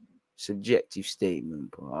subjective statement,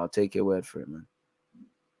 but I'll take your word for it, man.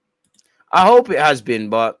 I hope it has been,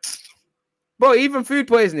 but bro, even food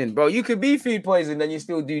poisoning, bro. You could be food poisoned and you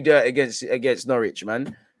still do dirt against Norwich,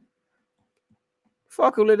 man.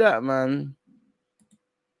 Fuck all of that, man.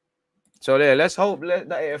 So there, let's hope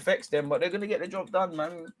that it affects them, but they're gonna get the job done,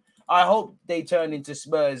 man. I hope they turn into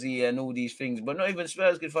Spursy and all these things, but not even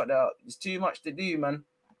Spurs could fuck that up. It's too much to do, man.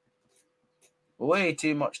 Way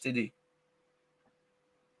too much to do.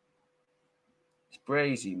 It's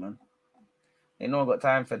crazy, man. They not got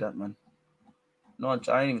time for that, man. No,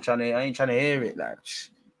 I ain't trying to hear it, like.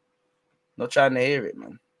 Not trying to hear it,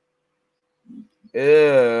 man.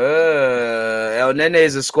 El Nene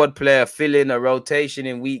is a squad player, filling a rotation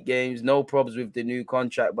in week games. No problems with the new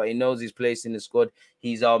contract, but he knows his place in the squad.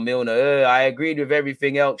 He's our Milner. I agreed with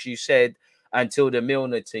everything else you said until the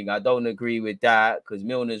Milner thing. I don't agree with that because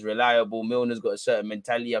Milner's reliable. Milner's got a certain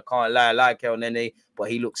mentality. I can't lie. I like El Nene,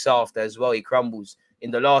 but he looks soft as well. He crumbles.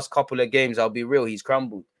 In the last couple of games, I'll be real, he's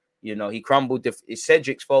crumbled. You know, he crumbled. It's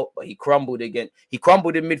Cedric's fault, but he crumbled again. He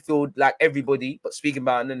crumbled in midfield like everybody. But speaking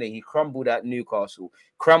about Nene, he crumbled at Newcastle.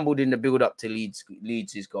 Crumbled in the build-up to Leeds'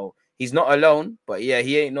 goal. He's not alone, but yeah,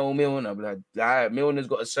 he ain't no Milner. Blood. Like, Milner's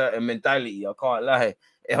got a certain mentality. I can't lie.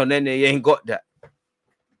 El Nene ain't got that.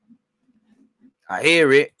 I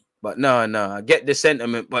hear it, but no. I get the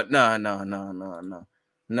sentiment, but no.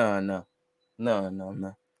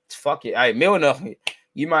 Fuck it. Hey, Milner.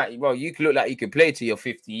 You could look like you could play to your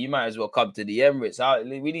 50. You might as well come to the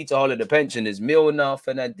Emirates. We need to holler the pensioners. Milner,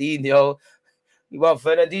 Fernandinho. Well,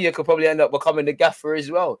 Fernandinho could probably end up becoming the gaffer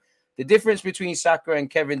as well. The difference between Saka and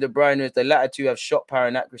Kevin De Bruyne is the latter two have shot power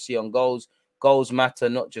and accuracy on goals. Goals matter,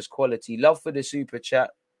 not just quality. Love for the super chat.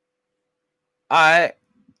 All right.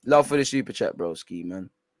 Love for the super chat, broski, man.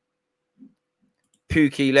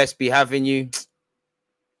 Pookie, let's be having you.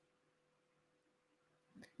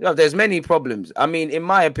 No, there's many problems. I mean, in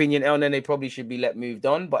my opinion, El Nene probably should be moved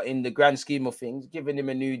on. But in the grand scheme of things, giving him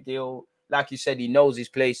a new deal, like you said, he knows his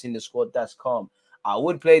place in the squad. That's calm. I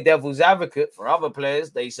would play devil's advocate for other players.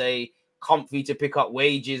 They say comfy to pick up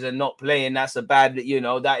wages and not playing. That's a bad,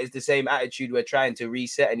 that is the same attitude we're trying to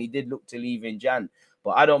reset. And he did look to leave in Jan.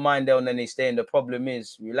 But I don't mind El Nene staying. The problem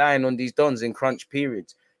is relying on these dons in crunch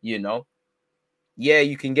periods, Yeah,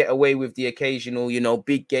 you can get away with the occasional,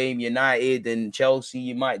 big game, United and Chelsea,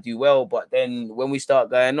 you might do well. But then when we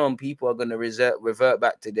start going on, people are going to revert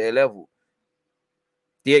back to their level.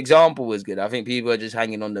 The example was good. I think people are just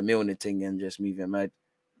hanging on the Milner thing and just moving mad.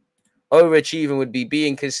 Overachieving would be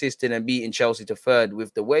being consistent and beating Chelsea to 3rd.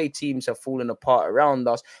 With the way teams have fallen apart around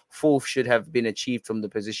us, 4th should have been achieved from the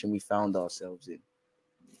position we found ourselves in.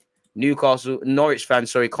 Norwich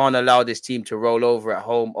fans, can't allow this team to roll over at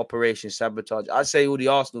home. Operation Sabotage. I'd say all the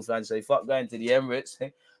Arsenal fans say, fuck going to the Emirates.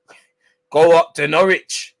 Go up to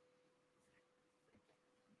Norwich.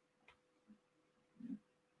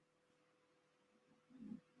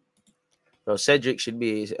 Bro, Cedric should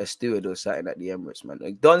be a steward or something at the Emirates, man.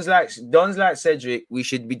 Like Dons like Cedric, he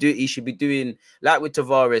should be doing like with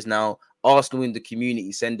Tavares now. Arsenal in the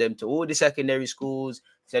community, send them to all the secondary schools,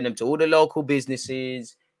 send them to all the local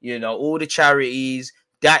businesses. All the charities.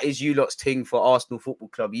 That is you lot's thing for Arsenal Football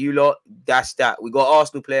Club. You lot, that's that. We got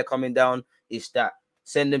Arsenal player coming down. It's that.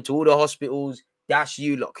 Send them to all the hospitals. That's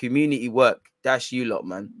you lot. Community work. That's you lot,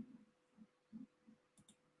 man.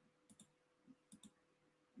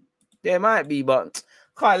 There might be, but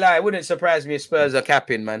can't lie. It wouldn't surprise me if Spurs are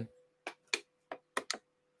capping, man.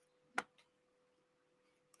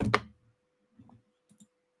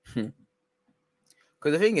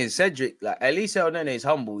 Because the thing is, Cedric, like, at least El Nene is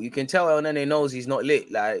humble. You can tell El Nene knows he's not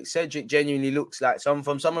lit. Like, Cedric genuinely looks like some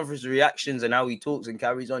of his reactions and how he talks and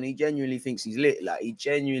carries on. He genuinely thinks he's lit. Like, he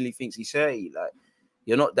genuinely thinks he's 30. Like,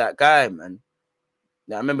 you're not that guy, man.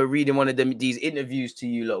 Like, I remember reading one of these interviews to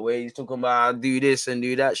you, like, where he's talking about do this and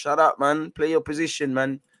do that. Shut up, man. Play your position,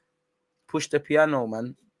 man. Push the piano,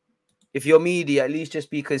 man. If you're media, at least just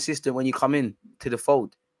be consistent when you come in to the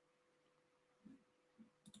fold.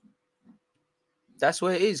 That's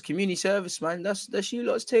what it is. Community service, man. That's you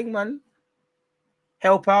lot's thing, man.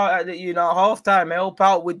 Help out at the, halftime. Help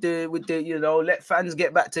out with the, let fans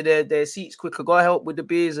get back to their seats quicker. Go help with the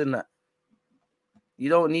beers and that. You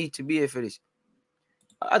don't need to be here for this.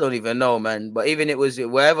 I don't even know, man. But even it was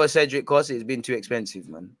wherever Cedric cost, it's been too expensive,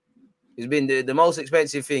 man. It's been the most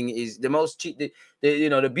expensive thing is the most cheap.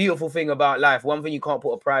 The beautiful thing about life. One thing you can't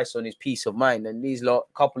put a price on is peace of mind. And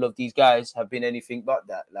couple of these guys have been anything but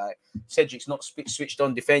that. Like Cedric's not switched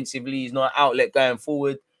on defensively. He's not an outlet going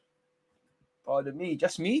forward. Pardon me,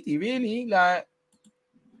 just meaty, really. Like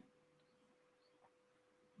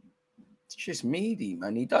it's just meaty,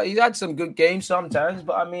 man. He's had some good games sometimes,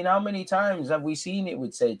 but I mean, how many times have we seen it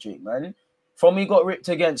with Cedric, man? From he got ripped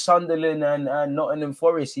against Sunderland and Nottingham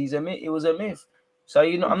Forest, it was a myth. So,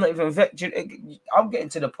 I'm not even vexed. I'm getting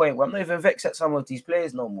to the point where I'm not even vexed at some of these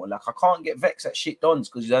players no more. Like, I can't get vexed at shit dons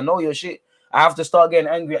because I know your shit. I have to start getting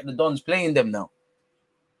angry at the dons playing them now.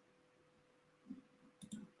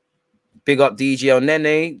 Big up DJ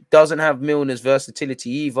Nene. Doesn't have Milner's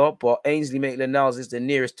versatility either, but Ainsley Maitland-Niles is the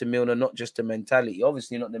nearest to Milner, not just the mentality.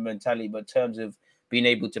 Obviously not the mentality, but in terms of being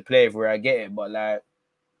able to play everywhere I get it. But, like,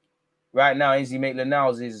 right now, Ainsley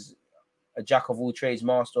Maitland-Niles is a jack of all trades,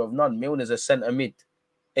 master of none. Milner's a centre mid,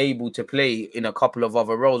 able to play in a couple of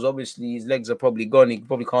other roles. Obviously, his legs are probably gone. He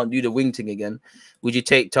probably can't do the wing thing again. Would you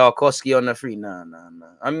take Tarkowski on the free? Nah.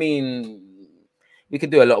 I mean, we could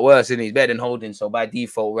do a lot worse, and he's better than Holding. So by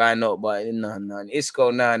default, why not? But nah.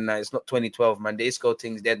 Isco, nah. It's not 2012, man. The Isco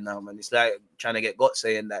thing's dead now, man. It's like trying to get got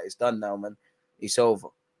saying that it's done now, man. It's over.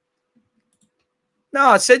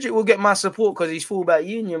 No, Cedric will get my support because he's fullback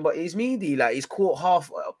union, but he's meaty. Like he's caught half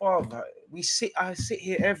above. I sit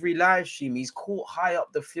here every live stream. He's caught high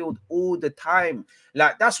up the field all the time.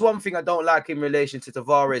 Like that's one thing I don't like in relation to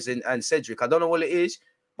Tavares and Cedric. I don't know what it is,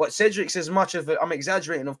 but Cedric's as much of I'm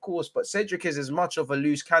exaggerating, of course, but Cedric is as much of a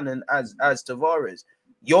loose cannon as Tavares.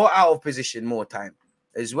 You're out of position more time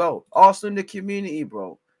as well. Arsenal in the community,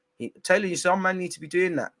 bro. Telling you, some man need to be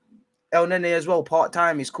doing that. El Nene as well, part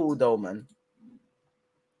time is cool though, man.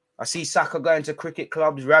 I see Saka going to cricket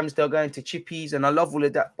clubs, Ramsdale going to chippies, and I love all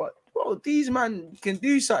of that. But, bro, these man can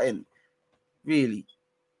do something. Really.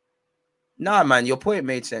 Nah, man, your point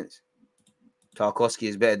made sense. Tarkowski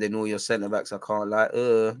is better than all your centre-backs, I can't lie.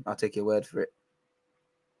 I'll take your word for it.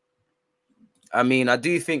 I mean, I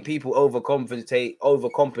do think people overcompensate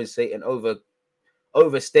and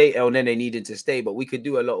overstate El Nene needed to stay, but we could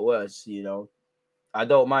do a lot worse, I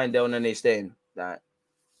don't mind El Nene staying. Like,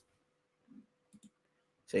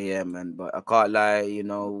 so, yeah, man, but I can't lie,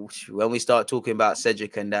 when we start talking about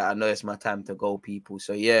Cedric and that, I know it's my time to go, people.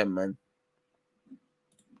 So, yeah, man.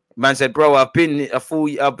 Man said, bro, I've been a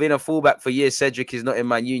fullback for years. Cedric is not in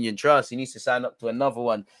my union trust. He needs to sign up to another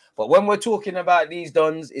one. But when we're talking about these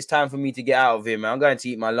dons, it's time for me to get out of here, man. I'm going to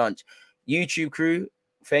eat my lunch. YouTube crew,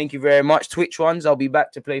 thank you very much. Twitch ones, I'll be back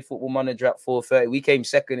to play Football Manager at 4:30. We came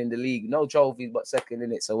second in the league. No trophies, but second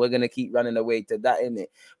in it. So we're going to keep running away to that, innit?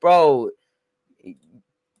 Bro,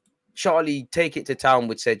 Charlie, take it to town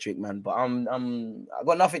with Cedric, man. But I've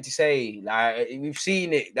got nothing to say. Like we've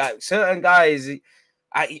seen it. Like certain guys,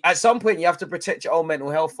 at some point you have to protect your own mental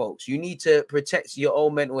health, folks. You need to protect your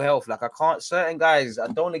own mental health. Like I can't. Certain guys, I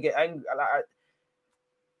don't want to get angry. Like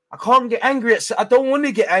I can't get angry at. I don't want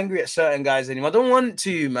to get angry at certain guys anymore. I don't want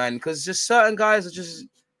to, man, because just certain guys are just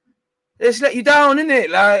let you down, innit?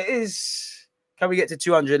 Like can we get to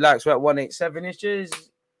 200 likes? We're at 187. It's just.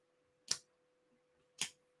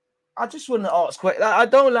 I just want to ask quick. Like, I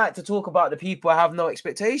don't like to talk about the people I have no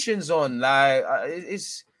expectations on. Like,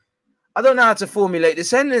 I don't know how to formulate the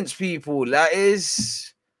sentence, people. Like,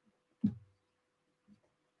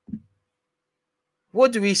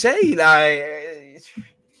 what do we say? Like,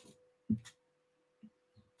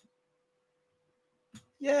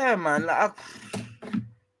 yeah, man. Like,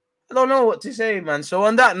 I don't know what to say, man. So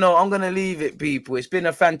on that note, I'm gonna leave it, people. It's been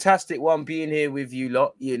a fantastic one being here with you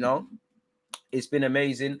lot. It's been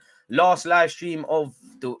amazing. Last live stream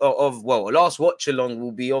last watch along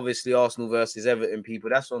will be obviously Arsenal versus Everton, people.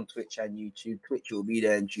 That's on Twitch and YouTube. Twitch will be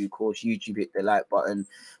there in due course. YouTube, hit the like button.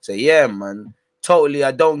 So yeah, man. totally,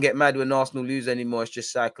 I don't get mad when Arsenal lose anymore. It's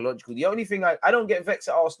just psychological. The only thing I don't get vexed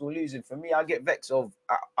at Arsenal losing. For me, I get vexed of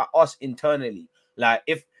us internally. Like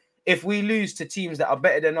if we lose to teams that are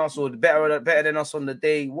better than us or better than us on the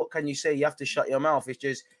day, what can you say? You have to shut your mouth. It's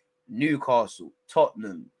just Newcastle,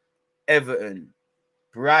 Tottenham, Everton,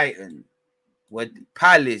 Brighton,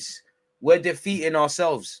 Palace. We're defeating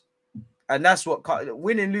ourselves, and that's what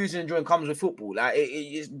winning, losing, and drawing comes with football. Like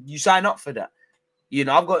you sign up for that. You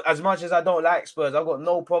know, I've got, as much as I don't like Spurs, I've got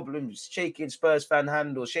no problems shaking Spurs fan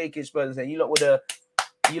handle, shaking Spurs and saying you lot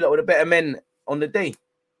were the better men on the day,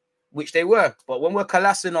 which they were. But when we're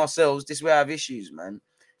collapsing ourselves, this is where I have issues, man.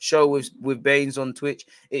 Show with Baines on Twitch.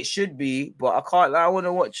 It should be, but I can't. I want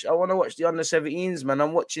to watch the under-17s, man.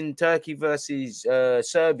 I'm watching Turkey versus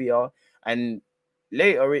Serbia, and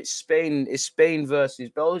later it's Spain. It's Spain versus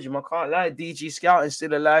Belgium. I can't lie. DG Scouting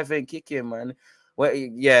still alive and kicking, man. Well,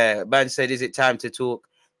 yeah, man said, is it time to talk?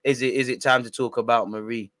 Is it time to talk about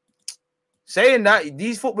Marie? Saying that,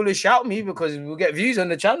 these footballers shout me because we'll get views on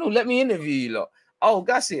the channel. Let me interview you lot. Oh,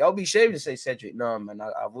 Gassy, I'll be ashamed to say, Cedric. No, man,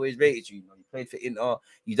 I've always rated you. You played for Inter.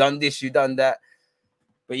 You done this, you done that.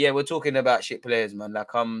 But yeah, we're talking about shit players, man. Like,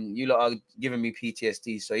 you lot are giving me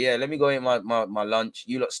PTSD. So yeah, let me go eat my lunch.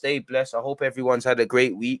 You lot stay blessed. I hope everyone's had a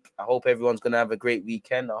great week. I hope everyone's gonna have a great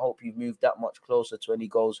weekend. I hope you've moved that much closer to any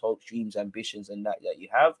goals, hopes, dreams, ambitions, and that you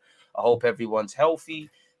have. I hope everyone's healthy.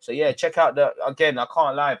 So yeah, check out again, I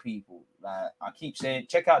can't lie, people. Like I keep saying,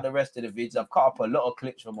 check out the rest of the vids. I've cut up a lot of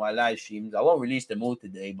clips from my live streams. I won't release them all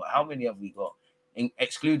today, but how many have we got?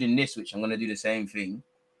 Excluding this, which I'm gonna do the same thing.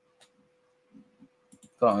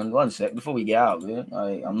 Go on, 1 sec before we get out, man.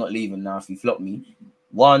 I'm not leaving now if you flop me.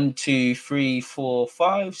 1, 2, 3, 4,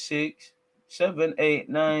 5, 6, 7, 8,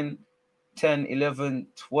 9, 10, 11,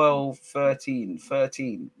 12, 13. So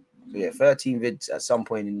yeah, 13 vids at some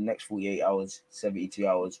point in the next 48 hours, 72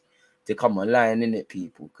 hours to come online, innit,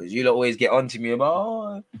 people? Because you'll always get onto me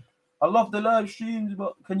about, I love the live streams,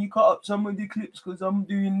 but can you cut up some of the clips because I'm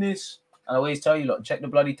doing this? And I always tell you, lot, check the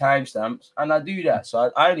bloody timestamps. And I do that.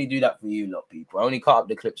 So I only do that for you lot, people. I only cut up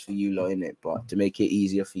the clips for you lot, innit? But to make it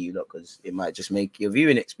easier for you lot, because it might just make your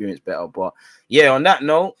viewing experience better. But yeah, on that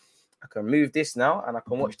note, I can move this now and I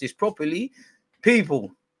can watch this properly.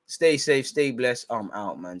 People, stay safe, stay blessed. I'm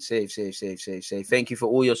out, man. Safe. Thank you for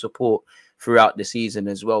all your support throughout the season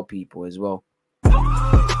as well, people, as well.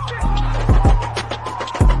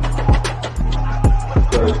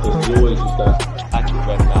 There's always that active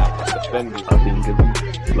red line. I think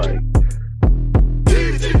it's like